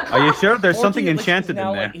 Are you sure there's Borky, something like, enchanted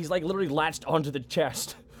now, in there? Like, he's like literally latched onto the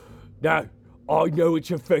chest. Now, I know what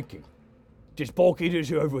you're thinking. Does Borky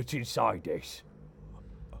deserve what's inside this?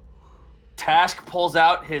 Task pulls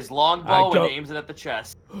out his longbow and aims it at the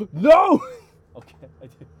chest. No! Okay. I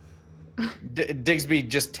do. Digsby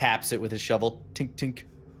just taps it with his shovel. Tink, tink.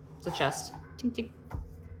 It's a chest. Tink, tink.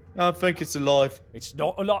 I think it's alive. It's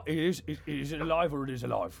not alive. Is it alive or it is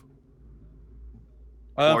alive?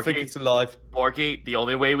 I don't think it's alive. Borky, the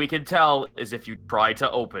only way we can tell is if you try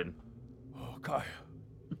to open. Okay.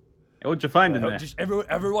 What'd you find in there? Just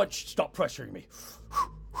everyone, stop pressuring me.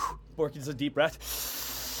 Borky does a deep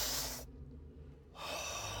breath.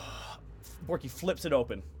 Borky flips it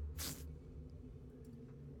open.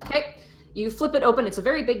 Okay. You flip it open. It's a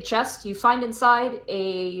very big chest. You find inside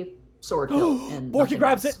a sword hilt. And Borky nothing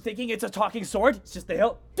grabs else. it, thinking it's a talking sword. It's just the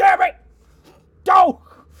hilt. Damn it! Go!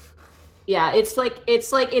 Yeah, it's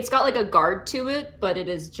got like a guard to it, but it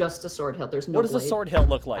is just a sword hilt. There's no What does the blade sword hilt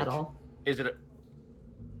look like? at all. Is it?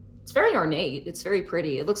 It's very ornate. It's very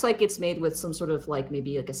pretty. It looks like it's made with some sort of like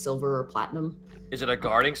maybe like a silver or platinum. Is it a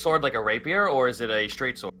guarding sword like a rapier, or is it a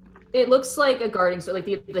straight sword? It looks like a guarding sword.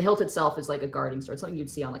 Like the hilt itself is like a guarding sword, something you'd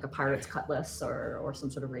see on like a pirate's cutlass or some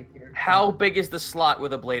sort of rapier. How big is the slot where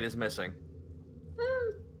the blade is missing?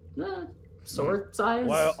 Sword size.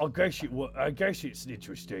 Well, I guess it's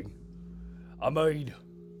interesting. I mean,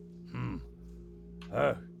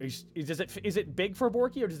 Is it big for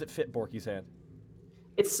Borky or does it fit Borky's hand?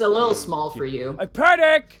 It's a little small for you. I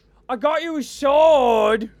panic. I got you a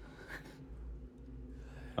sword.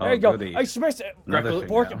 There you go. goody. I smash it. Another thing,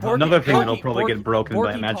 Borky- Another thing Borky- that'll probably get broken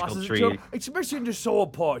by a Borky magical tosses it tree. to him. It's missing the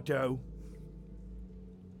sword part, though.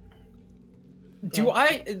 Do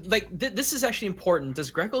I like this is actually important. Does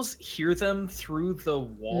Greckles hear them through the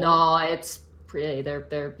wall? No, it's pretty.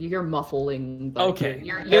 They're you're muffling. But Okay.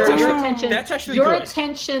 Your That's actually- attention. that's actually your good.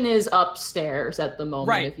 attention is upstairs at the moment.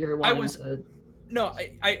 Right. If you're I wanting was- to. No,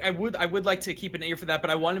 I would like to keep an ear for that, but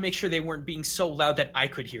I want to make sure they weren't being so loud that I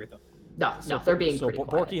could hear them. No, they're being So pretty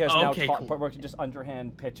quiet. Borky has Okay, now cool. Borky just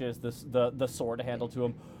underhand pitches the sword handle to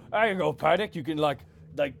him. There you go, Panic. You can like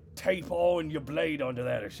tape on your blade onto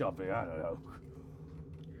that or something. I don't know.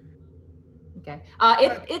 Okay.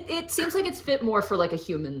 It seems like it's fit more for like a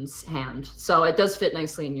human's hand, so it does fit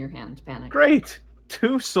nicely in your hand, Panic. Great.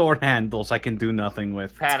 2 sword handles I can do nothing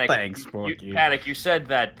with. Panic. Thanks, Borky. Panic. You said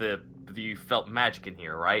that you felt magic in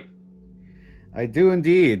here, right? I do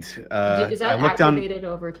indeed. Is I that looked down. activated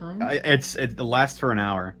over time? It lasts for an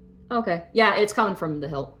hour. Okay. Yeah, it's coming from the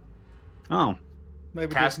hilt. Oh,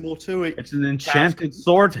 Maybe Cast- there's more to it. it's an enchanted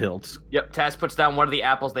sword hilt. Yep. Taz puts down one of the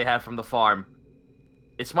apples they have from the farm.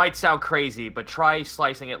 This might sound crazy, but try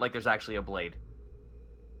slicing it like there's actually a blade.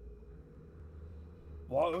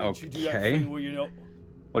 Why don't you do that Okay. thing where you know?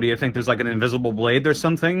 What do you think? There's like an invisible blade or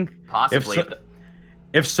something? Possibly.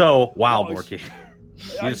 If so, wow, No, Borky.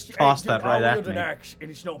 I You just tossed that right I at wield an me. axe, and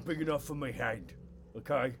it's not big enough for my hand.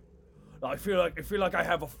 Okay. I feel like I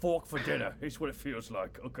have a fork for dinner. It's what it feels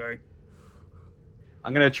like. Okay.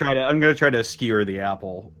 I'm gonna try to skewer the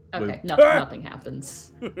apple. Okay, with- nothing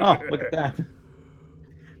happens. Oh, look at that.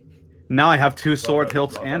 Now I have 2 sword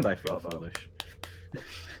hilts and I feel foolish.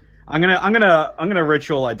 I'm gonna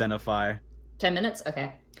ritual identify. 10 minutes?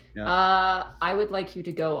 Okay. Yeah. I would like you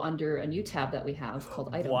to go under a new tab that we have called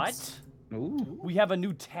items. What? Ooh. We have a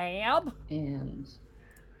new tab? And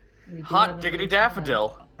we do have Hot a diggity new tab.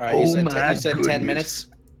 daffodil. All right, Oh you said, my you said 10 goodness.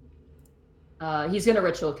 minutes. He's gonna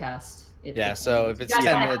ritual cast. Yeah, so if it's You guys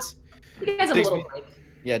 10 have- minutes, You guys have a little break.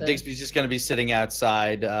 yeah, So- Digby's just gonna be sitting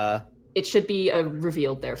outside. It should be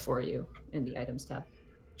revealed there for you in the items tab.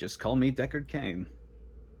 Just call me Deckard Cain.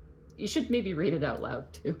 You should maybe read it out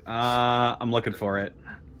loud too. I'm looking for it.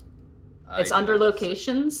 It's under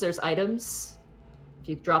locations. There's items. If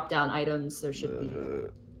you drop down items, there should be.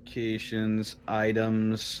 Locations,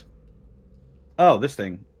 items. Oh, this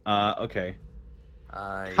thing. Okay.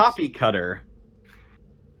 Copy cutter.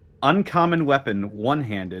 Uncommon weapon,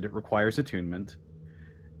 one-handed, requires attunement.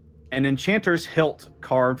 An enchanter's hilt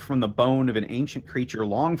carved from the bone of an ancient creature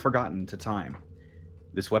long forgotten to time.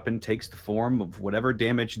 This weapon takes the form of whatever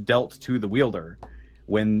damage dealt to the wielder.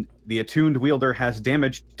 When the attuned wielder has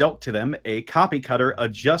damage dealt to them, a copy cutter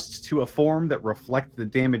adjusts to a form that reflects the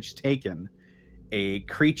damage taken. A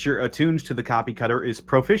creature attuned to the copy cutter is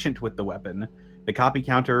proficient with the weapon. The copy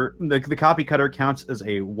cutter counts as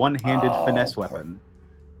a one-handed finesse weapon.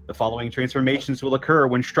 The following transformations will occur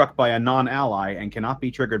when struck by a non-ally and cannot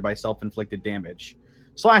be triggered by self-inflicted damage.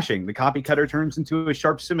 Slashing. The copy cutter turns into a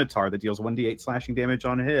sharp scimitar that deals 1d8 slashing damage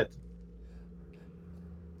on a hit.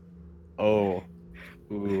 Oh.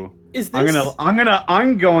 Ooh. Is this? I'm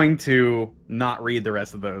going to not read the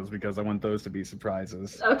rest of those because I want those to be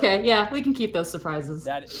surprises. Okay, yeah, we can keep those surprises.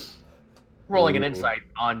 Rolling an Ooh. insight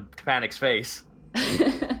on Panic's face.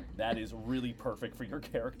 That is really perfect for your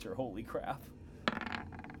character. Holy crap.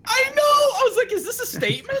 I know. I was like, is this a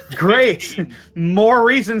statement? Great! More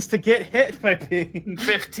reasons to get hit by being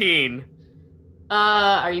 15.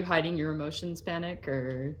 Are you hiding your emotions, Panic,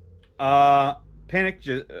 or? Panic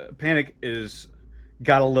is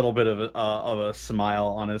got a little bit of a smile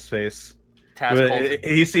on his face. But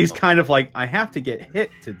he's kind of like, I have to get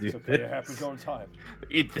hit to do It's okay. It this. happens all the time.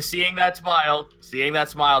 Seeing that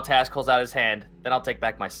smile, Task holds out his hand. Then I'll take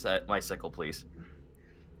back my sickle, please.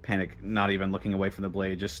 Panic, not even looking away from the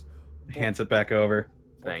blade, just hands it back over.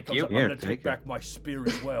 Thank Comes you. up, I'm Yeah, gonna take take it. back my spear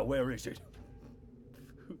as well. Where is it?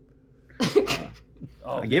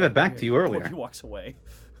 I gave it back to you earlier. He walks away.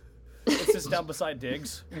 It sits down beside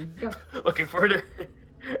Diggs. Looking for an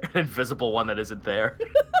invisible one that isn't there.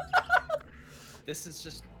 This is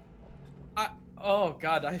just. Oh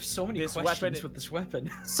god, I have so many This questions weapon- with this weapon.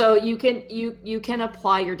 So you can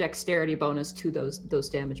apply your dexterity bonus to those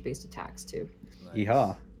damage-based attacks too.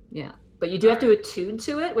 Yeehaw. Yeah, but you do have to attune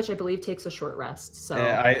to it, which I believe takes a short rest. So.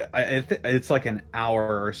 It's like an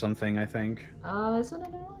hour or something, I think. Is it an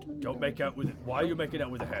hour? Don't make out with it. Why are you making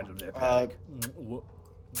out with the handle there?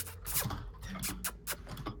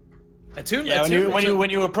 Yeah, when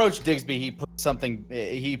you approach Digsby, he puts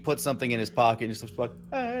something in his pocket and just looks like,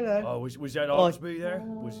 hello. Oh, was that Armsby there?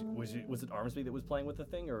 Was it Armsby that was playing with the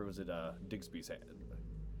thing, or was it Digsby's hand?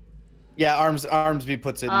 Yeah, Armsby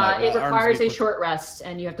puts it in my It requires Armsby a puts- short rest,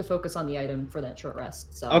 and you have to focus on the item for that short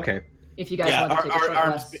rest. So. Okay. If you guys Yeah, want to take a short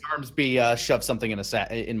rest. Armsby shoves something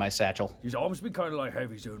in my satchel. He's Armsby kind of like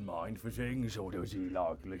have his own mind for things, or does he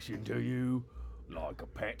like listen to you like a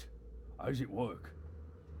pet? How does it work?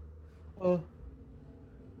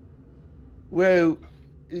 Well,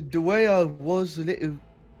 the way I was a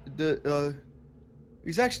little,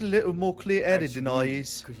 he's actually a little more clear-headed than I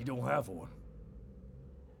is. Because you don't have one.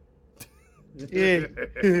 Yeah.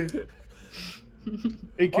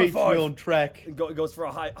 It keeps me five. on track. It goes for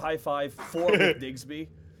a high five. 4 with Digsby.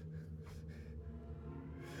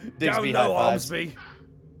 Digsby Down high low, fives. Armsby.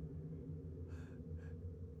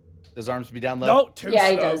 Does Armsby down low? No, too Yeah,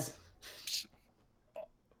 he slow. does.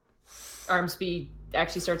 Armsby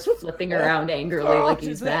actually starts flipping around angrily like he's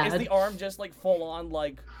Is mad. the arm just like full on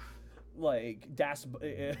like das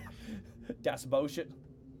bullshit?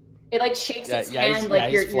 It like shakes Yeah, its yeah, he's- hand yeah,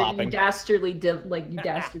 like he's you flopping. dastardly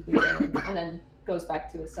and then goes back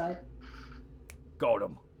to his side. Got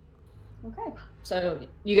him. Okay. So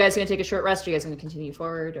you guys gonna take a short rest? Or you guys gonna continue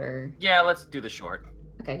forward or? Yeah, let's do the short.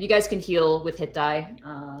 Okay, you guys can heal with hit die.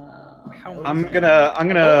 I'm gonna.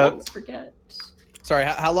 I always forget. Sorry,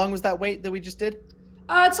 how long was that wait that we just did?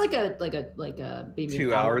 It's like a maybe 2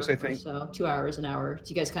 an hour hours, I or think. So 2 hours, an hour. So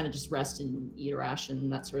you guys kind of just rest and eat a ration,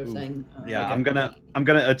 that sort of thing. Yeah, Okay. I'm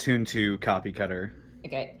gonna attune to copy cutter.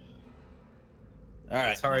 Okay. All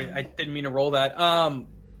right. Sorry, I didn't mean to roll that.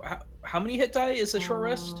 How many hit die is a short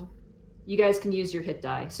rest? You guys can use your hit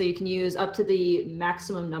die. So you can use up to the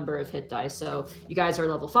maximum number of hit die. So you guys are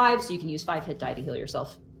level 5, so you can use 5 hit die to heal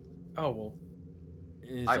yourself. Oh well.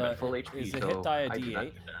 I'm at full HP, Is the so hit die a I do not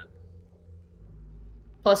D8? do that.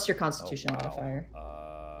 Plus your constitution Oh, wow. modifier.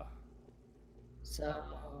 So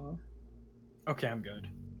Okay, I'm good.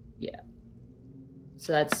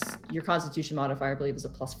 so that's your constitution modifier, I believe, is a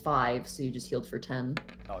 +5, so you just healed for 10.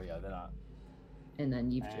 Oh yeah, they're not. And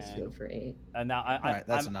then you've just And- healed for 8. And now All right,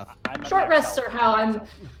 that's enough. I'm at Short max rests health.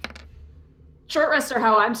 are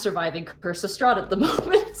how I'm surviving Curse of Strahd at the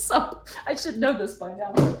moment, so I should know this by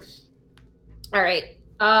now. All right,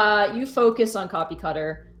 you focus on Copy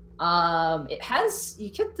Cutter. You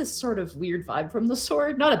get this sort of weird vibe from the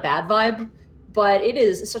sword, not a bad vibe, but it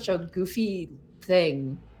is such a goofy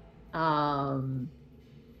thing.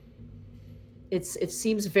 It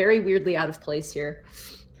seems very weirdly out of place here,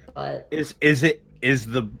 but Is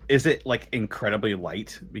it like incredibly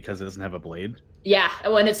light because it doesn't have a blade? yeah,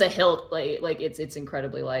 when it's a hilt, like it's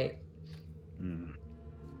incredibly light. Hmm.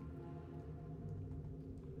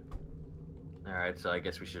 All right, so I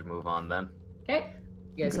guess we should move on then. Okay,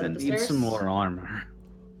 you guys I'm head gonna up the need stairs. some more armor.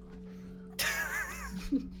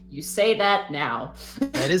 You say that now.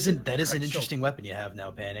 That is an interesting weapon you have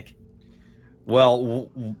now, Panic. Well,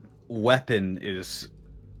 weapon is.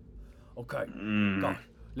 Okay. Mm, Go.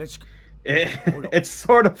 Let's. it's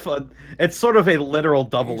sort of a literal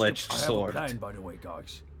double-edged I have a sword. plan, by the way,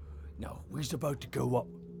 guys. Now, we're about to go up.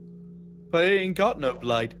 But it ain't got no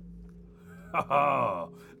blade. Ha ha!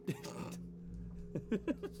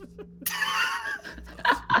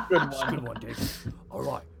 Good one, Dick. All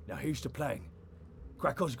right, now here's the plan.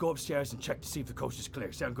 Crackles, go upstairs and check to see if the coast is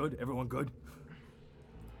clear. Sound good? Everyone good?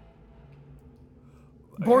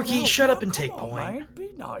 Borky, shut up and come take on, point. Man, be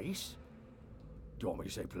nice. Do you want me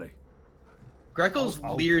to say play? Greckles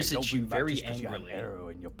leers don't at you be mad very just 'cause you have an angrily. arrow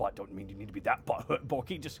in your butt don't mean you need to be that butthurt.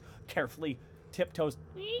 Borky just carefully tiptoes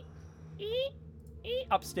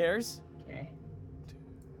upstairs. Okay.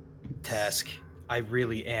 Task, I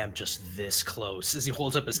really am just this close as he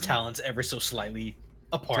holds up his talons ever so slightly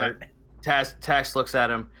apart. Tax looks at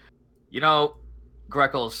him. You know,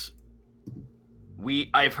 Greckles,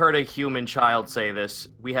 I've heard a human child say this.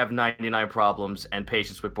 We have 99 problems, and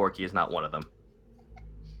patience with Borky is not one of them.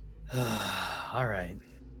 All right.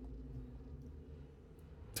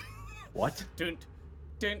 What? Dun,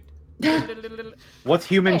 dun, What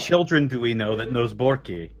human children do we know that knows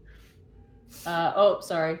Borky?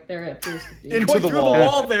 Sorry. There it appears to be. Into the Through wall. the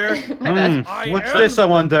wall there. My bad. What's this, I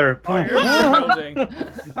wonder?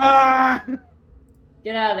 Ah!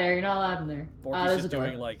 Get out of there. You're not allowed in there. Borky's There's a just door.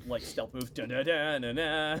 doing like stealth moves,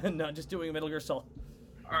 not just doing a Metal Gear Solid.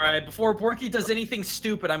 All right. Before Borky does anything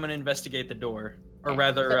stupid, I'm gonna investigate the door, or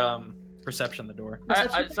rather, perception the door.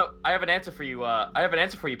 So I have an answer for you. I have an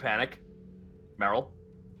answer for you, Panic. Merrill.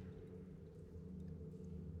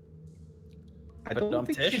 I don't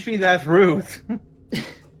think Tish? she'd be that rude.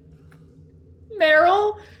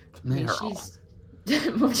 Meryl. I mean, Meryl. she's.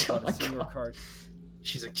 Oh my Senior god. card.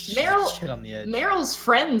 She's like Meryl- shit on the edge. Meryl's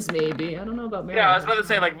friends, maybe. I don't know about Meryl. Yeah, I was about to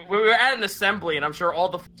say, like, we were at an assembly, and I'm sure all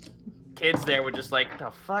the kids there were just like, "What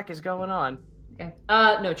the fuck is going on?" Okay.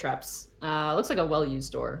 No traps. Looks like a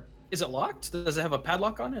well-used door. Is it locked? Does it have a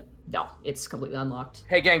padlock on it? No, it's completely unlocked.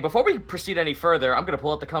 Hey, gang, before we proceed any further, I'm gonna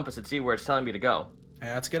pull out the compass and see where it's telling me to go.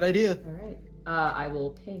 Yeah, that's a good idea. All right. I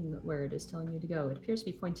will ping where it is telling you to go. It appears to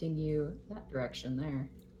be pointing you that direction there.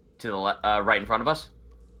 To the right in front of us.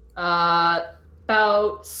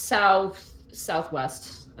 About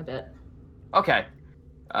southwest a bit. Okay.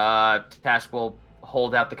 Task will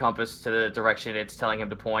hold out the compass to the direction it's telling him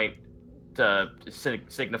to point to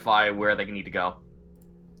signify where they need to go.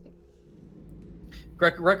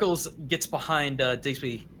 Greckles gets behind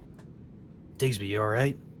Digsby. Digsby, you all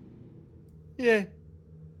right? Yeah,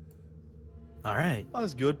 All right. that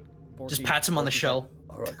was good. Just pats him on the shell.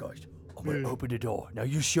 All right, guys. I'm gonna open the door. Now,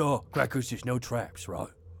 you sure, Crackers, there's no traps, right?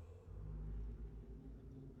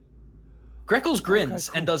 Greckles grins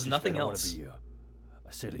Okay, and cool. does Just nothing don't wanna else. Be,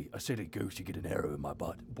 a silly goose to get an arrow in my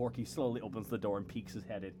butt. Borky slowly opens the door and peeks his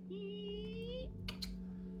head in.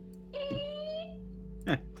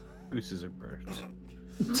 Gooses are birds.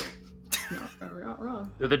 Not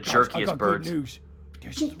wrong. They're the Guys, I jerkiest got birds. good news.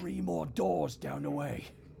 There's 3 more doors down the way.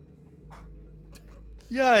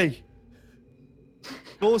 Yay!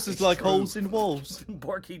 Doors is It's like true. holes in walls.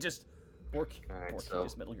 Borky just Alright, so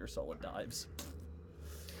just Metal Gear Solid dives.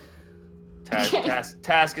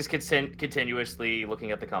 Task is continuously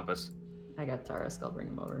looking at the compass. I got Tarisk. I'll bring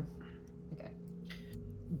him over. Okay.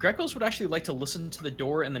 Greckles would actually like to listen to the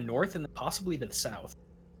door in the north and possibly to the south.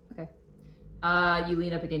 Okay. You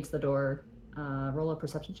lean up against the door. Roll a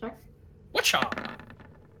perception check. Whatcha?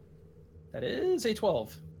 That is a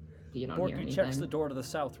 12. You don't hear Borky anything. checks the door to the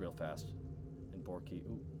south real fast. And Borky's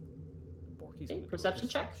Okay, gonna do a perception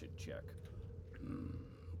check. check.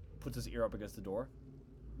 Puts his ear up against the door.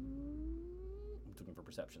 I'm looking for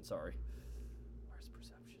perception, sorry. Where's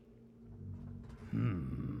perception?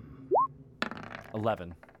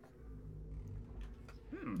 11.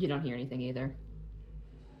 You don't hear anything either.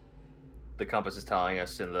 The compass is telling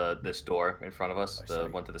us in this door in front of us, the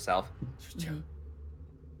one to the south.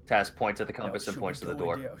 Task points at the compass and points to the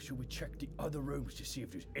door. Should we check the other rooms to see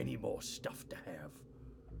if there's any more stuff to have?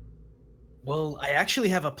 Well, I actually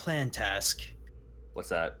have a plan, Task. What's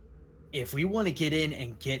that? If we want to get in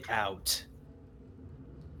and get out,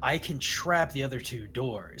 I can trap the other 2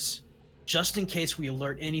 doors, just in case we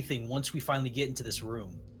alert anything once we finally get into this room.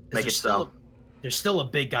 'Cause Make it so. There's still a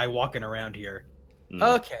big guy walking around here.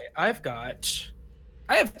 Mm. Okay, I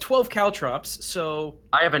have 12 caltrops, so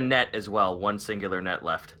I have a net as well. One singular net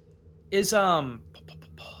left.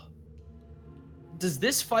 Does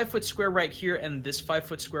this 5-foot square right here and this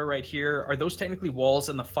 5-foot square right here, are those technically walls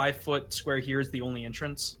and the 5-foot square here is the only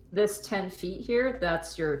entrance? This 10 feet here,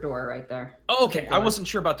 that's your door right there. Oh, okay, I wasn't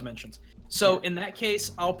sure about dimensions. So in that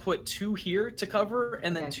case, I'll put 2 here to cover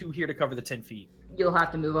and then Okay. 2 here to cover the 10 feet. You'll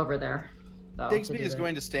have to move over there. though, to Digsby do is that.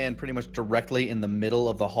 going to stand pretty much directly in the middle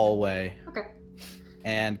of the hallway Okay.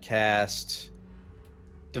 and cast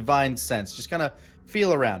Divine Sense. Just kind of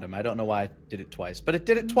feel around him. I don't know why I did it twice, but it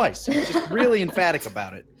did it twice. It's just really emphatic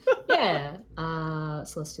about it. Yeah.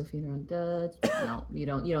 Celestial Fiend or Undead. No, you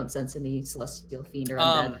don't sense any Celestial Fiend or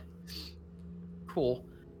Undead. Cool.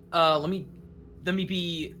 Let me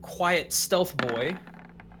be quiet stealth boy.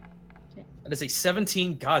 Okay. That is a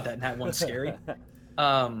 17. God, that one's scary.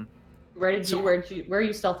 Where are you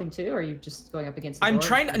stealthing to? Or are you just going up against the I'm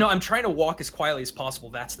door? I'm trying to walk as quietly as possible.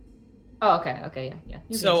 That's the Oh, okay, yeah.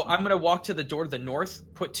 You're So good. I'm gonna walk to the door to the north,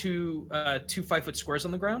 put two 5-foot squares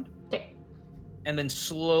on the ground, Okay. and then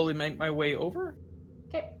slowly make my way over.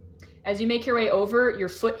 Okay. As you make your way over, your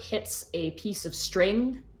foot hits a piece of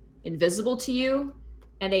string invisible to you,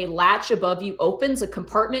 and a latch above you opens a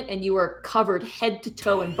compartment, and you are covered head to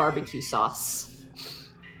toe in barbecue sauce.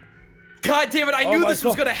 God damn it! I knew this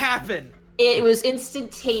was gonna happen. It was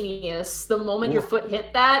instantaneous. The moment your foot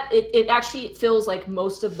hit that, it actually feels like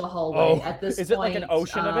most of the hallway at this point. Is it like an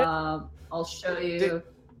ocean of it? I'll show you.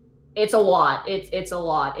 It's a lot. It's a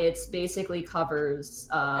lot. It's basically covers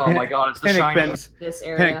Oh my god, it's the Panic shiny. bends. this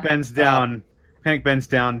area. Panic bends down. Panic bends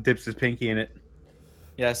down. Dips his pinky in it.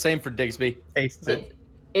 Yeah, same for Digsby. Tastes it.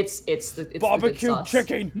 It's the good Barbecue sauce.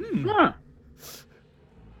 chicken. Huh.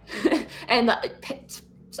 And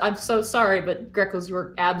I'm so sorry, but Greckles, you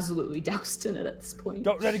were absolutely doused in it at this point.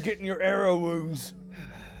 Don't let it get in your arrow wounds.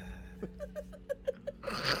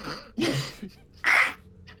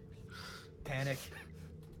 Panic.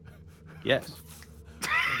 Yes.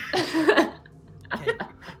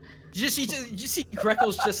 You see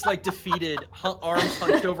Greckles just like defeated, arms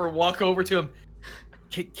hunched over, walk over to him.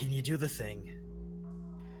 Can you do the thing?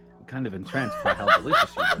 I'm kind of entranced by how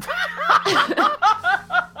delicious you are.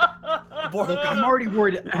 Look, I'm already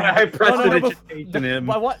worried. I pressed no, it no, education him.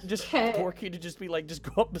 I want just Okay. Porky to just be like, just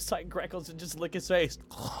go up beside Greckles and just lick his face.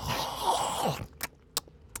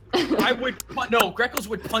 I would no. Greckles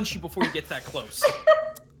would punch you before you get that close.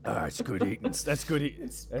 That's good eating. That's good eating.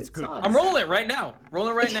 That's good. sauce. I'm rolling it right now.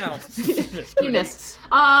 Rolling it right now. You missed.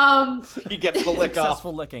 He gets the lick off.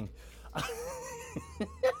 Successful licking.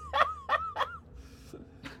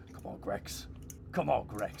 Come on, Grex. Come on,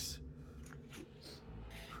 Grex.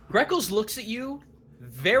 Greckles looks at you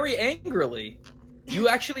very angrily. You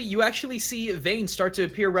actually see veins start to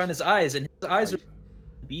appear around his eyes, and his eyes are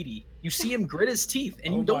beady. You see him grit his teeth,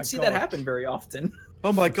 and Oh you my don't see that God. happen very often.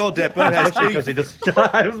 Oh my god, that bird has Especially because teeth. he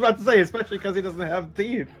doesn't. I was about to say, especially because he doesn't have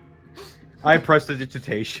teeth. I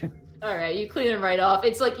prestidigitation. All right, you clean him right off.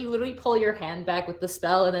 It's like you literally pull your hand back with the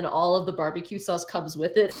spell, and then all of the barbecue sauce comes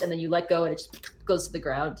with it, and then you let go, and it just goes to the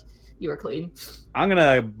ground. You are clean. I'm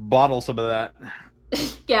gonna bottle some of that.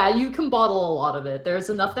 Yeah, you can bottle a lot of it. There's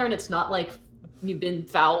enough there, and it's not like you've been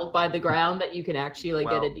fouled by the ground that you can actually like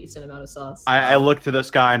get Well, a decent amount of sauce. I look to this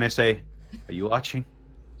guy and I say, "Are you watching?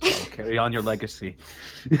 I'll carry on your legacy."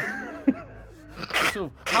 So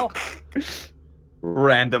how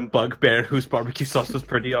Random bugbear whose barbecue sauce was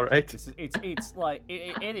pretty alright. it's like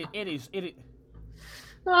it is.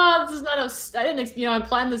 Oh, this is not a. I didn't. I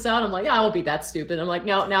planned this out. I'm like, yeah, I won't be that stupid. I'm like,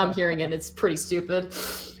 no. Now I'm hearing it. It's pretty stupid.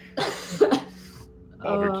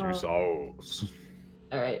 Barbecue sauce.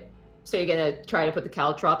 All right. So you're gonna try to put the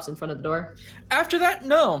caltrops in front of the door? After that,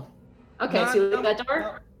 no. Okay. So you leave that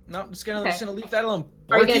door. No, just gonna Okay. leave that alone.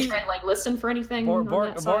 Are you gonna Borky- try and like listen for anything on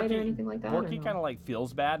that side or anything like that? or Borky no? kind of like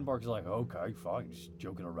feels bad, and Borky's like, okay, fine, just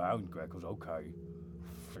joking around. Greco's okay.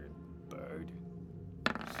 Friggin' bird.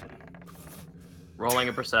 Rolling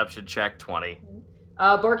a perception check, 20.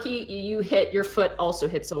 Borky, you hit your foot. Also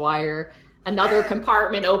hits a wire. Another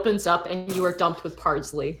compartment opens up, and you are dumped with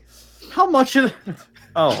parsley. How much of?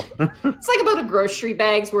 Oh. It's like about a grocery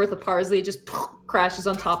bag's worth of parsley. It just crashes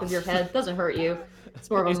on top of your head. Doesn't hurt you. It's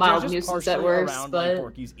more of a Is there mild just nuisance at partially worst, around, but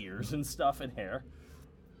like, Borky's ears and stuff and hair.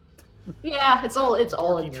 yeah, it's all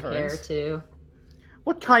in your turns. hair too.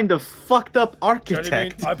 What kind of fucked up Gentlemen,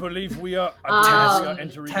 architect? I believe we are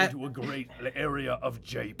entering into a great area of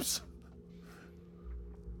japes.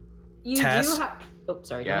 You Tess? do have. Oh,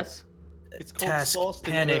 sorry, Yes. It's called Task sauce and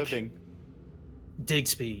panic. herbing.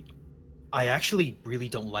 Digsby, I actually really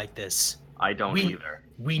don't like this. I don't We- either.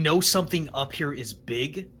 We know something up here is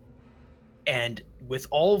big, and with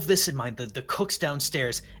all of this in mind, the cooks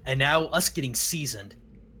downstairs, and now us getting seasoned,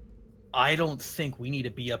 I don't think we need to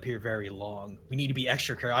be up here very long. We need to be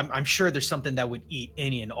extra careful. I'm sure there's something that would eat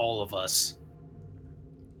any and all of us.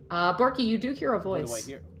 Borky, you do hear a What do I voice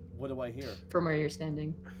hear? What do I hear? from where you're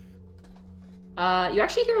standing. You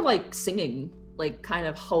actually hear like singing, like kind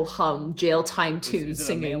of ho hum jail time tunes Is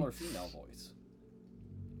it a male singing. or female voice?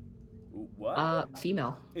 Ooh, what?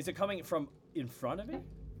 Female. Is it coming from in front of me?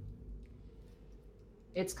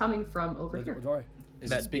 It's coming from over here. Is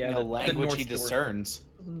That- it speaking yeah, a the language he North Door. discerns?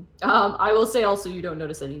 I will say also you don't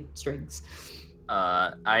notice any strings.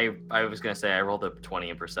 I was gonna say I rolled a 20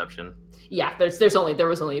 in perception. Yeah, there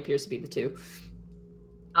was only appears to be the two.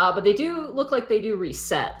 But they do look like they do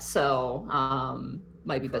reset, so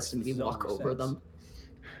might be best to maybe Zone walk over resets. them.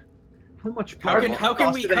 How much How power?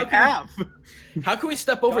 can we do they how can, have? how can we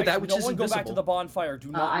step over Guys, that which no is one invisible? go back to the bonfire.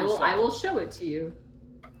 Do not. I reset. will show it to you.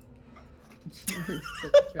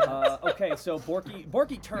 Okay, so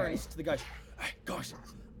Borky turns to the guys. Hey, guys,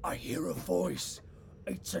 I hear a voice.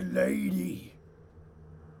 It's a lady.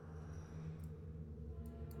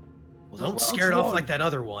 Well, don't scare it off like that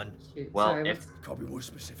other one. Shoot, Well, sorry, if Can't be more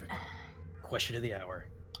specific. Question of the hour.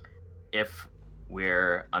 if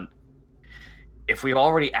if we've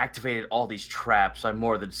already activated all these traps, I'm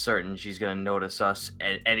more than certain she's gonna notice us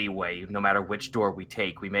anyway. No matter which door we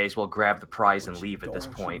take, we may as well grab the prize and Which leave at this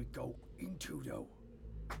door should point. we go into, though?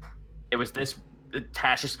 It was this.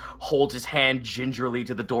 Tash just holds his hand gingerly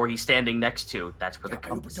to the door he's standing next to. That's where the I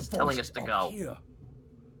opened compass the is telling voice us to up go. Here.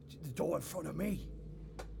 The door in front of me.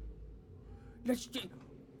 Let's do.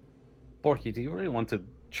 Borky, do you really want to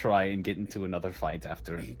try and get into another fight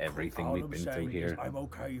after Hey, everything all we've I'm been through saying is here? I'm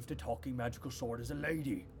okay if the talking magical sword is a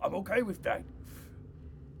lady. I'm okay with that.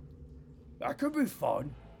 That could be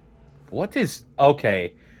fun. What is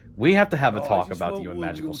okay? We have to have a No, I talk just about will- you and we'll-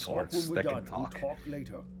 magical we'll talk swords when we're that can done. talk. We'll talk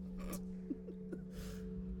later.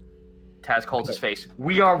 Taz holds his face.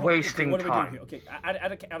 We are Okay, wasting what are we doing time. here? Okay,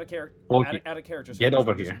 out of character. Borky, Out of character. get so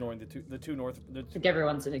over I'm just here. Ignoring the two north. I think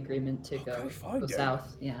everyone's in agreement to go, Okay, fine, go then.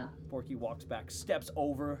 south. Yeah. Borky walks back, steps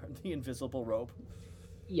over the invisible rope.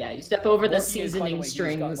 Yeah, you step over the Borky is, by the seasoning way, he's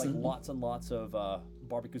strings. got like and... lots and lots of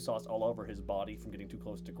barbecue sauce all over his body from getting too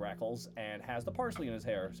close to Grackles, and has the parsley in his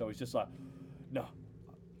hair. So he's just like, no.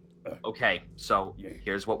 Okay, so Yeah.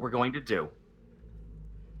 here's what we're going to do.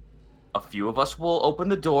 A few of us will open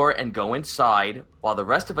the door and go inside, while the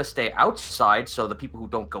rest of us stay outside so the people who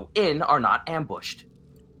don't go in are not ambushed.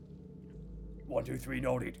 1, 2, 3,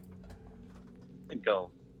 noted.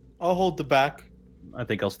 Go. I'll hold the back. I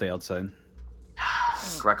think I'll stay outside.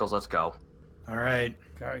 Greckles, let's go. All right,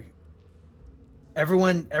 Okay.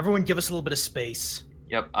 everyone, give us a little bit of space.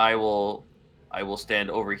 Yep, I will stand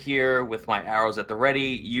over here with my arrows at the ready.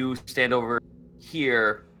 You stand over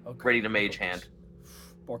here, Okay. ready to mage hand.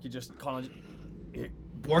 Borky just calling.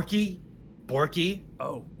 Borky,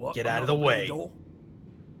 Oh, what? Get out of Another the way. door?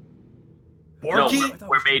 No, Borky.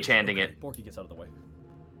 we're mage handing it. Borky gets out of the way.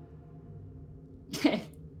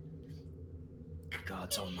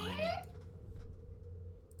 God's almighty.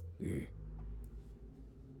 Yeah.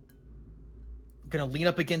 Gonna lean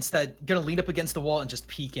up against the wall and just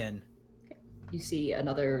peek in. You see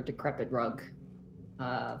another decrepit rug.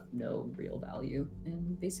 No real value.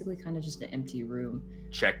 And basically kind of just an empty room.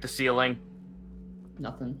 Check the ceiling.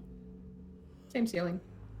 Nothing. Same ceiling.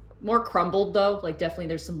 More crumbled though. Like definitely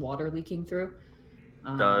there's some water leaking through.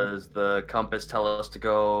 Does the compass tell us to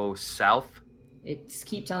go south? It's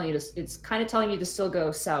keep telling you to. It's kind of telling you to still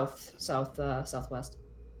go southwest.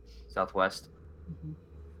 Southwest. Mhm.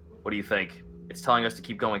 What do you think? It's telling us to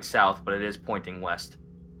keep going south, but it is pointing west.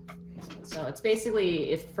 So it's basically,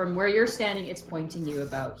 if from where you're standing, it's pointing you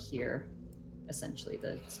about here. Essentially,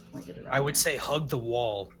 that's pointed around. I would say hug the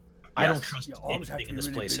wall. I don't Yes. trust Your arms have anything to in be this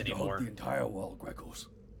really place big to hug anymore. the entire wall, Greggles.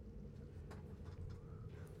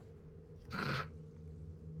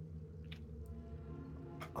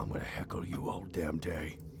 I'm gonna heckle you all damn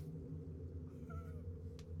day.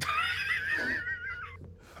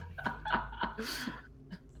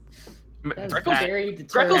 That's Greggles- very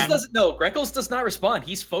determined. Greggles does not respond.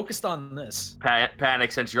 He's focused on this.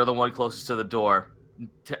 Panic, since you're the one closest to the door.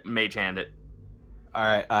 Mage hand it. All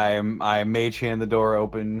right, I mage hand the door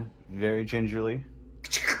open very gingerly.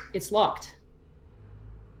 It's locked.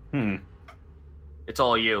 It's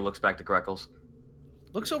all you. Looks back to Greckles.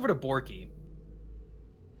 Looks over to Borky.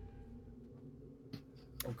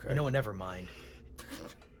 Okay. You know what? Never mind.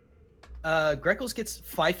 Greckles gets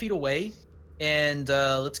 5 feet away, and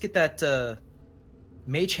let's get that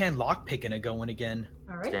mage hand lock picking going again.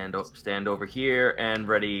 All right. Stand over here and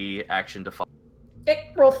ready action to follow.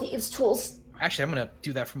 Hey, roll thieves tools. Actually, I'm gonna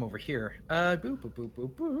do that from over here. Boop, boop, boop,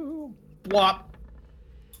 boop, boop. Blop.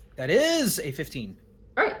 That is a 15.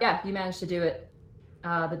 All right. Yeah, you managed to do it.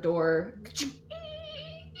 The door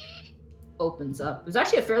opens up. It was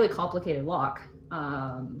actually a fairly complicated lock.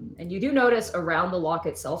 And you do notice around the lock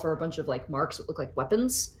itself are a bunch of like marks that look like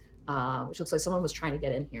weapons, which looks like someone was trying to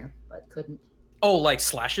get in here but couldn't. Oh, like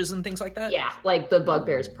slashes and things like that? Yeah, like the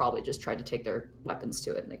bugbears probably just tried to take their weapons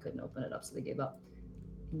to it and they couldn't open it up, so they gave up.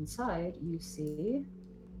 Inside, you see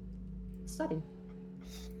a study.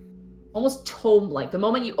 Almost tome-like. The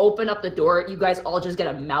moment you open up the door, you guys all just get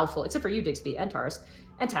a mouthful, except for you, Dixby, and Taurus,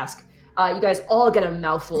 and Task. You guys all get a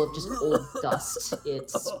mouthful of just old dust.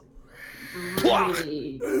 It's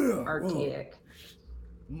really archaic.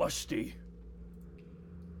 Musty.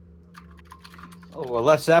 Oh, well,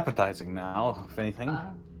 less appetizing now, if anything.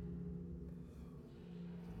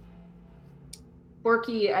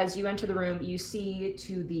 Borky, as you enter the room, you see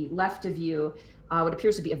to the left of you what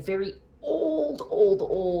appears to be a very old,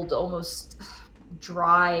 almost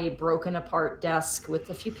dry, broken apart desk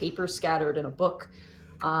with a few papers scattered and a book.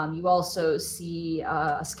 You also see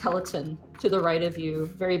a skeleton to the right of you,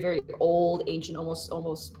 very, very old, ancient,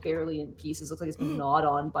 almost barely in pieces. Looks like it's been gnawed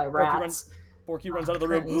on by rats. Borky runs out of the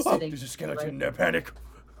room. Currently sitting There's a to the skeleton in right. there, panic.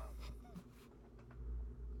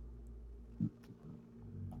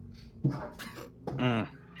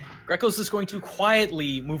 Greckles is going to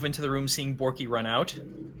quietly move into the room, seeing Borky run out.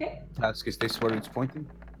 Okay. Task, is this where it's pointing?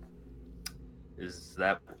 Is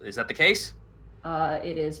that the case?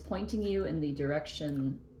 It is pointing you in the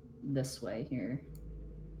direction this way here.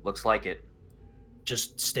 Looks like it.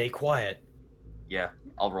 Just stay quiet. Yeah,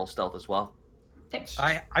 I'll roll stealth as well. Thanks.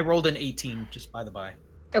 I rolled an 18, just by the by.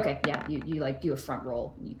 Okay, yeah, you like do a front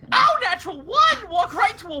roll. And you can. Oh, natural one! Walk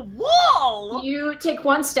right to a wall! You take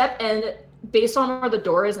one step, and based on where the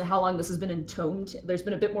door is and how long this has been intoned, there's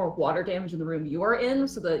been a bit more water damage in the room you are in,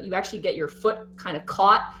 so that you actually get your foot kind of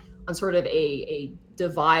caught on sort of a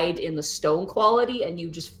divide in the stone quality, and you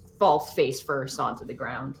just fall face first onto the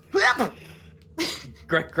ground.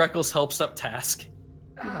 Greckles helps up Task.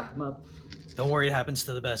 You help him up. Don't worry, it happens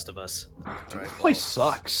to the best of us. This place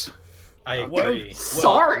sucks. I agree.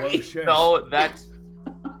 Sorry. No, that's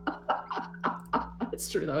It's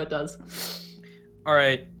true though, it does. All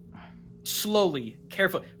right. Slowly,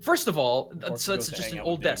 carefully. First of all, Borky so goes it's to just hang an out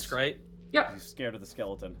old with desk, Diggs. right? Yep. He's scared of the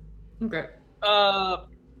skeleton. Okay.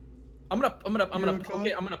 I'm gonna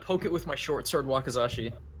poke it with my short sword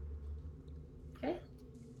wakizashi. Okay.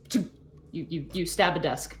 You stab a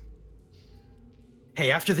desk.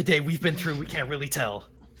 Hey, after the day we've been through, we can't really tell.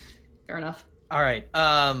 Fair enough. All right.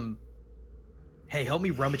 Hey, help me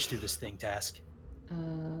rummage through this thing, Task.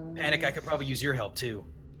 Panic, I could probably use your help too.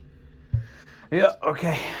 Yeah,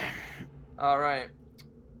 okay. all right.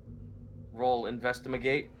 Roll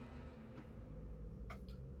investigate.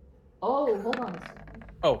 Oh, hold on a second.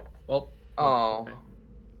 Oh, well. Oh.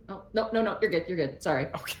 Oh, no, you're good. Sorry.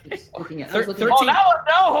 Okay. Just looking at, I Thir- was looking 13.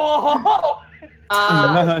 Oh,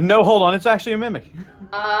 no! No, hold on. It's actually a mimic.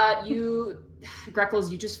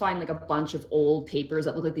 Greckles, you just find like a bunch of old papers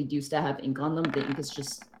that look like they used to have ink on them. The ink is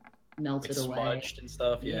just melted away. Smudged and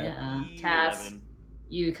stuff, yeah. Tass,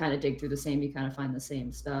 you kind of dig through the same, you kind of find the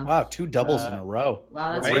same stuff. Wow, 2 doubles in a row.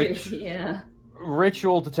 Wow, that's Right. crazy. Yeah.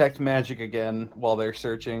 Ritual detect magic again while they're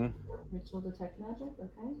searching. Ritual detect magic,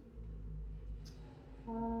 okay.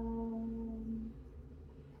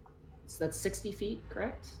 So that's 60 feet,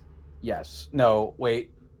 correct? Yes. No,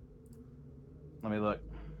 wait. Let me look.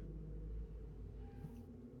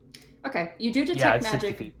 Okay, you do Yeah, detect it's 60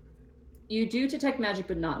 magic. feet. You do detect magic,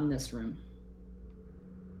 but not in this room.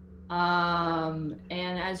 And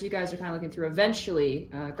as you guys are kind of looking through, eventually,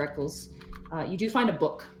 Greckles, you do find a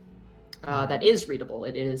book that is readable.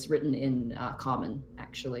 It is written in Common,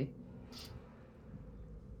 actually.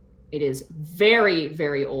 It is very,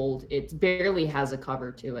 very old. It barely has a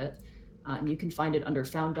cover to it. And you can find it under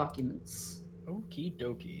Found Documents. Okie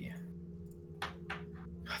dokie.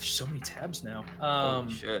 There's so many tabs now.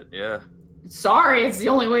 Holy shit, yeah. Sorry, it's the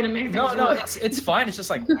only way to make things No, work. it's fine. It's just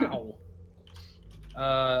like,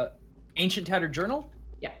 wow. Ancient Tattered Journal?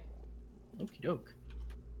 Yeah. Okie doke.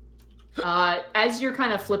 As you're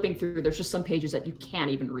kind of flipping through, there's just some pages that you can't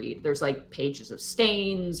even read. There's like pages of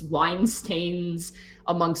stains, wine stains,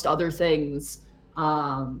 amongst other things.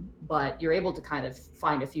 But you're able to kind of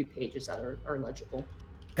find a few pages that are legible.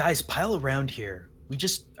 Guys, pile around here. We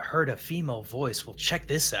just heard a female voice. Well, check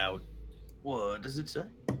this out. What does it say?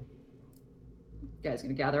 You guys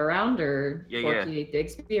gonna gather around, or Porky,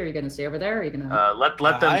 Digsby? Are you gonna stay over there? Or are you gonna Let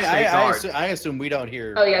them stay guard. I assume we don't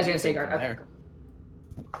hear. Oh, you guys are gonna stay guard. Okay.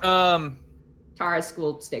 There. Taras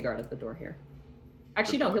will stay guard at the door here.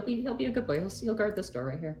 Actually, no, he'll be a good boy. He'll guard this door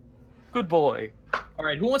right here. Good boy. All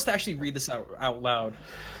right, who wants to actually read this out loud?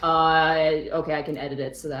 Okay, I can edit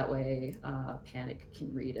it so that way Panic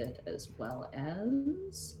can read it as well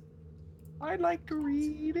as. I'd like to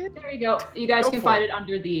read it. There you go. You guys can find it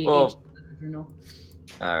under the Ancient Journal.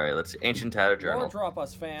 All right, let's see. Ancient Tattered Journal. Or drop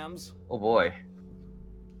us, fams. Oh boy.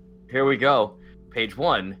 Here we go. Page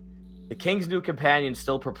 1. The king's new companion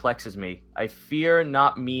still perplexes me. I fear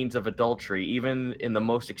not means of adultery, even in the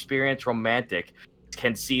most experienced romantic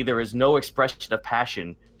can see there is no expression of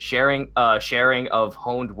passion, sharing of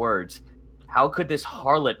honed words. How could this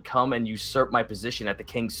harlot come and usurp my position at the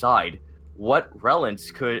king's side? What reliance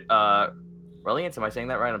could reliance? Am I saying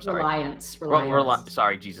that right? I'm sorry. Reliance.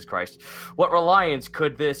 Sorry, Jesus Christ. What reliance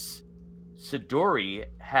could this Siduri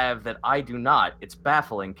have that I do not? It's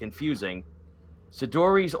baffling, confusing.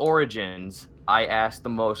 Siduri's origins, I asked the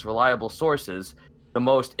most reliable sources, the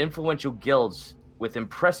most influential guilds with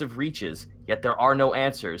impressive reaches, yet there are no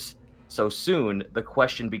answers. So soon, the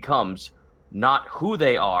question becomes, not who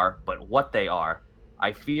they are, but what they are.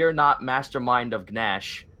 I fear not mastermind of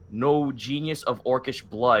Gnash, no genius of orcish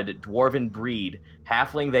blood, dwarven breed.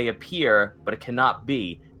 Halfling they appear, but it cannot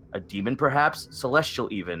be. A demon perhaps?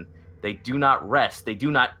 Celestial even. They do not rest, they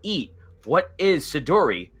do not eat. What is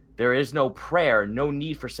Siduri? There is no prayer, no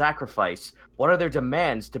need for sacrifice. What are their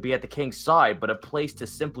demands to be at the king's side but a place to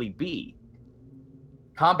simply be?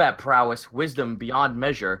 Combat prowess, wisdom beyond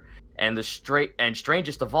measure, and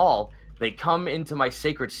strangest of all, they come into my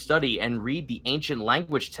sacred study and read the ancient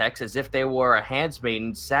language texts as if they were a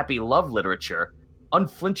handmaid's sappy love literature,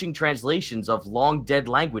 unflinching translations of long-dead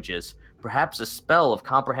languages, perhaps a spell of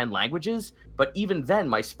comprehend languages, but even then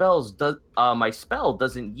my spell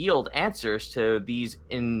doesn't yield answers to these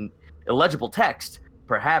illegible texts,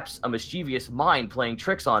 perhaps a mischievous mind playing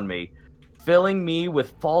tricks on me, filling me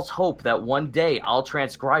with false hope that one day I'll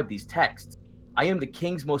transcribe these texts. I am the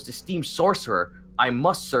king's most esteemed sorcerer. I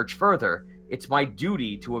must search further. It's my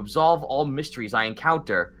duty to absolve all mysteries I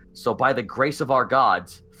encounter. So by the grace of our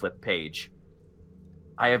gods, flip page.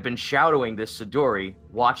 I have been shadowing this Siduri,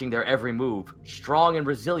 watching their every move, strong and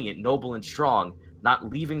resilient, noble and strong, not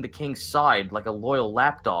leaving the king's side like a loyal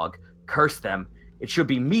lapdog. Curse them. It should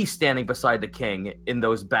be me standing beside the king in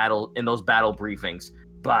those battle briefings.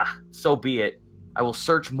 Bah, so be it. I will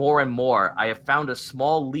search more and more. I have found a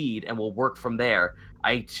small lead and will work from there.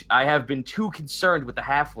 I have been too concerned with the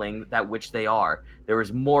halfling that which they are. There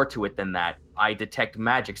is more to it than that. I detect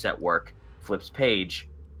magics at work. Flips page.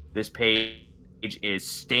 This page is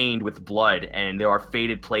stained with blood and there are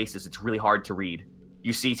faded places. It's really hard to read.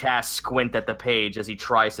 You see Tass squint at the page as he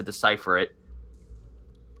tries to decipher it.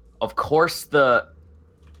 Of course, no.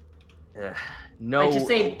 I just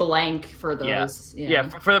say blank for those. Yeah.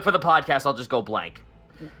 For the podcast, I'll just go blank.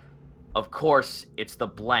 Yeah. Of course, it's the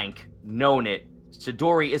blank. Known it.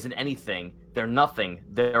 Siduri isn't anything. They're nothing.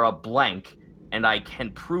 They're a blank, and I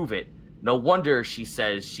can prove it. No wonder she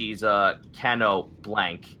says she's a Cano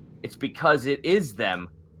blank. It's because it is them.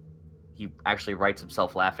 He actually writes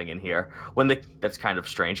himself laughing in here. That's kind of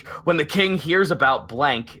strange. When the king hears about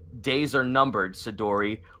blank, days are numbered,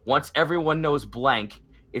 Sidori. Once everyone knows blank,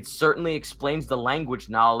 it certainly explains the language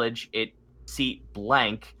knowledge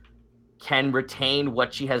blank can retain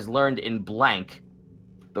what she has learned in blank.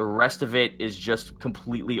 The rest of it is just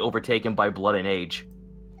completely overtaken by blood and age.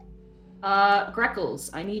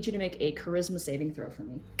 Greckles, I need you to make a charisma saving throw for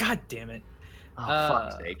me. God damn it. Oh,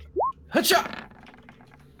 fuck's sake. Hacha!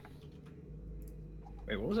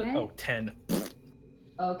 Wait, what was it? Okay. Oh, 10.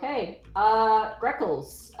 Okay.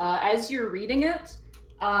 Greckles, as you're reading it,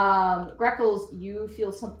 Greckles, you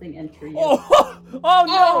feel something enter you. Oh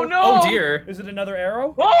no! Oh dear. Is it another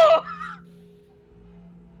arrow? Oh!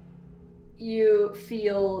 You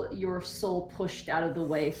feel your soul pushed out of the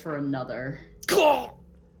way for another.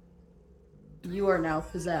 You are now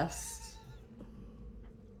possessed.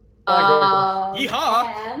 Yeehaw!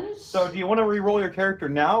 And So, do you want to re-roll your character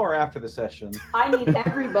now or after the session? I need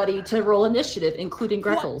everybody to roll initiative, including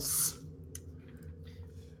Greckles.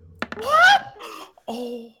 What?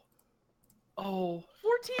 Oh. 14?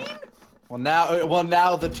 Well,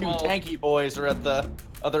 now the two tanky boys are at the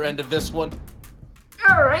other end of this one.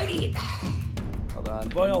 Alrighty. Hold on.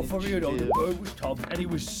 Well, for real though, the bird was tough and he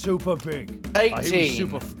was super big. He was 18.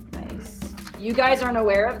 super. Nice. You guys aren't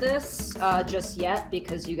aware of this just yet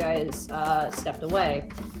because you guys stepped away.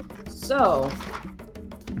 So,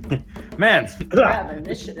 Man, grab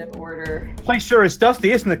initiative order. place sure is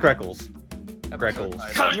dusty, isn't it, Greckles? Greckles.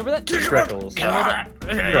 Remember that? Greckles.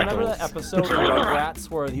 Remember that episode of Rugrats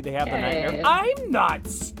where they have the nightmare? I'm not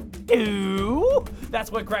Stu.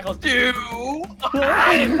 That's what Greckles do.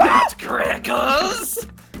 I'm not Greckles!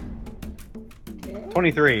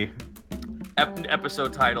 23.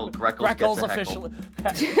 Episode title, Greckles Greckles gets a heckle.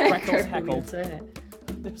 officially. Greckles heckled.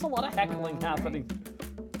 There's a lot of heckling happening.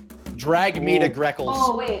 Drag me to Greckles.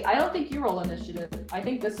 Oh wait, I don't think you roll initiative. I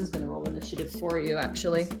think this is gonna roll initiative for you,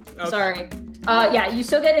 actually. Okay. Sorry. Yeah, you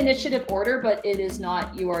still get initiative order, but it is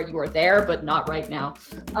not. You are there, but not right now.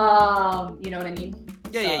 You know what I mean?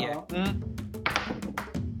 Yeah.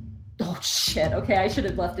 Oh shit. Okay, I should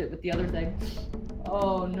have left it with the other thing.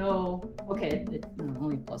 Oh no. Okay,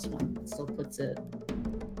 only +1. It still puts it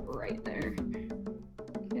right there.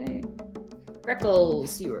 Okay.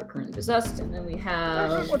 Greckles, you are currently possessed, and then we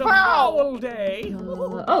have. What a foul day!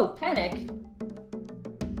 Panic.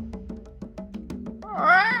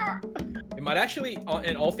 It might actually,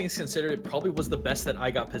 in all things considered, it probably was the best that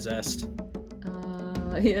I got possessed.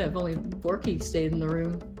 Yeah, if only Borky stayed in the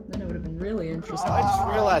room, then it would have been really interesting. I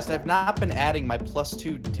just realized I've not been adding my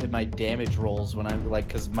 +2 to my damage rolls when I'm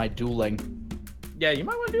because my dueling. Yeah, you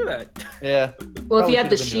might want to do that. Yeah. Well, if you Probably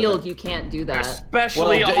have the should've been doing shield, you can't do that.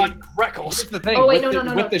 Especially Well, on Greckles. Here's the thing. Oh, wait, with no, the,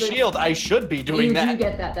 no, with no, the no. shield, I should be doing You that. do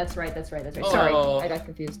get that. That's right. Oh. Sorry, I got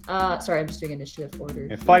confused. Sorry, I'm just doing initiative order.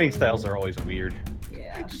 Yeah, fighting styles are always weird.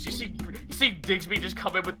 Yeah. You see Digsby just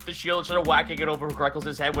come in with the shield and start whacking it over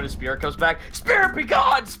Greckles' head when his spirit comes back. Spirit be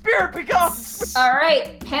gone! Spirit be gone! All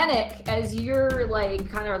right, Panic, as you're like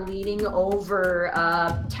kind of leaning over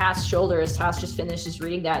Task's shoulder as Task just finishes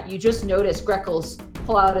reading that, you just notice Greckles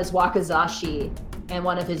pull out his wakizashi and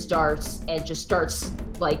one of his darts and just starts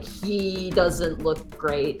like he doesn't look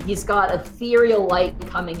great. He's got ethereal light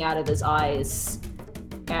coming out of his eyes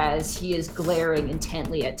as he is glaring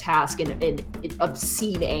intently at Task in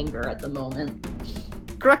obscene anger at the moment.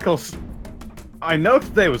 Greckles, I know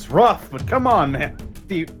today was rough, but come on, man.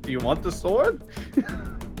 Do you want the sword?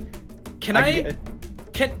 Can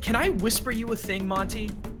I whisper you a thing, Monty?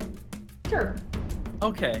 Sure.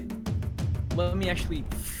 Okay. Let me actually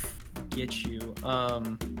get you. All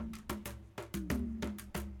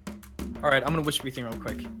right, I'm gonna whisper you a thing real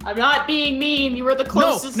quick. I'm not being mean. You were the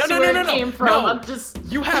closest to where it came from. No. I'm just.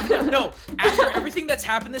 You have no. After everything that's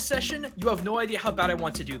happened this session, you have no idea how bad I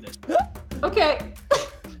want to do this. Okay.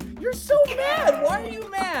 You're so mad. Why are you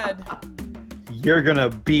mad? You're gonna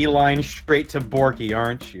beeline straight to Borky,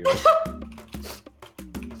 aren't you?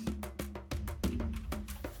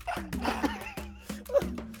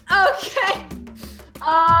 Okay.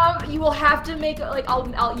 You will have to make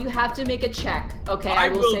you have to make a check. Okay, I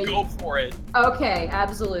will say go for it. Okay,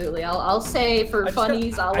 absolutely. I'll say for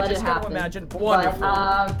funnies, I'll let it happen. I just imagine Wonderful.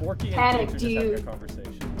 Borky and Panic, Paige are do just having you- a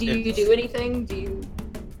conversation. Do you do anything? Do you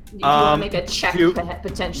want to make a check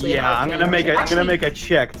potentially? Yeah, I'm gonna make a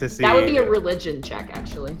check to see. That would be a religion check,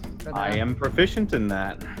 actually. For that. I am proficient in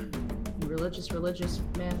that. Religious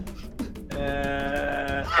man.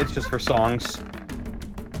 It's just for songs.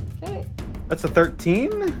 Okay. That's a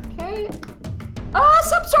 13. Okay.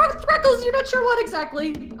 Something's wrong with Freckles. You're not sure what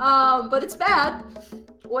exactly. But it's bad.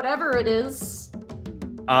 Whatever it is.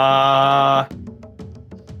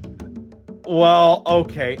 Well,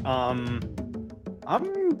 okay.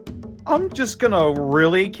 I'm just gonna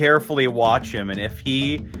really carefully watch him, and if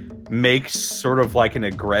he makes sort of like an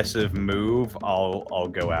aggressive move, I'll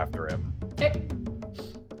go after him. Okay.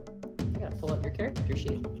 I gotta pull up your character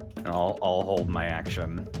sheet. And I'll hold my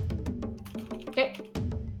action. Okay.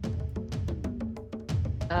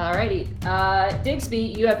 Alrighty.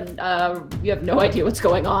 Digsby, you have no idea what's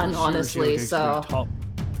going on, honestly. So.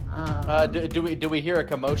 Do we hear a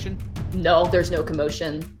commotion? No, there's no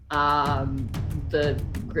commotion. The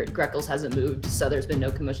Greckles hasn't moved, so there's been no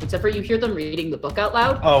commotion, except for you hear them reading the book out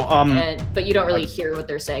loud. But you don't really hear what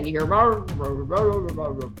they're saying. You hear.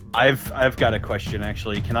 I've got a question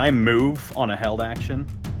actually. Can I move on a held action?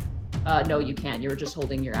 No, you can't. You were just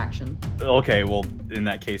holding your action. Okay, well, in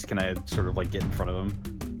that case, can I sort of like get in front of him?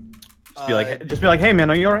 Just be like, hey man,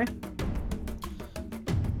 are you alright?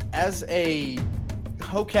 As a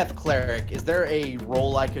Hoketh cleric, is there a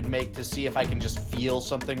roll I could make to see if I can just feel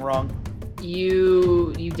something wrong?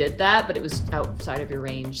 You did that, but it was outside of your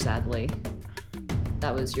range, sadly.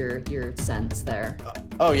 That was your sense there.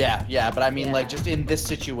 Oh yeah, but I mean like just in this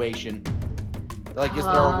situation. Like is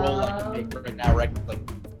there a roll I can make right now, right? Like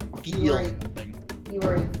feel something.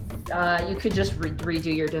 You could just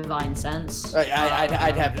redo your divine sense.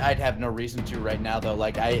 I'd have no reason to right now though.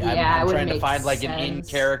 Like I'm trying to find like an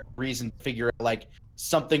in-character reason to figure out like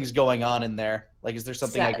something's going on in there. Like is there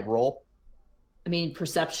something I could roll? I mean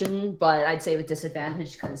perception, but I'd say with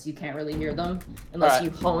disadvantage because you can't really hear them unless you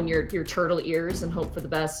hone your turtle ears and hope for the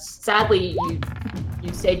best. Sadly,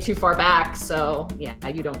 you stayed too far back, so yeah,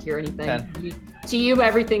 you don't hear anything. To you,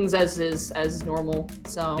 everything's as normal.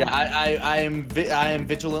 So yeah, I am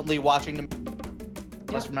vigilantly watching them.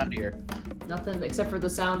 Unless from out here. Nothing except for the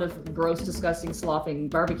sound of gross, disgusting, sloughing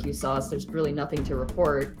barbecue sauce. There's really nothing to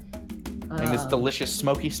report. And this delicious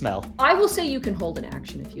smoky smell. I will say you can hold an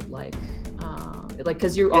action if you'd like.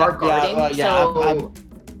 Because you are guarding. So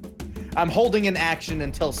I'm holding an action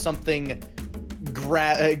until something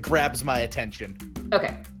grabs my attention.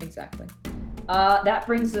 Okay, exactly. That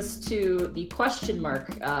brings us to the question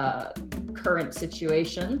mark current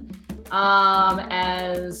situation.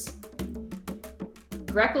 As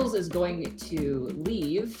Greckles is going to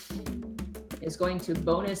leave, is going to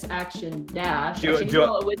bonus action dash.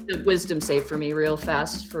 Roll a wisdom save for me real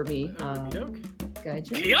fast for me.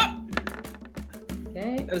 Guide you. Yep.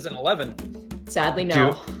 Okay. That is an 11. Sadly,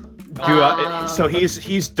 no. So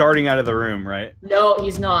he's darting out of the room, right? No,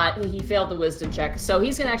 he's not. He failed the wisdom check, so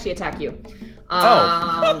he's gonna actually attack you.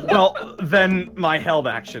 Well, then my held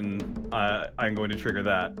action, I'm going to trigger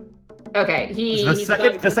that. Okay,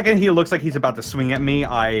 the second he looks like he's about to swing at me,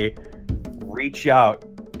 I reach out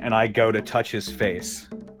and I go to touch his face.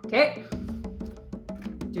 Okay.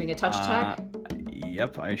 Doing a touch attack.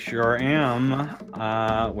 Yep, I sure am.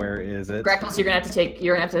 Where is it? Greckles, you're gonna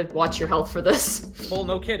have to watch your health for this. Well,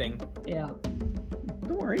 no kidding. Yeah.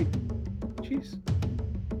 Don't worry. Jeez.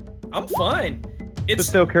 I'm fine. It's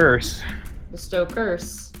Bestow curse. Bestow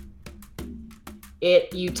curse.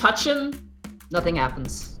 You touch him, nothing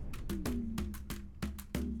happens.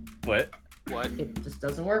 What? It just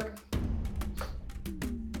doesn't work.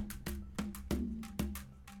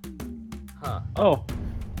 Huh. Oh.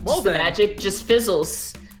 Well, the magic just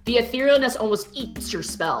fizzles. The etherealness almost eats your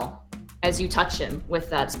spell as you touch him with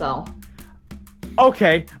that spell.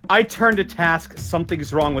 Okay, I turn to task.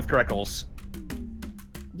 Something's wrong with Greckles.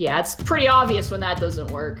 Yeah, it's pretty obvious when that doesn't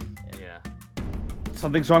work. Yeah.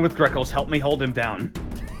 Something's wrong with Greckles. Help me hold him down.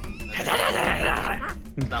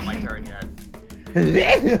 It's not my turn yet.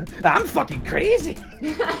 I'm fucking crazy.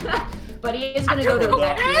 But he is gonna go to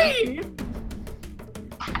attack you.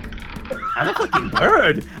 I'm a fucking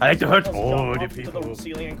bird. I like to hurt all the To people. the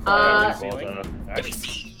ceiling and climb the ceiling.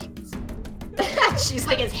 She's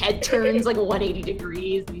like, his head turns like 180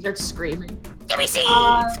 degrees. And he starts screaming. Give me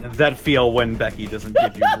seeds! That feel when Becky doesn't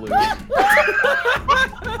give you blue.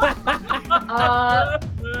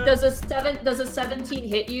 Does a 17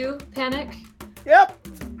 hit you, Panic? Yep.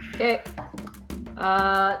 Okay.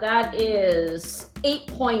 That is 8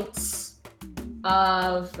 points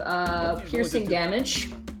of piercing damage.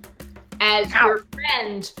 As your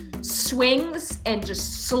friend swings and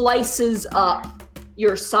just slices up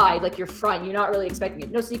your side, like your front. You're not really expecting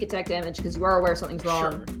it. No sneak attack damage because you are aware something's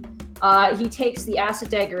wrong. Sure. He takes the acid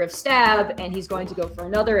dagger of stab and he's going to go for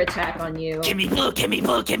another attack on you. Give me blue, give me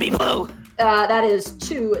blue, give me blue. That is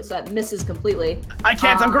 2, so that misses completely. I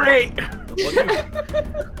can't, I'm great.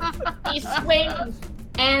 He swings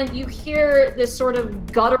and you hear this sort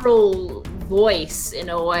of guttural voice in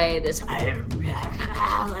a way, this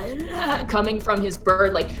coming from his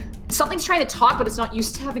bird, like something's trying to talk, but it's not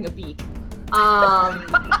used to having a beak.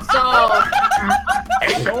 So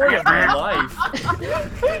Story of my life.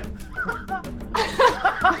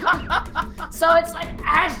 So it's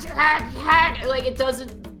like it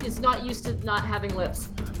doesn't. It's not used to not having lips.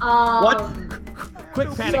 Quick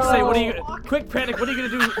panic, say what are you? Quick panic, what are you gonna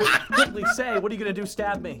do? Quickly say, what are you gonna do?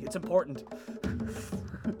 Stab me. It's important.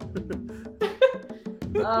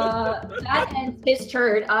 That ends his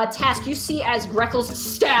turn. Task, you see as Greckles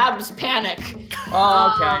stabs Panic.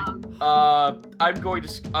 Okay. I'm going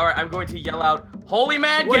to yell out, "Holy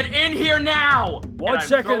man, What? get in here now!" 1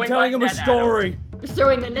 second, I'm telling him a story. You're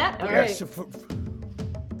throwing the net. All right. Yes.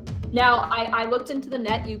 Now I looked into the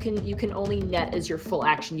net. You can only net as your full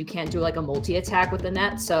action. You can't do like a multi attack with the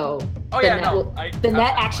net. So the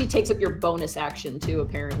net actually takes up your bonus action too.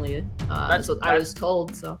 Apparently, that's what I was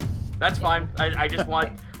told. So. That's fine. I just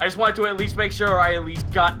want to at least make sure I at least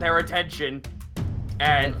got their attention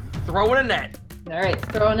and throw in a net. All right,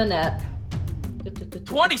 throw in a net.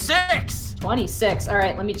 26. 26. All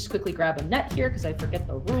right, let me just quickly grab a net here because I forget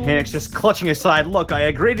the rules. Panic's just clutching his side. Look, I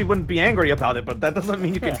agreed he wouldn't be angry about it, but that doesn't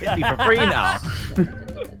mean you can hit me for free now.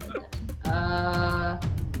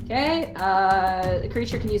 Okay. The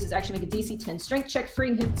creature can use its action to make a DC 10 strength check,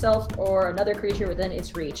 freeing himself or another creature within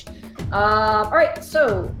its reach. All right,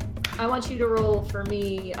 so I want you to roll for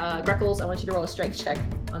me, Greckles. I want you to roll a strength check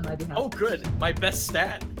on my behalf. Oh, good. My best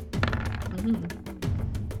stat.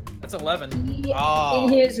 That's 11. In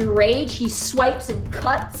his rage, he swipes and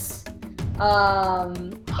cuts.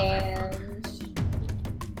 And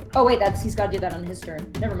oh wait, he's got to do that on his turn.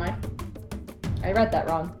 Never mind. I read that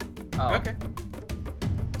wrong. Oh. Okay.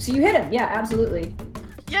 So you hit him. Yeah, absolutely.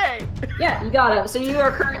 Yay! Yeah, you got him. So you are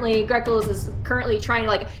currently, Greckles is currently trying to,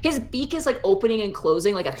 like, his beak is like opening and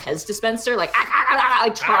closing like a Pez dispenser, like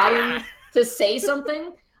trying to say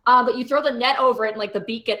something. But you throw the net over it and like the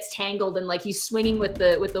beak gets tangled and like he's swinging with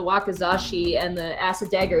the wakizashi and the acid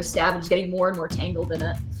dagger stab and just getting more and more tangled in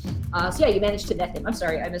it. So yeah, you managed to net him. I'm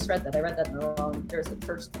sorry, I misread that. I read that in the wrong. There's the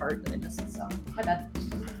first part that I missed, so my bad.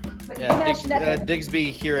 But you managed to net him.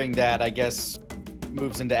 Digsby hearing that, I guess,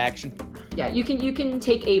 moves into action. Yeah, you can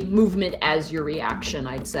take a movement as your reaction,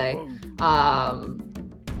 I'd say.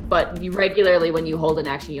 But you regularly, when you hold an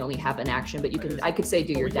action, you only have an action. But you can, I could say,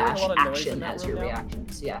 do your dash action as your reaction.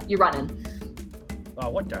 So yeah, you're running. Oh,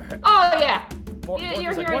 what the heck? Oh yeah, What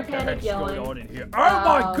you're hearing the Panic heck's yelling. going on in here? Oh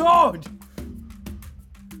my god!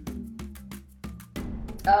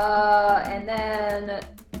 And then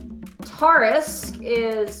Taurus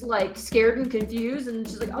is like scared and confused, and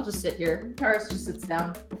she's like, "I'll just sit here." Taurus just sits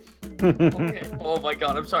down. Okay. Oh my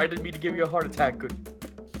god, I'm sorry, I didn't mean to give you a heart attack. Good.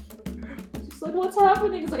 She's like, "What's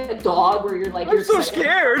happening?" It's like a dog where you're like, I'm so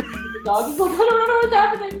scared. The dog is like, "I don't know what's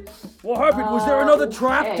happening." What happened? Was there another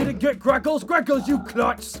trap? Okay. Did it get Greckles? Greckles, you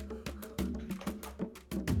klutz!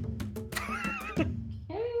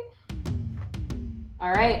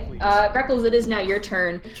 All right, Greckles, it is now your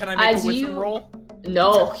turn. Can I make As a wisdom you- roll?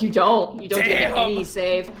 No, you don't. You don't get Damn. any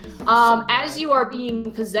save. As you are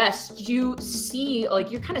being possessed, you see,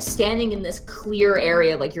 like, you're kind of standing in this clear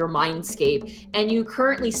area, like your mindscape, and you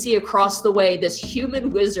currently see across the way this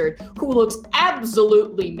human wizard who looks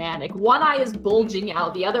absolutely manic. One eye is bulging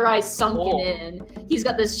out, the other eye sunken in. He's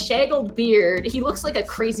got this shaggled beard. He looks like a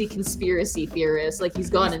crazy conspiracy theorist, like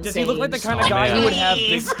he's gone insane. Does he look like the kind of guy who would have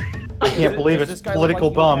big... I can't believe Does it's this guy look political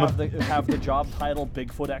like he bum. would Have the job title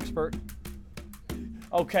Bigfoot expert?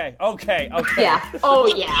 Okay. Yeah. Oh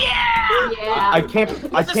yeah. Yeah. I can't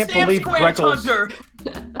believe Greckles. Hunter.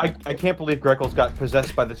 I can't believe Greckles got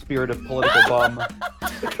possessed by the spirit of political bum.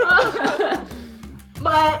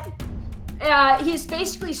 But he's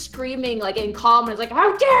basically screaming like in calm and it's like,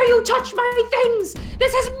 "How dare you touch my things!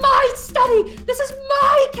 This is my study! This is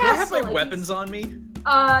my Do I have castle!" like weapons on me?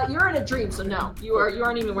 You're in a dream, so no. You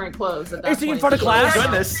aren't even wearing clothes at that Is he in point. front of class? Oh,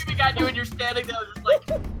 goodness. I got you and you're standing there just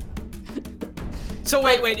like... So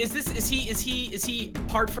wait, is he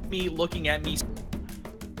apart from me looking at me?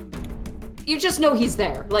 You just know he's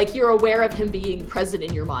there. Like, you're aware of him being present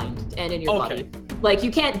in your mind and in your Okay. body. Like, you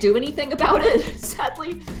can't do anything about it,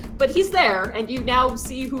 sadly, but he's there, and you now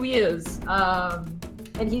see who he is.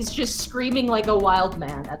 And he's just screaming like a wild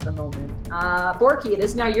man at the moment. Borky, it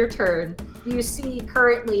is now your turn. You see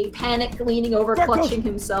currently Panic leaning over, Greckles! clutching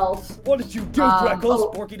himself. What did you do, Greckles?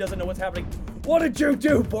 oh. Borky doesn't know what's happening. What did you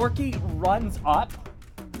do? Borky runs up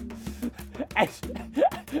and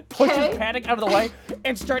pushes Okay. Panic out of the way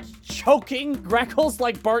and starts choking Greckles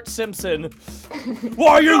like Bart Simpson.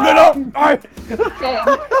 Why are you gonna? Okay.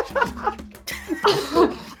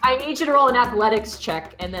 I need you to roll an athletics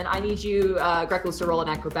check, and then I need you, Greckles, to roll an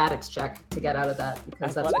acrobatics check to get out of that,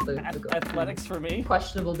 because that's what the athletics for me.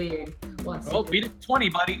 Questionable being. Oh, beat it 20,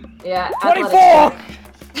 buddy. Yeah. 24!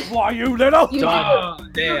 Why, you little? You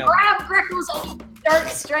Damn. grab Greckles and start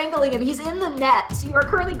strangling him. He's in the net. So you are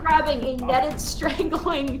currently grabbing a netted,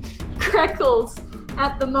 strangling Greckles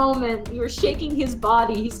at the moment. You are shaking his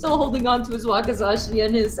body. He's still holding on to his wakizashi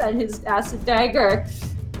and his acid dagger.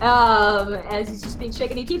 As he's just being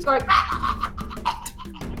shaken, he keeps going. I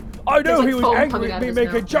knew There's, he like, was foam angry coming at out me of his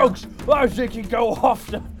making mouth. jokes. I was thinking go off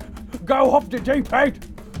the deep end.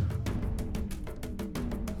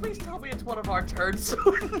 Please tell me it's one of our turns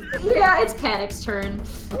soon. Yeah, it's Panic's turn.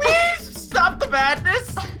 Please stop the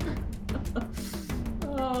madness.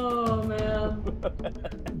 Oh man.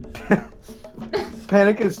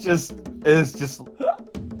 Panic is just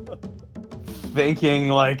thinking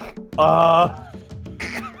like,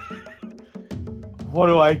 what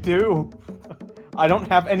do I do? I don't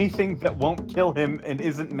have anything that won't kill him and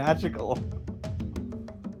isn't magical.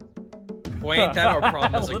 Boy, ain't that our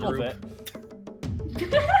problem as a little group. bit.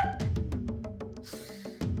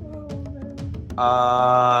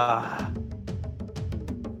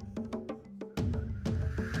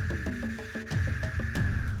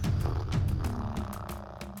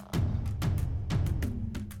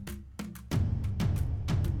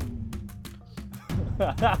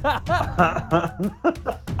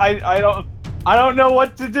 I don't know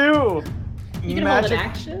what to do. You can hold an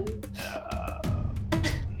action?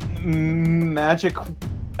 Magic,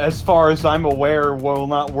 as far as I'm aware, will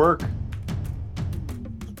not work.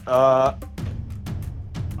 I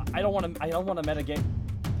don't want to metagame.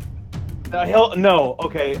 No.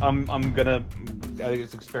 Okay, I'm gonna.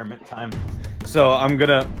 It's experiment time. So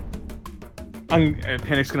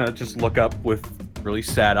Panic's gonna just look up with really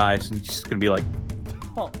sad eyes and just gonna be like,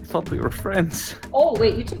 "Oh, I thought we were friends." Oh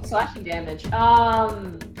wait, you took slashing damage.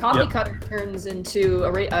 Coffee Cutter turns into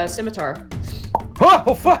a scimitar.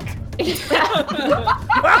 Oh fuck!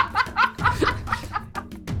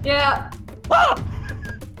 Yeah.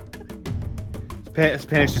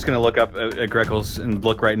 Panic's just gonna look up at Greckles and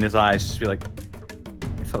look right in his eyes, just be like,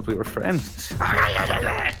 "I thought we were friends."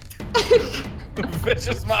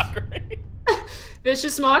 Vicious mockery.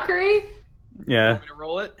 Vicious mockery? Yeah. Want me to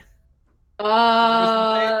roll it?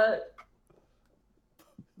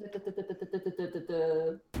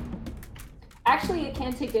 Actually, it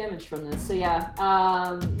can take damage from this, so yeah.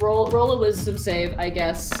 Roll a wisdom save, I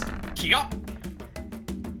guess. Yup.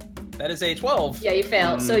 That is a 12. Yeah, you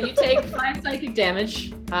fail. So you take 5 psychic damage.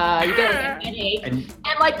 You get like an 8. And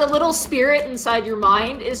like the little spirit inside your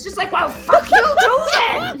mind is just like, well, fuck you, do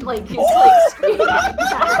that! Like, it's like screaming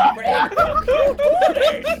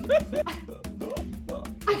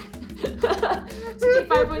So take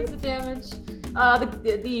 5 points of damage.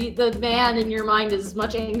 The man in your mind is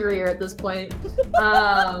much angrier at this point.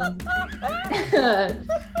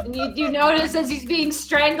 And you notice as he's being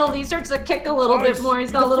strangled, he starts to kick a little bit more.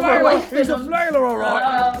 He's got a little more life in He's a him. flailer, all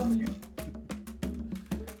right.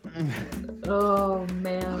 Oh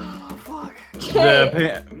man. Oh fuck.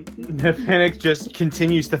 The Panic just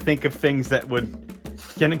continues to think of things that would.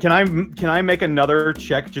 Can I make another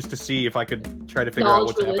check just to see if I could try to figure out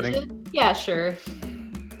what's happening? Yeah, sure.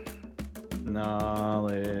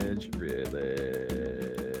 Knowledge religion.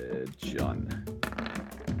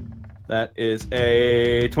 That is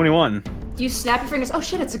a 21. You snap your fingers. Oh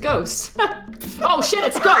shit, it's a ghost. Oh shit,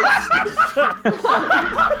 it's a ghost.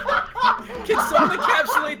 Can someone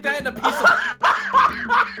encapsulate that in a piece of...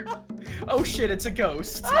 Oh shit, it's a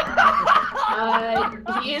ghost.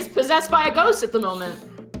 He is possessed by a ghost at the moment.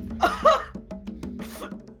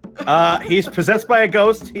 He's possessed by a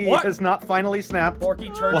ghost. He What? has not finally snapped. Forky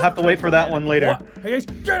turns. We'll have to wait for that one later. What? Hey,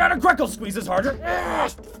 get out of Greckle, squeezes harder.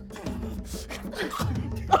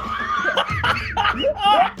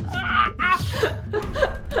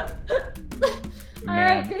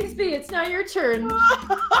 Alright, Grigsby, it's now your turn.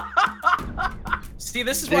 See,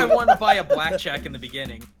 this is why I wanted to buy a blackjack in the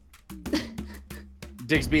beginning.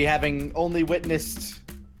 Digsby, having only witnessed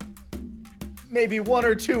maybe 1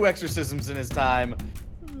 or 2 exorcisms in his time,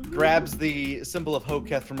 grabs the symbol of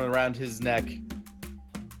Hoketh from around his neck.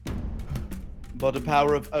 By the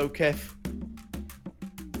power of Oketh,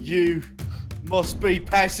 you must be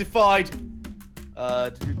pacified.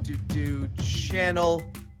 Channel,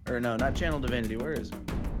 or no, not channel divinity. Where is it?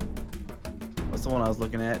 What's the one I was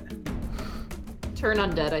looking at? Turn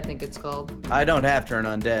undead, I think it's called. I don't have turn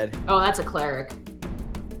undead. Oh, that's a cleric.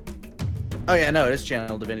 Oh yeah, no, it is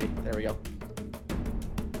channel divinity. There we go.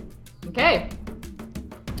 Okay.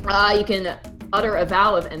 You can utter a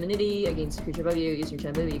vow of enmity against a creature above you using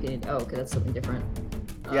your channel ability. You can. Oh, okay, that's something different.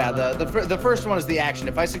 Yeah, the first one is the action.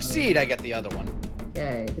 If I succeed, I get the other one.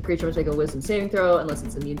 Okay, the creature must make a wisdom saving throw unless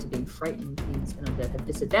it's immune to being frightened. Means an undead have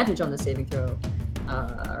disadvantage on the saving throw.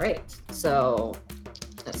 Alright, so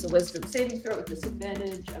that's a wisdom saving throw with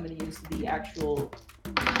disadvantage. I'm going to use the actual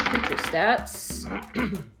creature stats.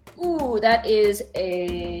 Ooh, that is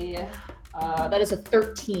a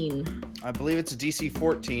 13. I believe it's a DC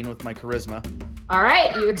 14 with my charisma.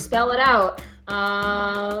 Alright, you expel it out.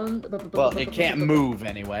 Well, it can't move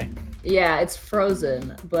anyway. Yeah, it's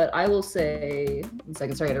frozen, but I will say... 1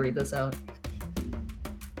 second, sorry, I gotta read this out.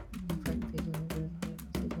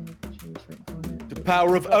 The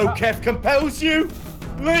power of Okef compels you!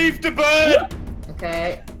 Leave the bird!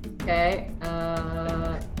 Okay, okay,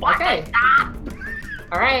 okay.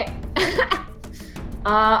 Alright.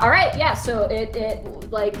 Alright, yeah, so it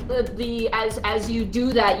like, as you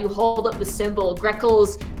do that, you hold up the symbol,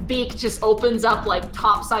 Grekel's beak just opens up like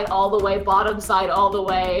top side all the way, bottom side all the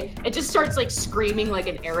way. It just starts like screaming like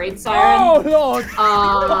an air raid siren. Oh no!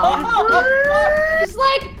 It's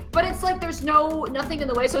like, but it's like there's nothing in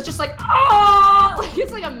the way, so it's just like, oh, like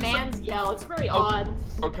it's like a man's yell. It's very odd.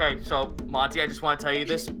 Okay, so Monty, I just want to tell you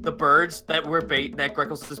this: the birds that that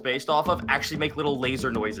Greckles is based off of actually make little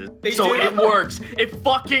laser noises. So it works. It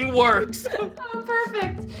fucking works. Oh,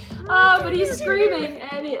 perfect. But he's screaming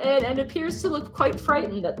and appears to look quite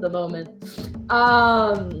frightened at the moment.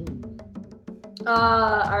 All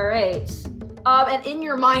right. And in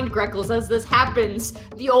your mind, Greckles, as this happens,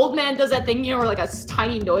 the old man does that thing, you know, where like a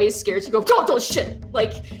tiny noise scares you. Go, don't shit.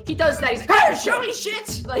 Like he does that. He's, hey, show me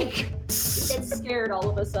shit. Like he gets scared all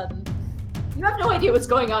of a sudden. You have no idea what's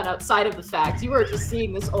going on outside of the fact. You are just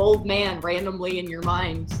seeing this old man randomly in your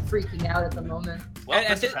mind, freaking out at the moment. Well,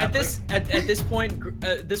 at this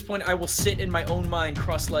point, I will sit in my own mind,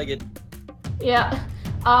 cross-legged. Yeah.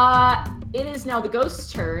 It is now the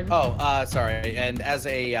ghost's turn. Oh, sorry. And as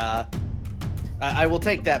a, I will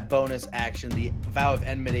take that bonus action, the Vow of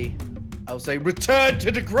Enmity. I will say, return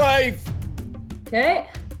to the grave! Okay.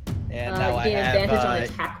 And now I have advantage on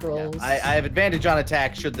attack rolls. Yeah, I have advantage on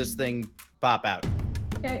attack should this thing pop out.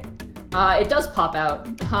 Okay. It does pop out.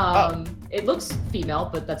 It looks female,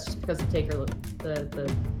 but that's just because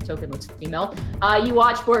the token looks female. You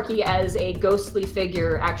watch Borky as a ghostly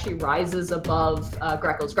figure actually rises above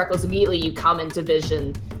Greckles. Greckles, immediately you come into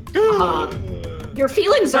vision. Your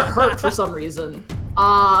feelings are hurt for some reason.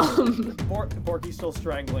 Borky's still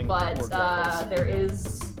strangling. But there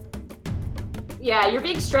is... Yeah, you're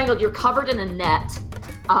being strangled. You're covered in a net.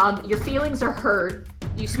 Your feelings are hurt.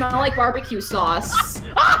 You smell like barbecue sauce.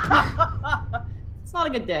 It's not a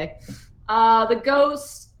good day. The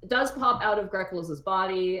ghost does pop out of Greckles'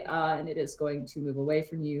 body, and it is going to move away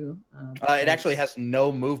from you. It actually has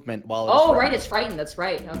no movement while it's frightened. Right, it's frightened. That's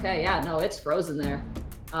right. Okay, yeah, no, it's frozen there.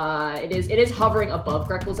 It is hovering above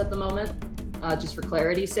Greckles at the moment. Just for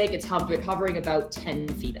clarity's sake, it's hovering about 10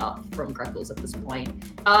 feet up from Greckles at this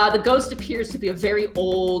point. The ghost appears to be a very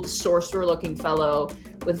old sorcerer-looking fellow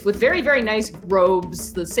with very, very nice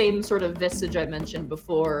robes, the same sort of visage I mentioned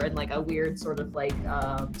before, and like a weird sort of like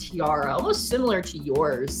tiara, almost similar to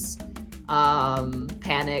yours.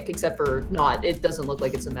 Panic, except for not, it doesn't look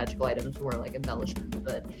like it's a magical item, it's more like embellishment,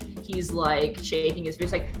 but he's like shaking his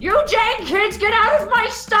face like, you Jane kids, get out of my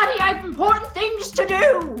study, I have important things to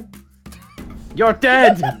do! You're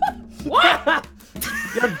dead! What?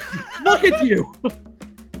 Look at you!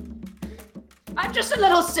 I'm just a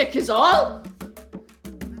little sick is all.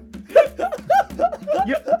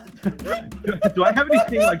 Do I have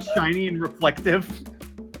anything like shiny and reflective?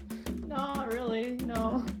 No, really,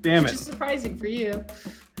 no. Damn It's it. just surprising for you.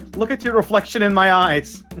 Look at your reflection in my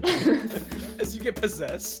eyes. As you get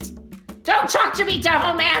possessed. Don't talk to me,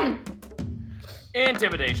 devil man!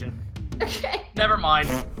 Intimidation. Okay. Never mind.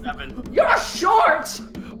 7. You're short!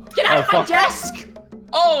 Get out of my fuck. desk!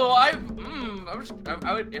 Oh, I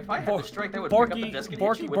would, if I had the strength, I would pick up the desk and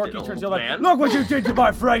hit you with it, Borky turns old out like, man. look what you did to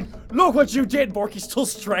my friend! Look what you did! Borky's still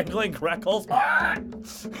strangling Greckles.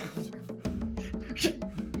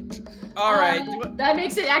 All right. That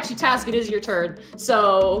makes it actually, Task, it is your turn.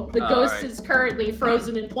 So the ghost right. is currently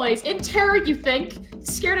frozen in place. In terror, you think.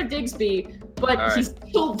 Scared of Digsby, but All right. he's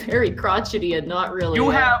still very crotchety and not really. You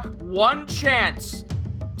have one chance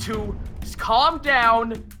to calm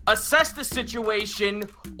down, assess the situation,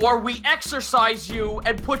 or we exercise you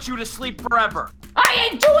and put you to sleep forever. I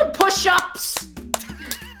ain't doing push-ups!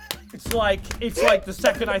 It's like the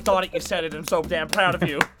second I thought it, you said it. I'm so damn proud of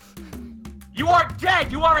you. You are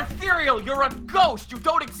dead. You are ethereal. You're a ghost. You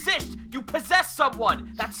don't exist. You possess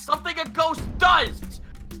someone. That's something a ghost does.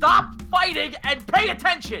 Stop fighting and pay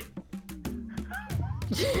attention.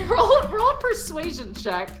 roll a persuasion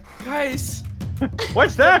check. Guys,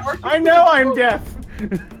 What's that? I know I'm deaf.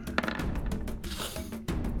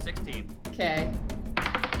 16. Okay.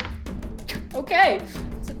 Okay.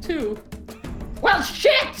 It's a 2. Well,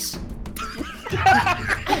 shit!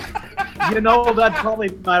 You know, that's probably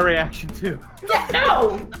my reaction too. Yeah,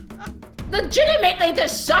 no! Legitimately,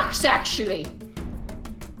 this sucks, actually.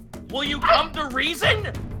 Will you come to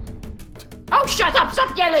reason? Oh, shut up!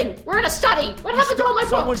 Stop yelling! We're in a study! What happened to all my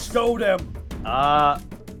Someone books? stole them.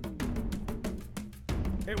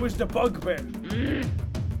 It was the bugbear.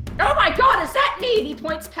 Oh my god, is that me? And he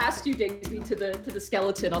points past you, Digsby, to the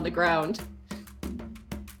skeleton on the ground.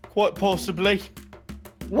 Quite possibly.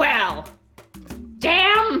 Well,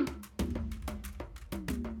 damn!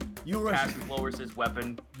 You were Cass lowers his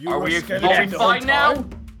weapon. You Are were we scared fine the whole now? time?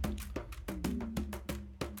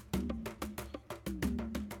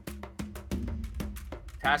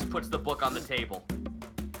 Tash puts the book on the table.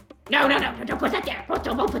 No, don't put that there.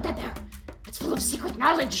 Don't put that there. It's full of secret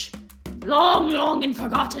knowledge. Long and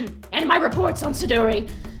forgotten. And my reports on Sidori.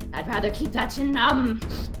 I'd rather keep that in,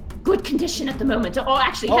 good condition at the moment. Oh,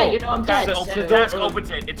 actually, hey, you know I'm dead. Tash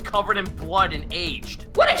opens it. It's covered in blood and aged.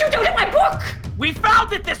 What did you do to my book? We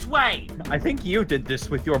found it this way! I think you did this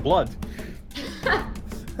with your blood.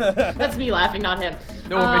 That's me laughing, not him.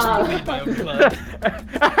 No one makes me bleed my own blood.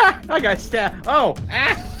 I got stabbed. Oh!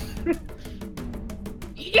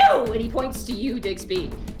 You! And he points to you,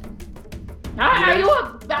 Digsby. Are you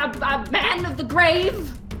a man of the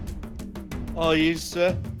grave? Oh, yes,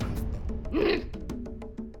 sir.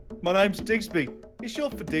 My name's Digsby. It's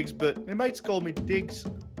short for Diggs, but my mates call me Diggs.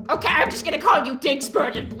 Okay, I'm just gonna call you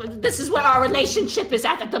Digsbird. This is where our relationship is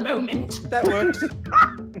at the moment. That works.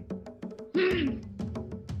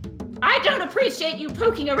 I don't appreciate you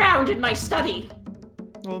poking around in my study.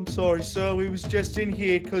 Oh, I'm sorry, sir. We was just in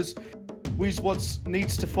here because we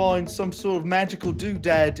needs to find some sort of magical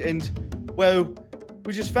doodad, and, well,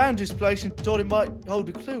 we just found this place and thought it might hold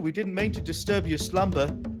a clue. We didn't mean to disturb your slumber.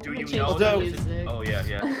 Do you Change know the that? music. Oh,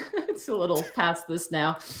 yeah. It's a little past this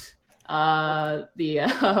now.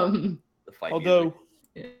 The fight Although,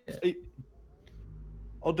 music.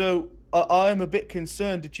 although I am a bit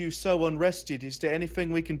concerned that you're so unrested. Is there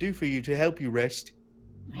anything we can do for you to help you rest?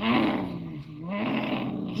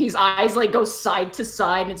 His eyes like go side to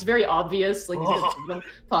side, and it's very obvious. Like he's got a little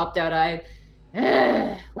popped out eye.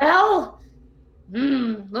 Well,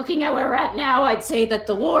 looking at where we're at now, I'd say that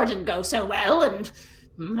the war didn't go so well, and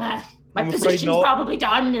my I'm afraid position's not. probably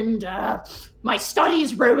done, and my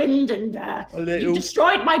study's ruined, and A you little.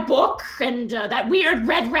 destroyed my book, and that weird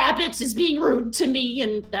red rabbit is being rude to me,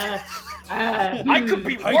 and I could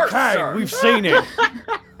be Hey, worse, Kang, sir. we've seen it.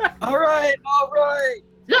 All right.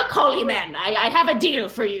 look, holy man, I have a deal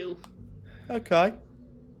for you. Okay,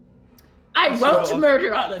 I Sure. won't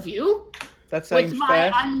murder all of you that sounds with my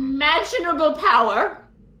fair. unimaginable power,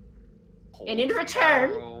 and in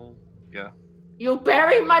return, Oh, yeah. you'll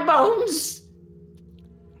bury my bones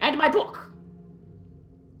and my book.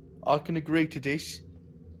 I can agree to this.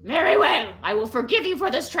 Very well. I will forgive you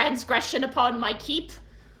for this transgression upon my keep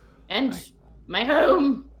and my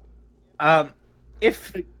home.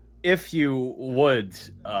 If you would,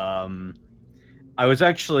 I was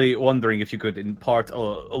actually wondering if you could impart a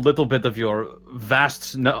little bit of your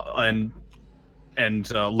vast and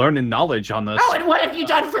learning knowledge on us. Oh, and what have you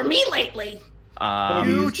done for me lately? You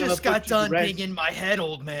You just just gonna got put you to done rest. being in my head,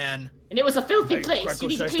 old man. And it was a filthy Hey, place. Greco, You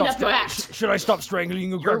need should to I clean stop up your stra- act. Should I stop strangling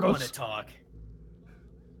you, You Gregos? want to talk.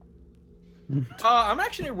 I'm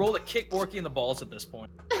actually gonna roll to kick Borky in the balls at this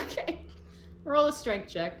point. Okay. Roll a strength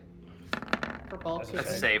check. For ball That's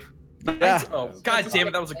kicking. safe. Yeah. Oh, god damn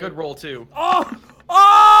it, that was a good roll too. Oh!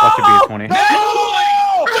 That could be a 20.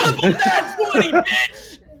 Double that 20,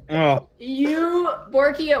 bitch! Oh. You,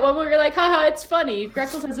 Borky, at one point you're like, haha, it's funny.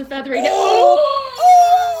 Greckles has a feathery head.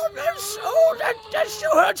 Oh, that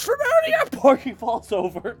still hurts from earlier. Porky falls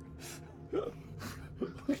over.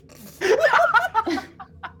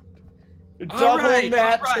 Double right,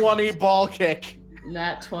 that all right. 20 ball kick.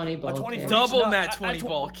 Nat 20 ball 20 kick. Double No, that I- 20 I-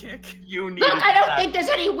 ball kick. You need Look, I don't think there's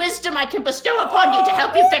any wisdom I can bestow upon you to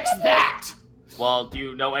help you fix that. Well, do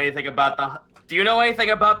you know anything about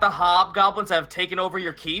the hobgoblins that have taken over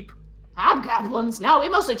your keep? Hobgoblins? No, we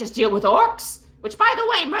mostly just deal with orcs. Which, by the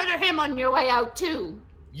way, murder him on your way out, too.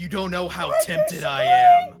 You don't know how tempted I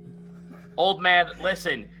am. Old man,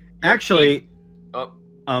 listen. Actually, Oh.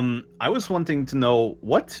 I was wanting to know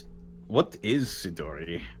what is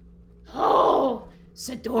Sidori? Oh,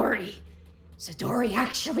 Sidori. Sidori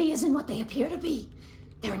actually isn't what they appear to be.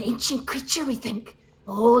 They're an ancient creature, we think.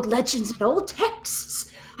 Old legends and old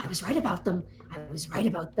texts. I was right about them.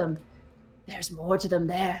 There's more to them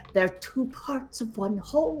there. They're two parts of one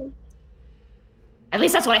whole. At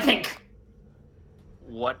least that's what I think.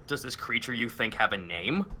 What does this creature you think have a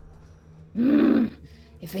name?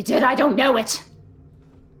 If it did, I don't know it.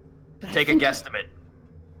 But Take a guesstimate.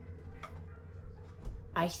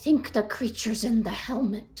 I think the creature's in the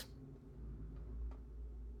helmet.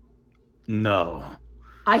 No.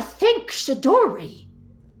 I think Shidori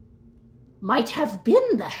might have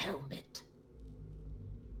been the helmet.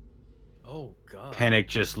 Oh god. Panic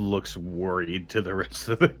just looks worried to the rest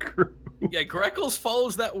of the crew. Yeah, Greckles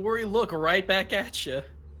follows that worry look right back at you.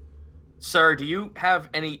 Sir, do you have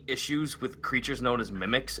any issues with creatures known as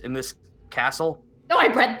mimics in this castle? No, I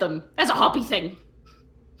bred them as a hobby thing.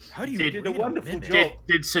 How do you Did- breed a wonderful mimic? job.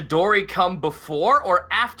 Did Sidori come before or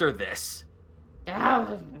after this?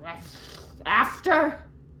 After?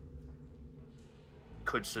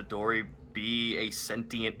 Could Sidori be a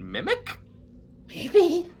sentient mimic?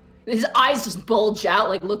 Maybe. His eyes just bulge out,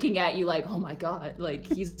 like looking at you, like, oh my god,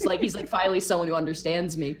 he's finally someone who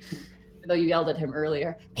understands me. Even though you yelled at him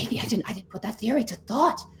earlier. Maybe I didn't put that theory to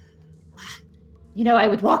thought. You know, I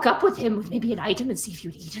would walk up with him with maybe an item and see if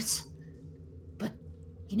you'd eat it. But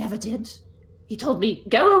he never did. He told me,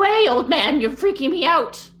 "Go away, old man, you're freaking me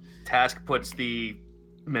out." Task puts the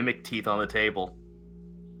mimic teeth on the table.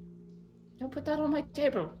 Don't put that on my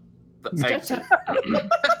table. It's I- dirty.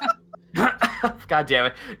 God damn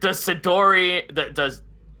it! Does Sidori does?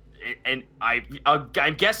 And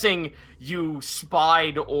I'm guessing you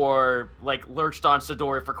spied or like lurched on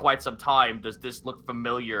Sidori for quite some time. Does this look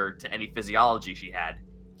familiar to any physiology she had?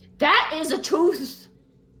 That is a tooth.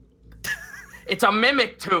 It's a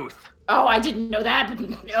mimic tooth. Oh, I didn't know that,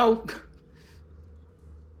 but no.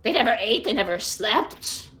 They never ate, they never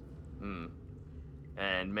slept.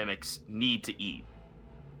 And mimics need to eat.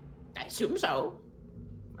 I assume so.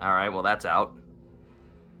 All right, well that's out.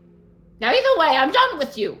 Now either way, I'm done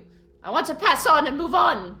with you. I want to pass on and move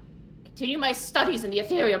on. Continue my studies in the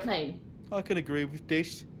ethereal plane. I can agree with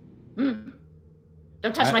this. Don't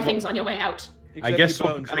touch my things on your way out. I guess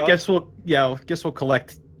we'll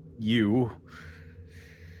collect you.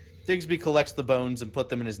 Digsby collects the bones and put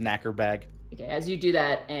them in his knacker bag. Okay, as you do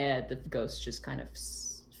that, and the ghost just kind of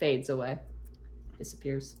fades away,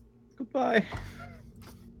 disappears. Goodbye.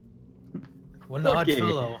 What an odd Okay.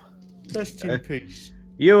 fellow. Rest in peace.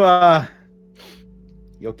 You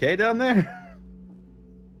okay down there?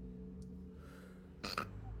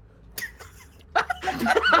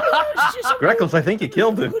 Greckles, I think you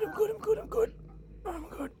killed him. I'm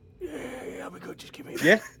good. Yeah, we're good. Just give me a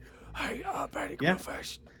Yeah. Hey, Panic, Yeah. real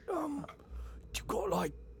fast. You got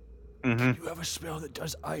like, Mm-hmm. you have a spell that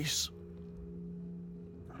does ice?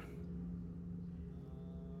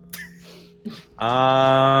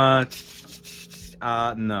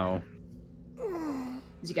 No.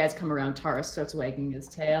 As you guys come around, Taurus starts wagging his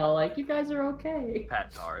tail, like, you guys are okay.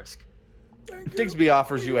 Pat Tarisk. Digsby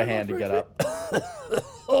offers you a hand to get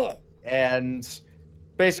up. And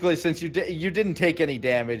basically, since you didn't take any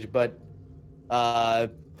damage, but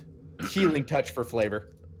healing touch for flavor.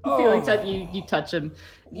 Feeling that you touch him.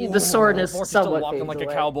 The soreness Borky's still somewhat walking fades like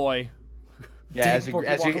away. a cowboy. Yeah, as you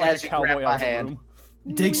Borky walking grab out my of the hand. room.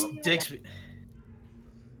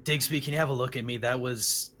 Digsby, can you have a look at me? That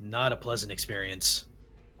was not a pleasant experience.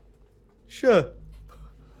 Sure.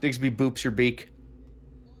 Digsby boops your beak.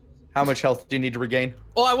 How much health do you need to regain?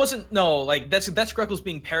 Oh, I wasn't. No, like that's Greckles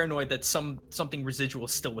being paranoid that something residual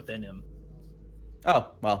is still within him. Oh,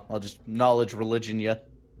 well, I'll just knowledge religion you.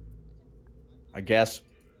 I guess.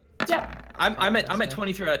 Yeah. I'm at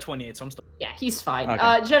 23 out of 28, so I'm still. Yeah, he's fine.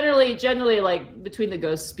 Okay. Generally, like between the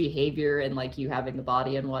ghost's behavior and like you having the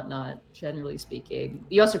body and whatnot, generally speaking,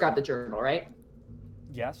 you also grabbed the journal, right?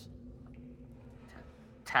 Yes.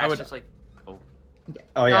 Tash just like,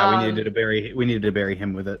 Oh yeah, Um, we needed to bury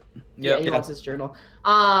him with it. Yeah, he wants his journal.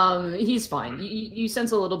 He's fine. You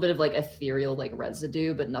sense a little bit of like ethereal like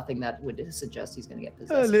residue, but nothing that would suggest he's gonna get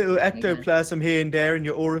possessed. A little again. ectoplasm here and there in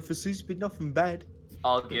your orifices, but nothing bad.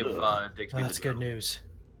 I'll give Digsby That's the good journal. news.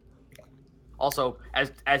 Also,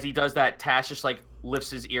 as he does that, Tash just like lifts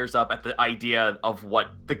his ears up at the idea of what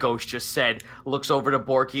the ghost just said, looks over to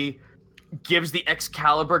Borky, gives the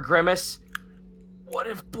Excalibur grimace. What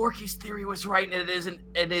if Borky's theory was right and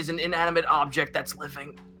it is an inanimate object that's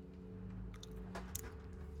living?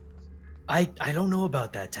 I don't know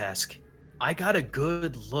about that task. I got a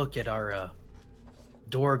good look at our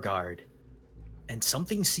door guard, and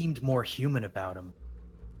something seemed more human about him.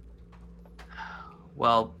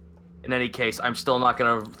 Well, in any case, I'm still not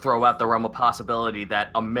going to throw out the realm of possibility that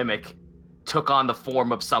a mimic took on the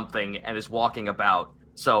form of something and is walking about.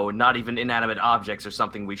 So not even inanimate objects are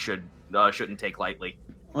something we shouldn't take lightly.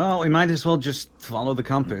 Well, we might as well just follow the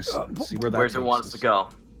compass. See where that Where's it takes wants us. to go.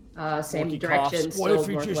 Same Porky direction, coughs. What still if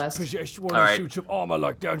he just northwest. possessed one All of right. suits of armor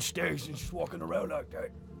like downstairs and just walking around like that?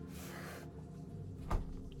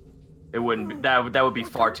 It wouldn't be, that would be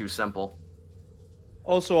far too simple.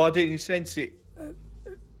 Also, I didn't sense it.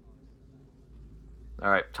 All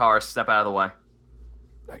right, Taurus, step out of the way.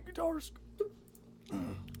 Thank you, Doris. All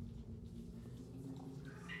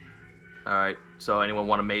right. So anyone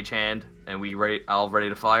want a mage hand? And we ready? All ready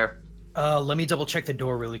to fire? Let me double check the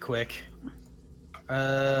door really quick.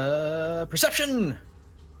 Perception.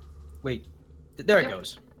 Wait, there it Yep.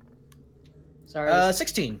 goes. Sorry.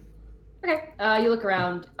 16. Okay. You look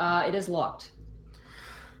around. It is locked.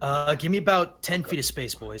 Give me about 10 feet of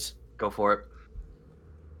space, boys. Go for it.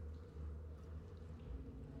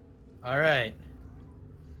 All right.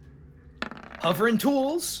 Hovering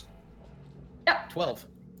tools. Yep. 12.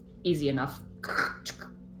 Easy enough.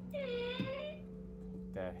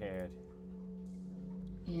 That head.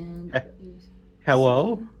 And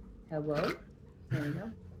Hello? hello. There we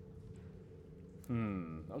go.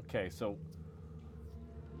 Okay, so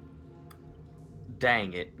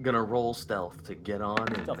Dang it! Gonna roll stealth to get on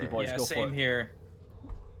in Stealthy there. boys. Yeah, go for same it. here.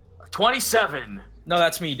 27. No,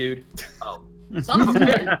 that's me, dude. Oh, Son of a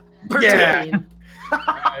bitch. Yeah. 13.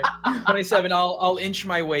 Alright, 27. I'll inch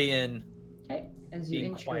my way in. Okay. As you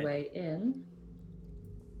Being inch quiet. your way in.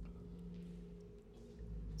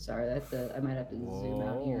 Sorry, I might have to zoom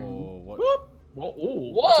out here. Whoa, what? Whoa!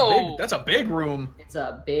 Ooh, Whoa! That's a big room. It's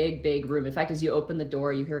a big, big room. In fact, as you open the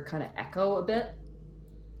door, you hear it kind of echo a bit.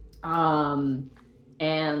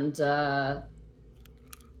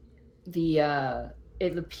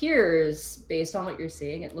 It appears, based on what you're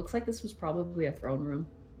seeing, it looks like this was probably a throne room.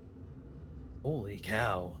 Holy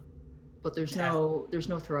cow! But there's Yeah.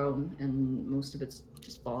 no throne, and most of it's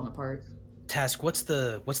just fallen apart. Task. What's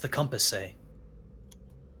the compass say?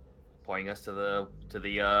 Pointing us to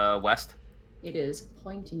the west. It is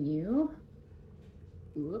pointing you.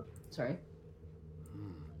 Oop, sorry.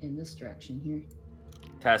 In this direction here.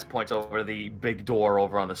 Taz points over the big door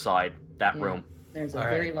over on the side. That Yeah. room. There's a All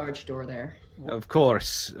very right. large door there. Of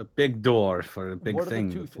course, a big door for a big What are the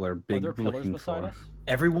thing two that we're Are big there pillars looking beside for. us?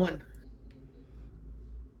 Everyone.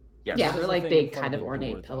 Yes. Yeah, What's they're the like thing in big, front kind of of the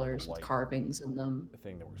ornate door, though, pillars with like- carvings in them. The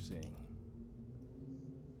thing that we're seeing.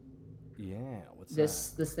 Yeah, what's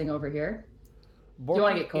This thing over here. that? If you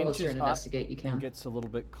want Borky to get closer inches and up investigate, you and can. gets a little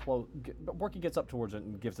bit close. But Borky gets up towards it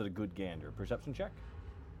and gives it a good gander. Perception check.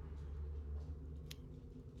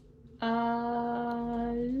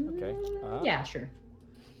 Okay, Yeah, sure.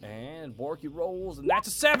 And Borky rolls, and that's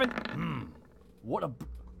a 7. What a.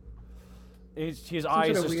 His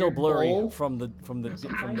eyes sort are of still weird blurry bowl from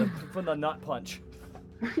the nut punch.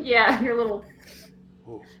 Yeah, you're a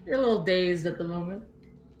little dazed at the moment.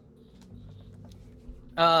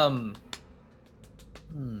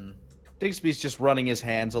 Digsby's just running his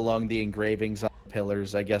hands along the engravings on the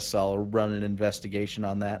pillars. I guess I'll run an investigation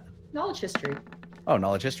on that. Knowledge history. Oh,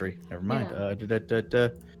 knowledge history. Never mind. Yeah.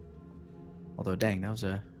 Although, dang, that was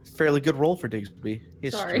a fairly good roll for Digsby.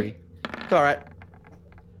 History. Sorry. It's all right.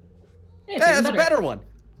 Hey, it's Hey, even that's a better one.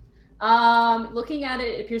 Looking at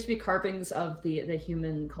it, it appears to be carvings of the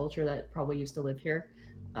human culture that probably used to live here.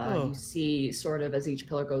 You see, sort of, as each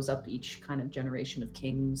pillar goes up, each kind of generation of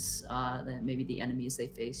kings, maybe the enemies they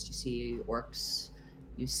faced. You see orcs.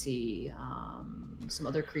 You see some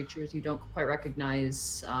other creatures you don't quite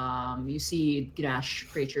recognize. You see Ganesh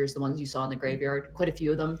creatures, the ones you saw in the graveyard. Quite a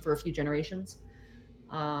few of them for a few generations.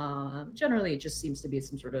 Generally, it just seems to be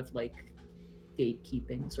some sort of like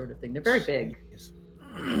gatekeeping sort of thing. They're very big.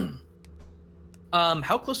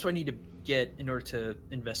 How close do I need to get in order to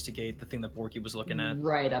investigate the thing that Borky was looking at?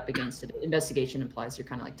 Right up against it. Investigation implies you're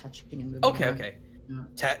kind of like touching and moving. Okay, around. okay.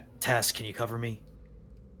 Yeah. Task, can you cover me?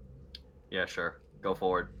 Yeah, sure. Go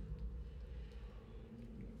forward.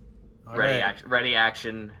 All Ready right. action. Ready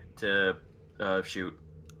action to shoot.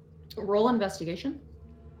 Roll investigation.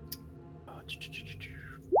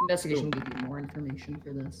 Investigation will give you more information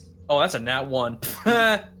for this. Oh, that's a nat 1.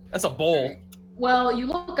 That's a bowl. Well, you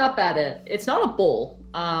look up at it. It's not a bowl,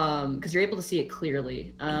 because you're able to see it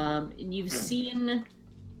clearly. And you've seen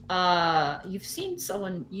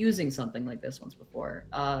someone using something like this once before.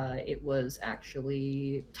 It was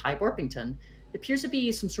actually Ty Borpington. It appears to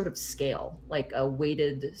be some sort of scale, like a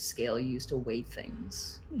weighted scale used to weigh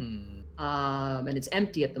things. And it's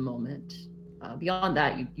empty at the moment. Beyond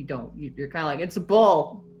that, you're kind of like, it's a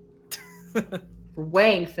bowl for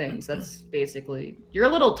weighing things. That's basically, you're a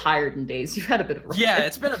little tired and dazed. You've had a bit of a Yeah,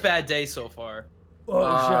 it's been a bad day so far.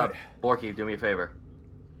 Oh, Borky, do me a favor.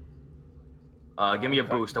 Give me a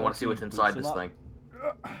boost. I want to see what's inside this thing.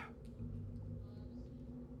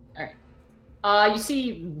 You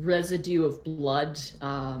see residue of blood,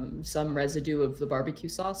 some residue of the barbecue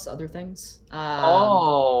sauce, other things.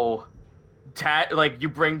 Oh. Like, you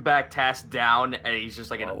bring back Tass down, and he's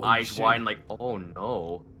just like an What eyes you wide, see? like, oh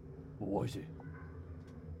no. What was it?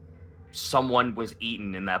 Someone was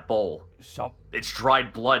eaten in that bowl. Some. It's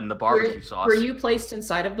dried blood in the barbecue sauce. Were you placed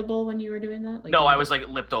inside of the bowl when you were doing that? No, I was like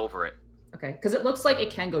lipped over it. Okay, because it looks like it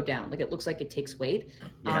can go down. Like it looks like it takes weight.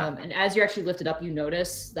 Yeah. And as you actually lift it up, you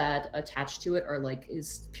notice that attached to it are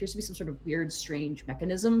appears to be some sort of weird, strange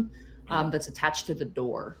mechanism that's attached to the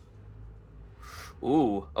door.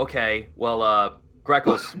 Ooh, okay. Well,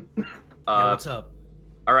 Greckles. Yeah, what's up?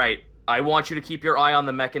 All right. I want you to keep your eye on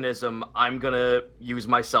the mechanism. I'm gonna use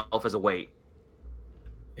myself as a weight.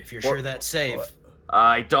 If you're sure that's safe.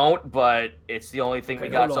 I don't, but it's the only thing we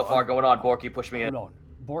Okay, got hold so on. far going on. Borky, push me in. Hold on.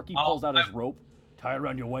 Borky pulls out his rope, tie it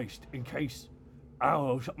around your waist in case, I don't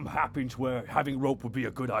know, something happens where having rope would be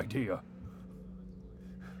a good idea.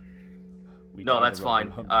 No, that's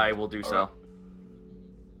fine. I will do so.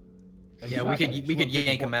 Yeah, we could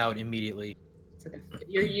yank him out immediately.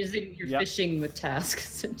 You're using your fishing with task,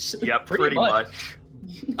 essentially. Yep, pretty much.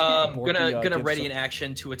 Gonna gives ready some- an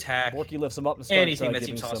action to attack. Borky lifts him up and starts Anything that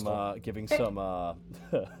giving seems some, hostile. giving some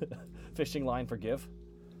fishing line for give.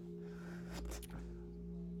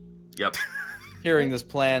 Yep. Hearing this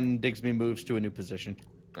plan, Digsby moves to a new position.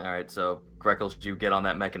 All right, so Greckles, you get on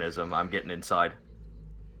that mechanism. I'm getting inside.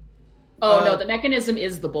 Oh no, the mechanism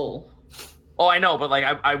is the bowl. Oh, I know, but like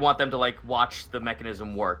I want them to like watch the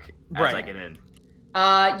mechanism work as I Right. get in.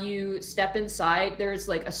 You step inside. There's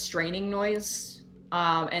like a straining noise,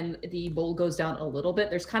 and the bowl goes down a little bit.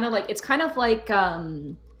 There's kind of like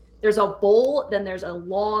there's a bowl, then there's a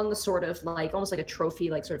long sort of like almost like a trophy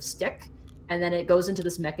like sort of stick, and then it goes into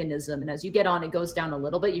this mechanism. And as you get on, it goes down a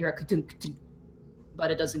little bit. You hear a ka-dunk, ka-dunk,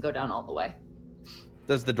 but it doesn't go down all the way.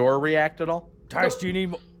 Does the door react at all? Tash, do you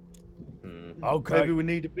need? Okay. Maybe we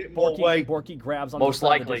need a bit more Borky, weight. Borky grabs on Most the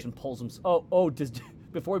side of the likely. dish and pulls him.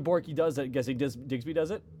 Before Borky does it, guessing Digsby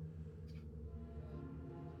does it.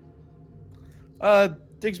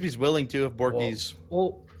 Digsby's willing to if Borky's.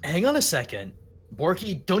 Well, hang on a second.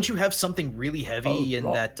 Borky, don't you have something really heavy in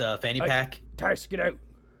right. that fanny Hey. pack? Tash, get out.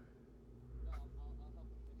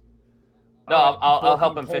 No, I'll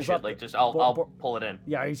help Borky him pulls fish up- it. Like just I'll pull it in.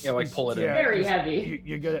 Yeah, he's, Yeah, like he's- pull it in. Very just- heavy.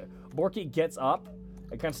 You get it. Borky gets up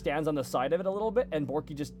and kind of stands on the side of it a little bit, and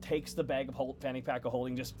Borky just takes the bag of fanny pack of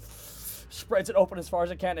holding, just spreads it open as far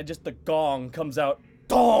as it can, and just the gong comes out.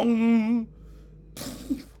 Dong!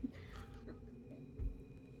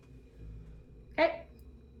 Okay.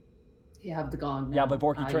 You have the gong now. Yeah, but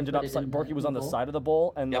Borky You turned it put upside. in Borky was on the bowl. side of the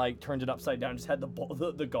bowl and Yep. like turned it upside down. Just had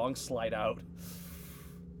the gong slide out.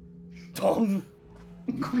 Dong!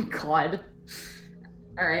 Oh my god.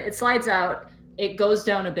 All right, it slides out. It goes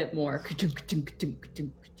down a bit more. It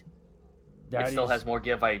still has more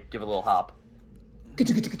give. I give a little hop.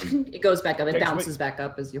 It goes back up. It Thanks, bounces back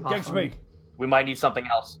up as you hop Thanks on. me. We might need something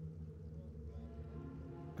else.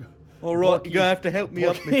 All right, Borky- you're gonna have to help me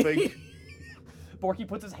up, me think. Borky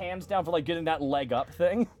puts his hands down for like getting that leg up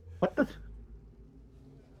thing. What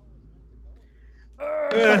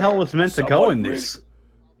the hell was meant to go in this?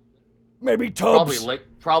 Maybe tubs.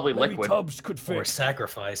 Probably Maybe liquid. tubs could Or fit.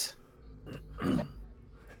 sacrifice?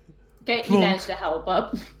 Okay, you managed to help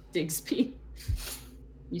up Digsby.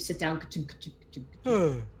 You sit down.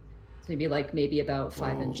 Maybe about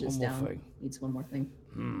 5 inches one more down. thing. Needs one more thing.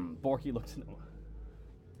 Borky looks at him.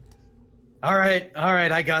 All right,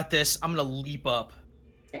 I got this. I'm gonna leap up.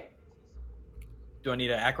 Okay. Do I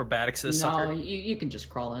need an acrobatics to this No, sucker? you can just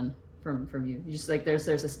crawl in from you. You just like there's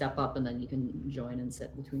a step up and then you can join and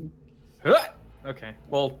sit between. Huh! Okay.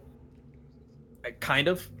 Well, kind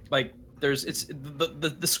of like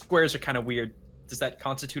the squares are kind of weird. Does that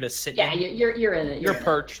constitute a sit? Yeah, you're in it. You're in it.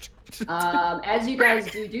 perched. As you guys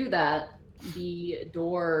do that, the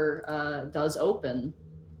door does open.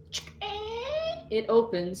 It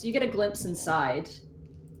opens. You get a glimpse inside.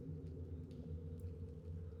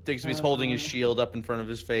 Digsby's holding his shield up in front of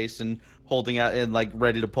his face and holding out and like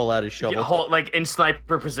ready to pull out his shovel. Yeah, like in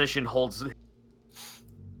sniper position, holds.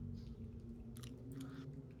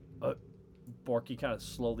 Borky kind of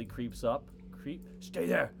slowly creeps up. Stay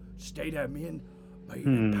there, man. May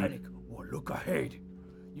in panic or look ahead.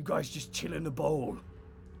 You guys just chill in the bowl.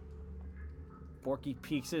 Borky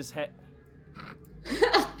peeks his head.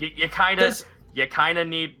 You kind of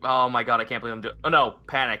need. Oh my god, I can't believe I'm doing. Oh no,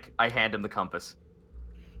 panic! I hand him the compass.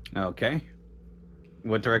 Okay.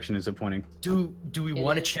 What direction is it pointing? Do we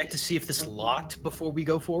want to check to see if this is locked before we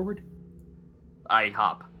go forward? I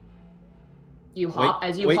hop. You hop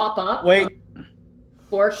as you wait, hop up. Wait.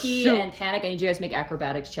 Borky and Panic, I need you guys to make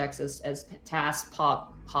acrobatics checks as Tass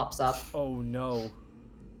pops up. Oh no.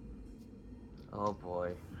 Oh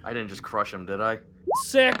boy. I didn't just crush him, did I?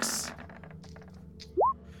 6.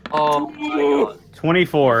 Oh my god.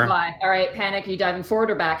 24. Fly. All right, Panic, are you diving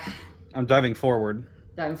forward or back? I'm diving forward.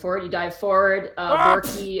 Diving forward, you dive forward.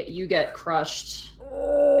 Borky, you get crushed.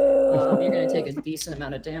 You're gonna take a decent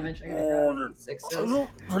amount of damage. I'm gonna grab 6. I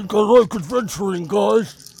like adventuring,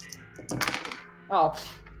 guys. Oh.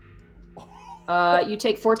 You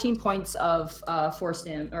take 14 points of force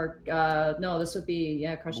damage, or no, this would be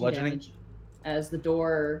crushing damage. As the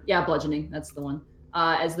door, bludgeoning. That's the one.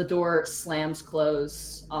 As the door slams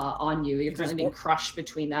close on you, you're currently being crushed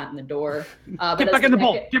between that and the door. Get back in the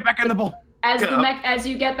bowl. Get back in the bowl. As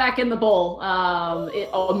you get back in the bowl, it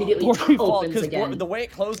immediately opens again. The way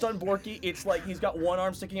it closed on Borky, it's like he's got one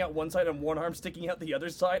arm sticking out one side and one arm sticking out the other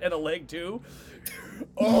side, and a leg too.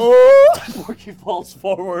 Oh! Borky falls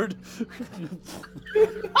forward.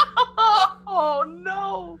 Oh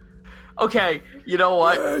no! Okay, you know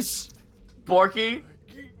what? Yes. Borky,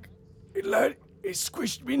 It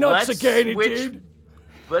squished me nuts again, it did.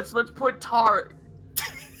 Let's put Tar.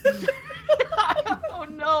 Oh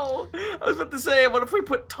no! I was about to say, what if we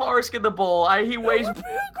put Tarsk in the bowl? He weighs me.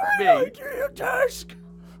 Task.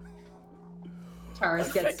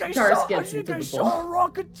 Tars gets into the bowl. A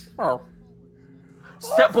rocket. Oh.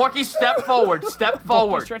 Borky, step forward. Step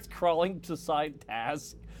forward. Borky starts crawling beside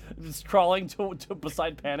Taz. Just crawling to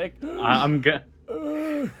beside Panic.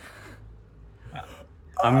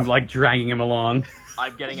 I'm like dragging him along.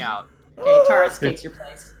 I'm getting out. Okay, Taurus takes your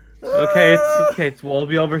place. Okay, it's okay. We'll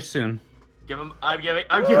be over soon. I'm giving him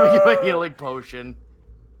a healing potion.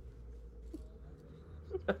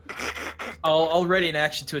 I'll ready an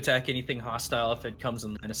action to attack anything hostile if it comes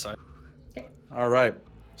in line of sight. All right.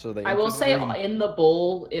 So I will say in the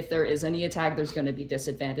bowl, if there is any attack, there's going to be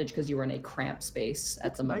disadvantage because you are in a cramped space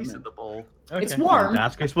at the moment. Nice in the bowl. Okay. It's warm.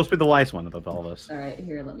 That's supposed to be the wise one of all this. All right,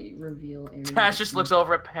 here, let me reveal area. Tash just looks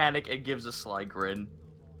over at Panic and gives a sly grin.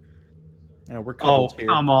 Yeah, we're Oh, here.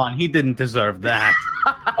 come on. He didn't deserve that.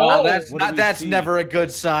 Oh, what that's do we see? never a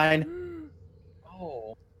good sign.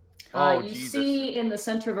 Oh. You Jesus. see in the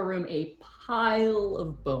center of a room a pile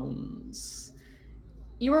of bones.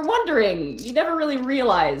 You were wondering, you never really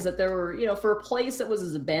realized that there were, for a place that was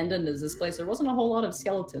as abandoned as this place, there wasn't a whole lot of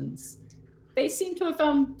skeletons. They seem to have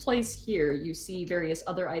found place here. You see various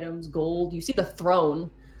other items, gold. You see the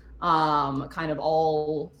throne, kind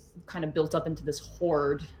of built up into this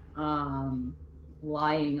hoard,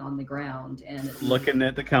 lying on the ground. And Looking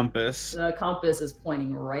at the compass. the compass is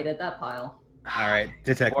pointing right at that pile. All right,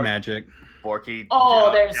 detect magic. Borky.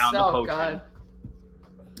 Oh, down the oh potion. god.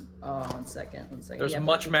 Oh, one second. There's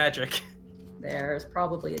much magic. There's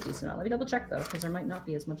probably a decent amount. Let me double check though, because there might not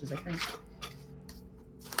be as much as I think.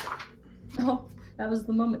 Oh, that was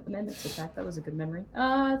the moment the Mimics attacked. That was a good memory.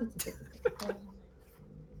 I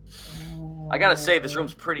gotta say, this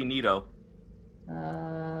room's pretty neato.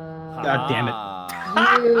 God damn it.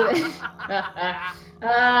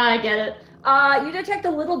 I get it. You detect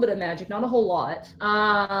a little bit of magic, not a whole lot.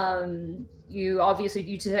 You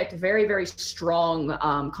detect very, very strong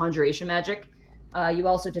conjuration magic. You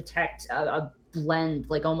also detect a blend,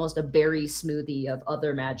 like almost a berry smoothie of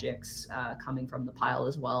other magics coming from the pile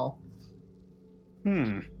as well.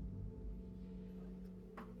 I'm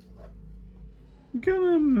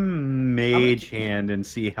gonna mage hand and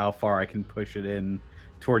see how far I can push it in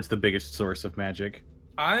towards the biggest source of magic.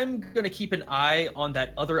 I'm gonna keep an eye on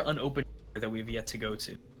that other unopened door that we've yet to go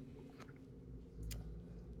to.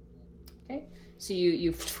 Okay, so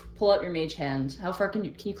you pull out your mage hand. How far can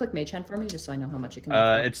you click mage hand for me, just so I know how much it can?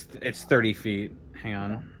 It's 30 feet. Hang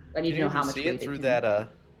on. I need to know how much see weight it through can- that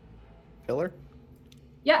pillar.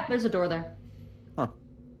 Yeah, there's a door there. Huh.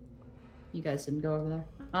 You guys didn't go over there.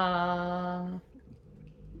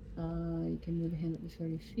 You can move a hand up to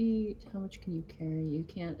 30 feet. How much can you carry? You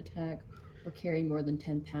can't attack or carry more than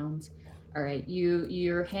 10 pounds. All right,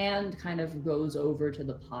 your hand kind of goes over to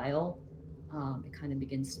the pile. It kind of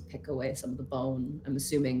begins to pick away some of the bone, I'm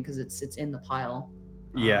assuming, because it's in the pile.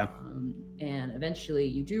 Yeah. And eventually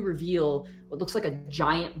you do reveal what looks like a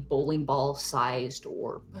giant bowling ball sized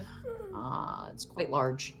orb. It's quite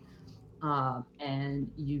large.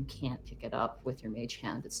 And you can't pick it up with your mage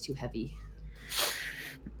hand. It's too heavy.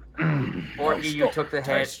 Borky, you Stop. took the hit.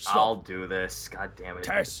 Tash, stop. I'll do this. God damn it.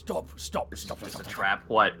 Tash, stop. It's just a Stop. trap.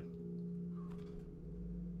 What?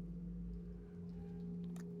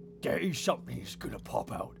 There is something that's gonna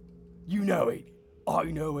pop out. You know it. I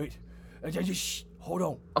know it. And then just hold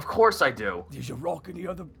on. Of course I do. There's a rock in the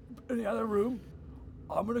other room.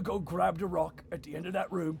 I'm gonna go grab the rock at the end of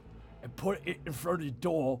that room, and put it in front of the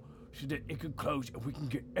door so that it can close and we can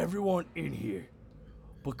get everyone in here.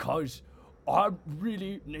 Because I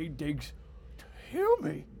really need Diggs to heal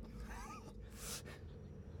me.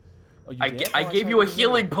 Oh, I gave you a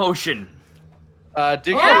healing potion. Diggs.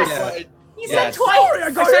 Yes! He said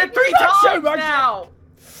twice! I said 3 times now.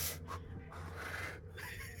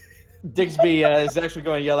 Digsby is actually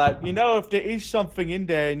going to yell out, you know, if there is something in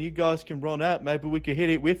there and you guys can run out, maybe we could hit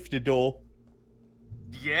it with the door.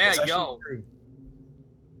 Yeah, yo.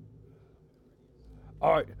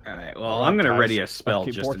 All right. All right. Well, I'm gonna ready a spell Okay,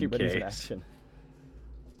 just Borky in readies an case. action.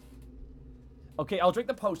 Okay, I'll drink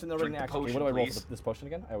the potion and then ready Drink an the action. Okay, potion, what do I roll please. for this potion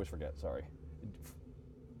again? I always forget. Sorry.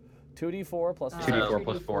 2d4 plus 2d4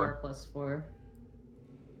 plus 4. Plus 4.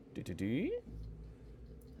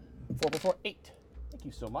 4 plus 4, 8. Thank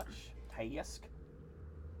you so much. Task.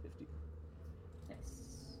 50. Nice.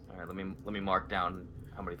 All right, let me mark down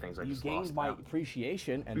how many things I You just lost. gained my now.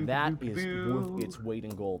 appreciation, and Boo, that boo, is boo, worth boo. its weight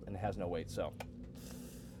in gold and has no weight, so.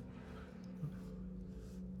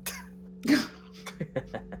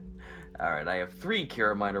 All right, I have 3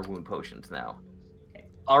 cure minor wound potions now.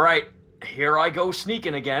 All right, here I go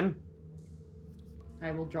sneaking again.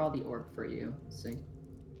 I will draw the orb for you, so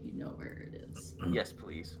you know where it is. Yes,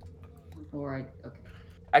 please. Or okay.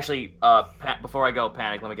 Actually, before I go,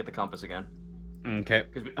 Panic, let me get the compass again. Okay.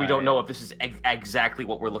 Because we don't know if this is exactly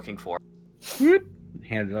what we're looking for.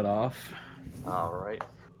 Hand it off. All right.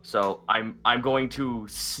 So I'm going to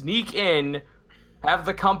sneak in, have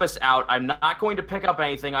the compass out. I'm not going to pick up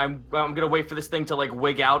anything. I'm gonna wait for this thing to like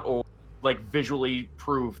wig out or like visually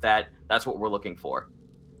prove that that's what we're looking for.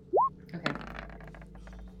 Okay.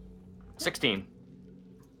 16.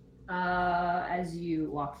 As you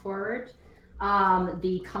walk forward,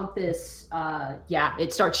 the compass,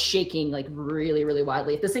 it starts shaking like really, really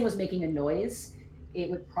wildly. If this thing was making a noise, it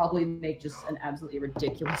would probably make just an absolutely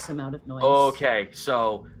ridiculous amount of noise. Okay,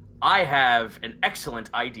 so I have an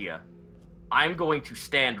excellent idea. I'm going to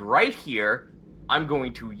stand right here. I'm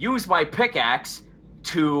going to use my pickaxe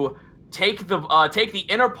to take the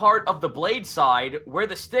inner part of the blade side where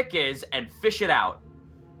the stick is and fish it out.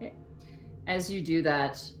 As you do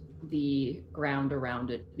that, the ground around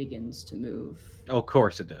it begins to move. Oh, of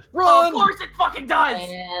course it does. Run! Of course it fucking does!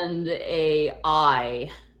 And a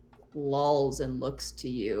eye lolls and looks to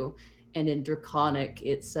you, and in Draconic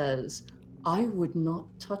it says, "I would not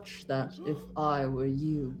touch that if I were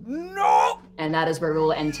you." No! And that is where we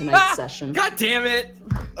will end tonight's session. God damn it!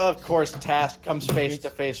 Of course, Task comes face to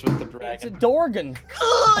face with the It's a dragon. Dorgan.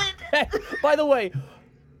 Good! By the way,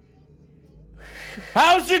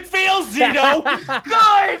 How's it feel, Zito?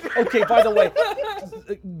 Good! okay, by the way,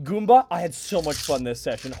 Goomba, I had so much fun this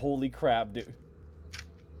session. Holy crap, dude.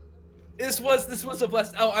 This was a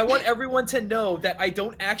blessing. Oh, I want everyone to know that I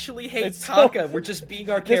don't actually hate It's so- Taka. We're just being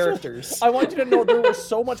our This was- characters. I want you to know there was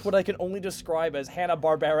so much what I can only describe as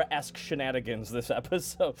Hanna-Barbera-esque shenanigans this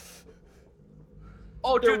episode.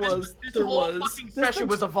 Oh, dude, There this was. whole fucking session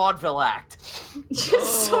was a vaudeville act.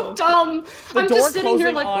 It's so dumb. The I'm door just sitting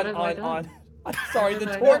here closing like, on, what have I done? on. I'm sorry, the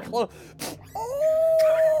What have I door done? closed.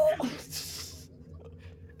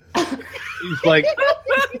 It's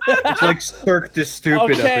like Cirque du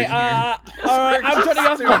Stupid Okay, up in here. all right, I'm turning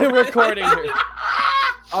off my recording here.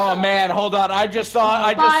 Oh man, hold on. I just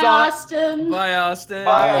saw. Bye, Austin. Bye, Austin.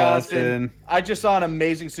 Bye, Austin. Austin. I just saw an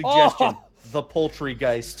amazing suggestion. The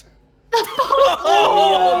PoultryGeist.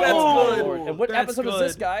 Oh, that's good. Lord. And what That's episode is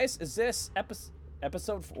this, good. guys? Is this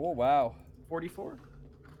episode? Oh wow. 44?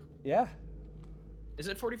 Yeah. Is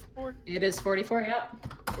it 44? It is 44, yeah.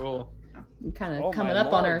 Cool. I'm kind of Oh, coming my up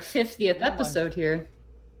on Lord. our 50th episode here.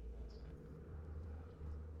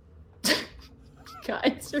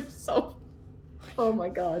 Guys are so... Oh my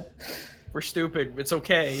god. We're stupid. It's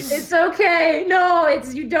okay. It's okay. No,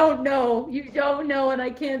 it's you don't know. You don't know, and I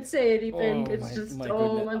can't say anything. Oh, it's my- just my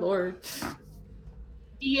oh goodness. my lord.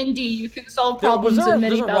 D&D, you can solve Was problems there in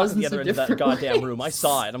many a rock at thousands the other of end of that different goddamn ways. room? I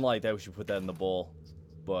saw it. I'm like, we should put that in the bowl.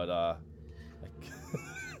 But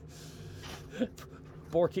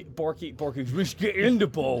Borky, we should get in the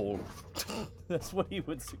bowl. That's what he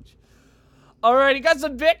would suggest. All right, got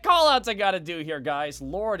some bit callouts I gotta do here, guys.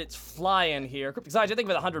 Lord, it's flying here. Besides, I think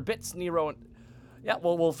with 100 bits, Nero. And... Yeah,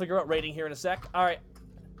 we'll figure out rating here in a sec. All right.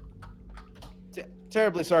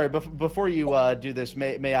 Terribly sorry. Before you do this,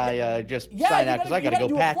 may I just Yeah, sign you out because I you gotta go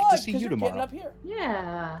do a pack plug, to see 'cause you you're getting tomorrow. Up here.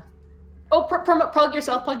 Yeah. Oh, plug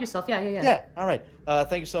yourself. Yeah. Yeah. All right.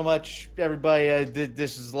 Thank you so much, everybody.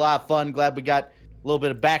 This is a lot of fun. Glad we got a little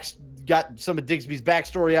bit of got some of Digsby's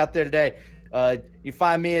backstory out there today. You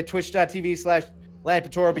find me at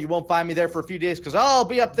twitch.tv/LandPatora, but you won't find me there for a few days because I'll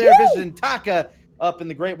be up there visiting Taka up in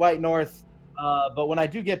the Great White North. But when I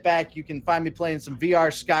do get back, you can find me playing some VR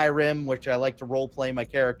Skyrim, which I like to role play my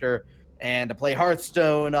character, and I play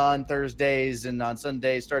Hearthstone on Thursdays, and on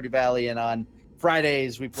Sundays Stardew Valley, and on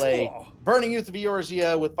Fridays we play Burning Youth of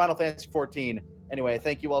Eorzea with Final Fantasy 14. Anyway,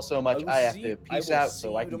 thank you all so much. I have to peace out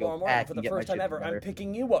so I can go pack for and the get my first time shit ever. together. I'm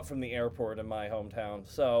picking you up from the airport in my hometown.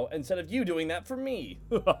 So instead of you doing that for me.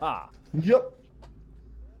 Yep.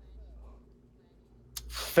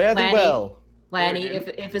 Fare thee Lanny. well. Lanny,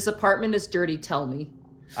 if his apartment is dirty, tell me.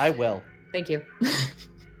 I will. Thank you.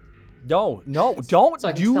 No, don't So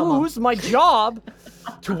I can tell Mom. use my job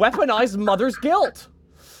to weaponize mother's guilt.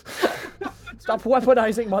 Stop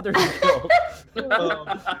weaponizing mother's guilt.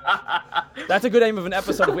 That's a good aim of an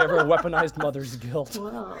episode if we ever weaponized mother's guilt.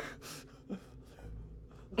 Wow.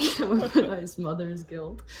 Weaponized mother's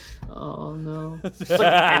guilt. Oh no. It's like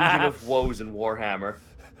the engine of woes in Warhammer.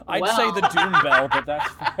 I'd Wow. say the Doom Bell, but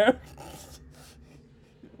that's fair.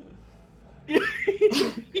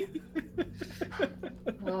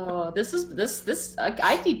 Oh, this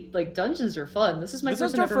I think like dungeons are fun. This is my This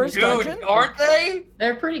first is your ever first making- dungeon? Dude, aren't they?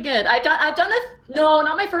 They're pretty good. I've done it. No,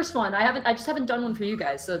 not my first one. I just haven't done one for you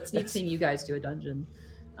guys. So it's neat seeing you guys do a dungeon.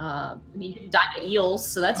 I mean, you can die to eels,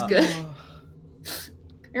 so that's good.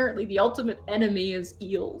 Apparently, the ultimate enemy is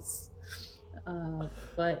eels.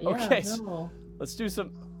 But yeah, Okay, no. Let's do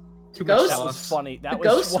some. The ghost. That was funny. That The was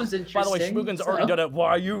ghost was By the way, interesting, Schmoogan's already so- done it.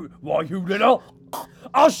 Why you little?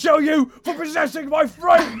 I'll show you for possessing my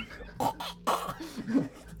friend.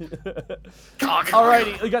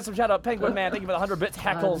 Alrighty, we got some shout out. Penguin Man, thank you for the 100 bits.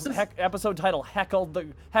 Episode title: Heckles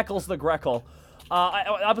the Greckle.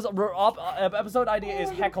 Episode idea is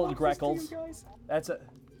Heckled Greckles. That's it.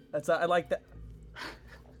 I like that.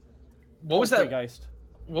 What was that? Poultrygeist.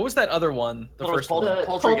 What was that other one? The What was first one. The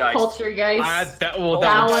Poultrygeist. Poultrygeist. That That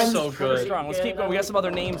was one's so good. Strong. Let's keep going. We got some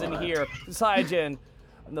other names in here. Cyjin.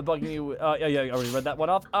 I'm the bugging you. Yeah, I already read that one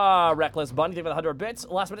off. Reckless Bunny, thank you for the 100 bits.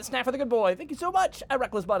 Last minute snap for the good boy. Thank you so much,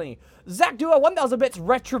 Reckless Bunny. Zach Duo, 1,000 bits.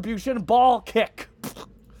 Retribution Ball Kick.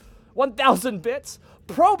 1,000 bits.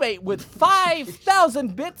 Probate with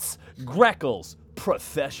 5,000 bits. Greckles,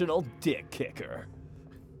 Professional Dick Kicker.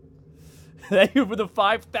 Thank you for the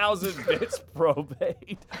 5,000 bits,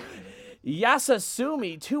 Probate.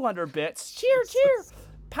 Yasasumi, 200 bits. Cheer, cheer.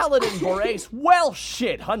 Paladin Borace, well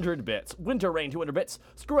shit, 100 bits. Winter Rain, 200 bits.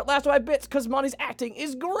 Screw it, last 5 bits, because Monty's acting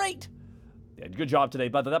is great. Yeah, good job today,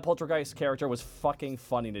 but that Poultrygeist character was fucking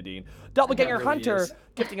funny, Nadine. Doppelganger really Hunter, is.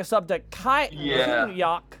 gifting a sub to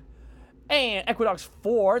Kunyak. And Equinox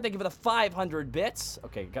 4, thank you for the 500 bits.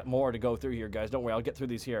 Okay, got more to go through here, guys. Don't worry, I'll get through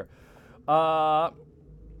these here.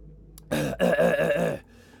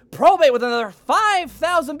 Probate with another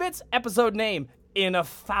 5,000 bits. Episode name, In a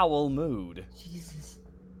Foul Mood. Jesus.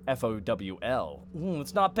 FOWL.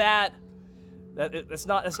 It's not bad. That's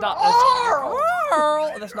not bad.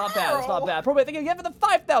 It's not bad. Probate, thank you again for the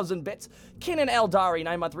 5,000 bits. Kenan Eldari,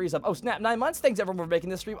 9-month resub. Oh, snap, 9 months. Thanks, everyone, for making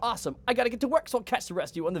this stream awesome. I gotta get to work, so I'll catch the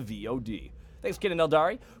rest of you on the VOD. Thanks, Kenan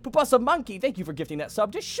Eldari. Pupasa Monkey, thank you for gifting that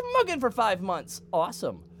sub to Schmuggen for 5 months.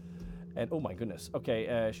 Awesome. And, oh my goodness. Okay,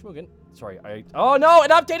 Schmuggen. Sorry, oh no,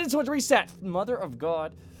 it updated, so it's reset. Mother of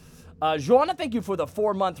God. Joanna, thank you for the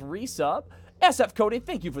 4-month resub. SF Cody,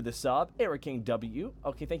 thank you for the sub. Eric King W.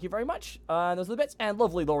 Okay, thank you very much. Those are the bits. And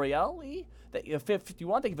lovely L'Oreal,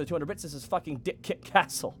 51, thank you for the 200 bits. This is fucking Dick Kick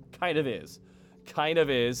Castle. Kind of is.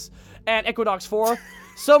 And Equinox 4,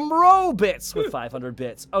 some row bits with 500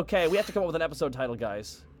 bits. Okay, we have to come up with an episode title,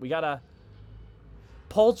 guys. We gotta...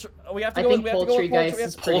 We have to I go. think We have to go with Poultrygeist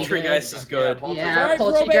is pretty good. Poultrygeist is good. Yeah, Alright,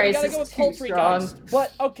 Probate, we Poultrygeist gotta go is with too strong. Poultrygeist.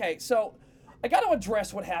 But okay, so I got to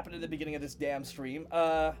address what happened at the beginning of this damn stream.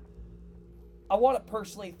 I want to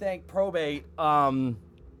personally thank Probate.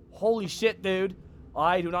 Holy shit, dude!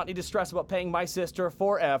 I do not need to stress about paying my sister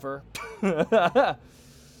forever. Well.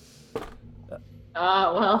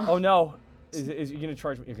 Oh no! Is you gonna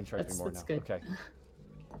charge me? You can charge me more That's now. good. Okay.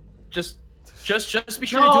 Just be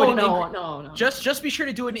sure to do it. No. Just be sure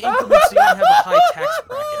to do an increment so you don't have a high tax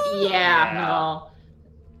bracket. Yeah, no.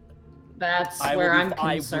 That's I where will I'm be-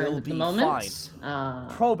 I concerned will at the be moment.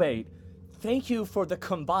 Probate, thank you for the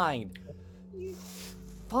combined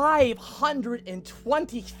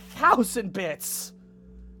 520,000 bits.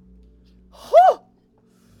 Huh!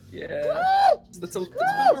 Yeah. That's a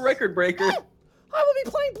record breaker. I will be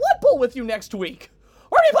playing Blood Bowl with you next week.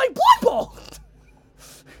 We're gonna be playing Blood Bowl.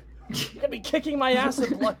 You're gonna be kicking my ass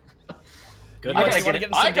in blood. Good. You I guys gotta wanna get,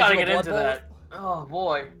 in some I gotta digital get into Blood Bowl? that. Oh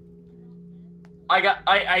boy. I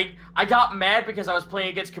got mad because I was playing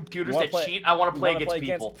against computers that cheat. I want to play against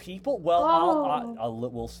people. Well, Oh.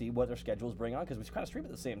 we'll see what their schedules bring on because we kind of stream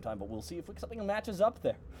at the same time. But we'll see if something matches up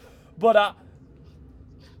there. But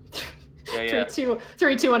Yeah.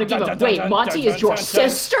 3, 2, 1, and Dun, go. dun, dun, Wait, dun, Monty dun, is your dun,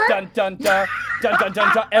 sister? Dun dun dun dun dun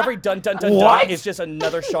dun dun. Every dun dun dun What? dun is just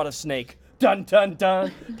another shot of Snake. Dun dun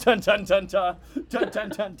dun dun dun dun dun dun dun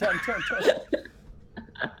dun dun dun.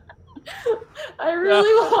 I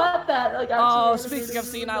really want that. Like, Oh, actually, speaking of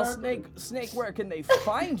senile Snake, where can they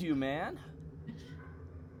find you, man?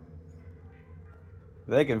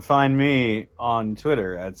 They can find me on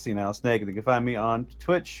Twitter at Senile Snake. They can find me on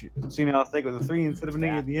Twitch, Senile Snake with a 3 instead of an A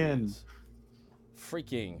at the end.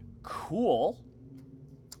 Freaking cool.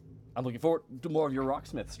 I'm looking forward to more of your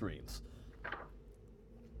Rocksmith streams.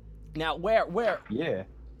 Now, where? Yeah.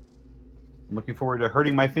 I'm looking forward to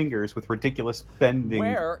hurting my fingers with ridiculous bending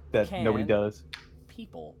Where that can nobody does.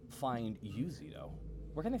 people find you, Zito?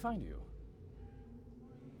 Where can they find you?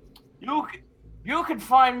 You can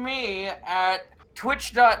find me at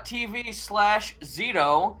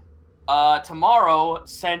twitch.tv/Zito. Tomorrow,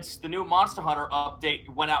 since the new Monster Hunter update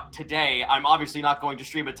went out today, I'm obviously not going to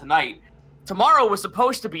stream it tonight. Tomorrow was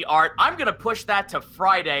supposed to be art. I'm going to push that to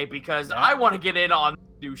Friday because I want to get in on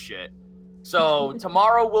new shit. So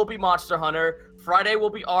tomorrow will be Monster Hunter. Friday will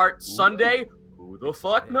be art. Sunday, who the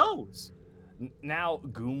fuck knows? Now,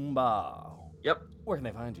 Goomba. Yep. Where can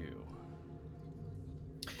they find you?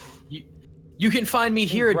 You can find me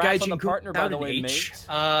here at Congrats on Gaijin the partner, by the way, H. mate.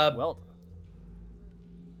 Well,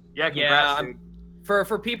 Yeah, congrats, dude.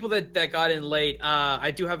 For people that got in late,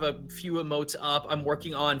 I do have a few emotes up. I'm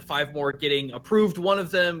working on 5 more getting approved. One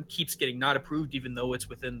of them keeps getting not approved, even though it's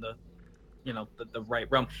within the, the right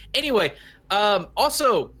realm. Anyway,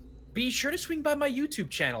 also be sure to swing by my YouTube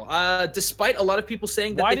channel. Despite a lot of people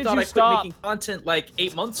saying that they thought I quit making content like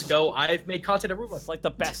 8 months ago, I've made content every month. It's like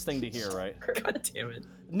the best thing to hear, right? God damn it!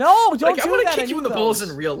 No, don't do I want that. to kick you in the balls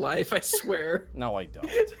in real life. I swear. No, I don't.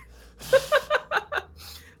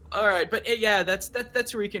 All right, but yeah,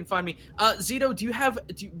 that's where you can find me. Zito,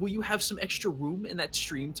 will you have some extra room in that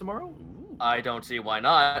stream tomorrow? I don't see why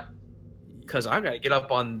not. Because I gotta get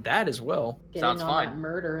up on that as well. Sounds fine.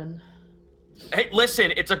 Murdering. Hey,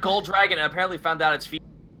 listen, it's a gold dragon, and I apparently found out it's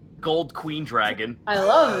gold queen dragon. I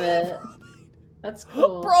love it. That's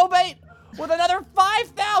cool. Probate with another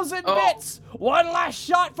 5,000 bits. One last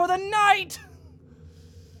shot for the night.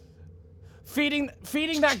 Feeding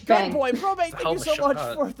that gun boy. Probate, thank you so much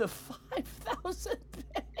for the 5,000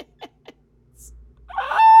 bits.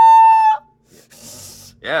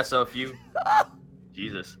 Yeah, so if you...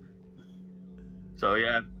 Jesus. So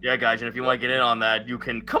yeah, guys, and if you want to get in on that, you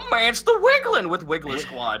can commence the Wiggling with Wiggler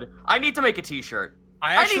Squad. I need to make a t-shirt.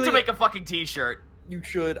 I need to make a fucking t-shirt. You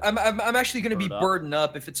should. I'm actually going to be burdened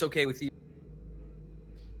up if it's okay with you.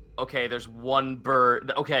 Okay, there's one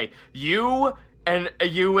bird. Okay, you and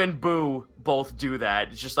Boo both do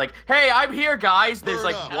that. It's just like, hey, I'm here, guys. There's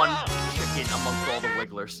like one chicken amongst all the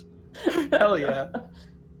Wigglers. Hell yeah.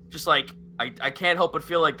 Just like, I can't help but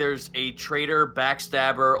feel like there's a traitor,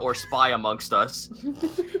 backstabber, or spy amongst us.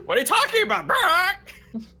 What are you talking about?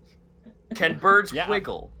 Can birds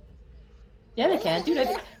wiggle? Yeah, they can. Dude,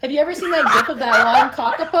 have you ever seen that gif of that one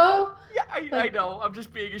kakapo? Yeah, I know. I'm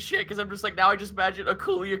just being a shit because I'm just like, now I just imagine a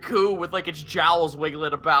Coolio with like its jowls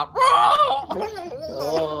wiggling about.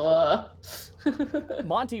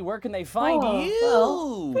 Monty, where can they find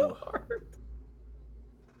you? Well.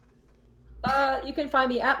 You can find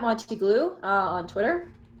me at Monty Glue on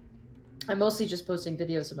Twitter. I'm mostly just posting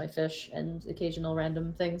videos of my fish and occasional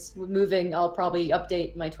random things. With moving, I'll probably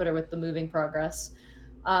update my Twitter with the moving progress.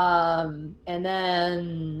 And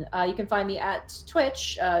then you can find me at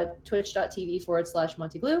Twitch,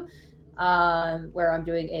 twitch.tv/Monty Glue, where I'm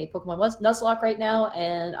doing a Pokemon Nuzlocke right now,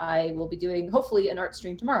 and I will be doing, hopefully, an art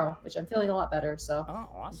stream tomorrow, which I'm feeling a lot better, so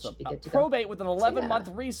awesome. should be good to Probate with an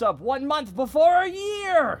 11-month resub, 1 month before a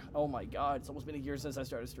year! Oh my god, it's almost been a year since I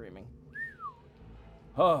started streaming.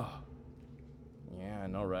 Oh. Yeah, I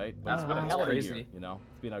know, right? But it's been a hell of a year, you know?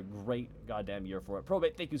 It's been a great goddamn year for it.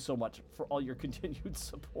 Probate, thank you so much for all your continued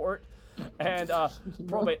support. And,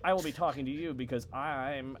 Probate, I will be talking to you because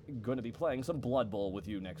I'm going to be playing some Blood Bowl with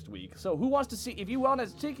you next week. So who wants to see, if you want to,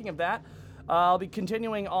 speaking of that, I'll be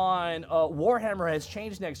continuing on, Warhammer has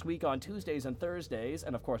changed next week on Tuesdays and Thursdays.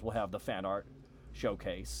 And, of course, we'll have the fan art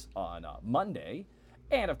showcase on Monday.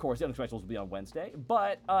 And, of course, the Unexpectables will be on Wednesday.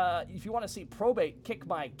 But if you want to see Probate kick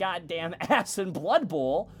my goddamn ass in Blood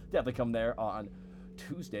Bowl, definitely come there on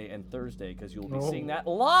Tuesday and Thursday because you'll be seeing that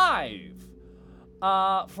live.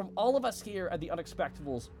 From all of us here at the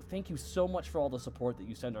Unexpectables, thank you so much for all the support that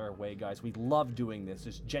you send our way, guys. We love doing this.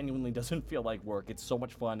 This genuinely doesn't feel like work. It's so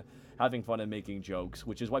much fun having fun and making jokes,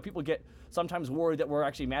 which is why people get sometimes worried that we're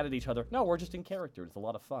actually mad at each other. No, we're just in character. It's a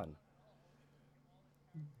lot of fun.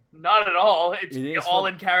 Not at all. It's It is all for-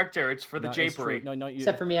 in character. It's for the No, it's true. japery. No, you.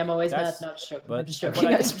 Except for me, I'm always mad. That's- No, just joking. But, I'm just but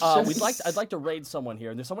joking. I'd like to raid someone here,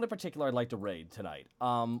 and there's someone in particular I'd like to raid tonight.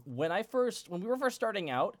 When we were first starting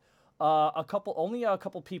out, only a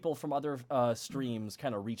couple people from other streams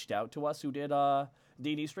kind of reached out to us who did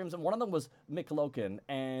D&D streams, and one of them was Mick Loken,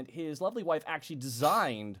 and his lovely wife actually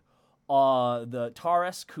designed the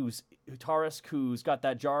Tarisk who's got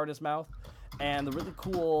that jar in his mouth, and the really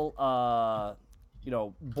cool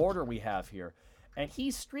border we have here. And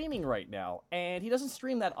he's streaming right now, and he doesn't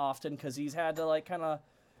stream that often because he's had to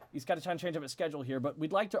he's got to try and change up his schedule here. But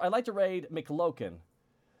I'd like to raid McLoken,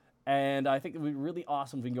 and I think it would be really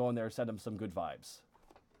awesome if we can go in there and send him some good vibes.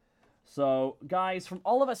 So, guys, from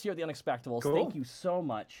all of us here at The Unexpectables, thank you so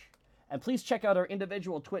much, and please check out our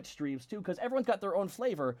individual Twitch streams too, because everyone's got their own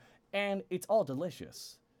flavor, and it's all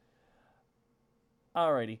delicious.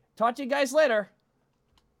 Alrighty, talk to you guys later.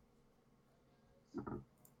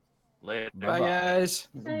 Later. Bye, guys.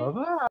 Bye-bye.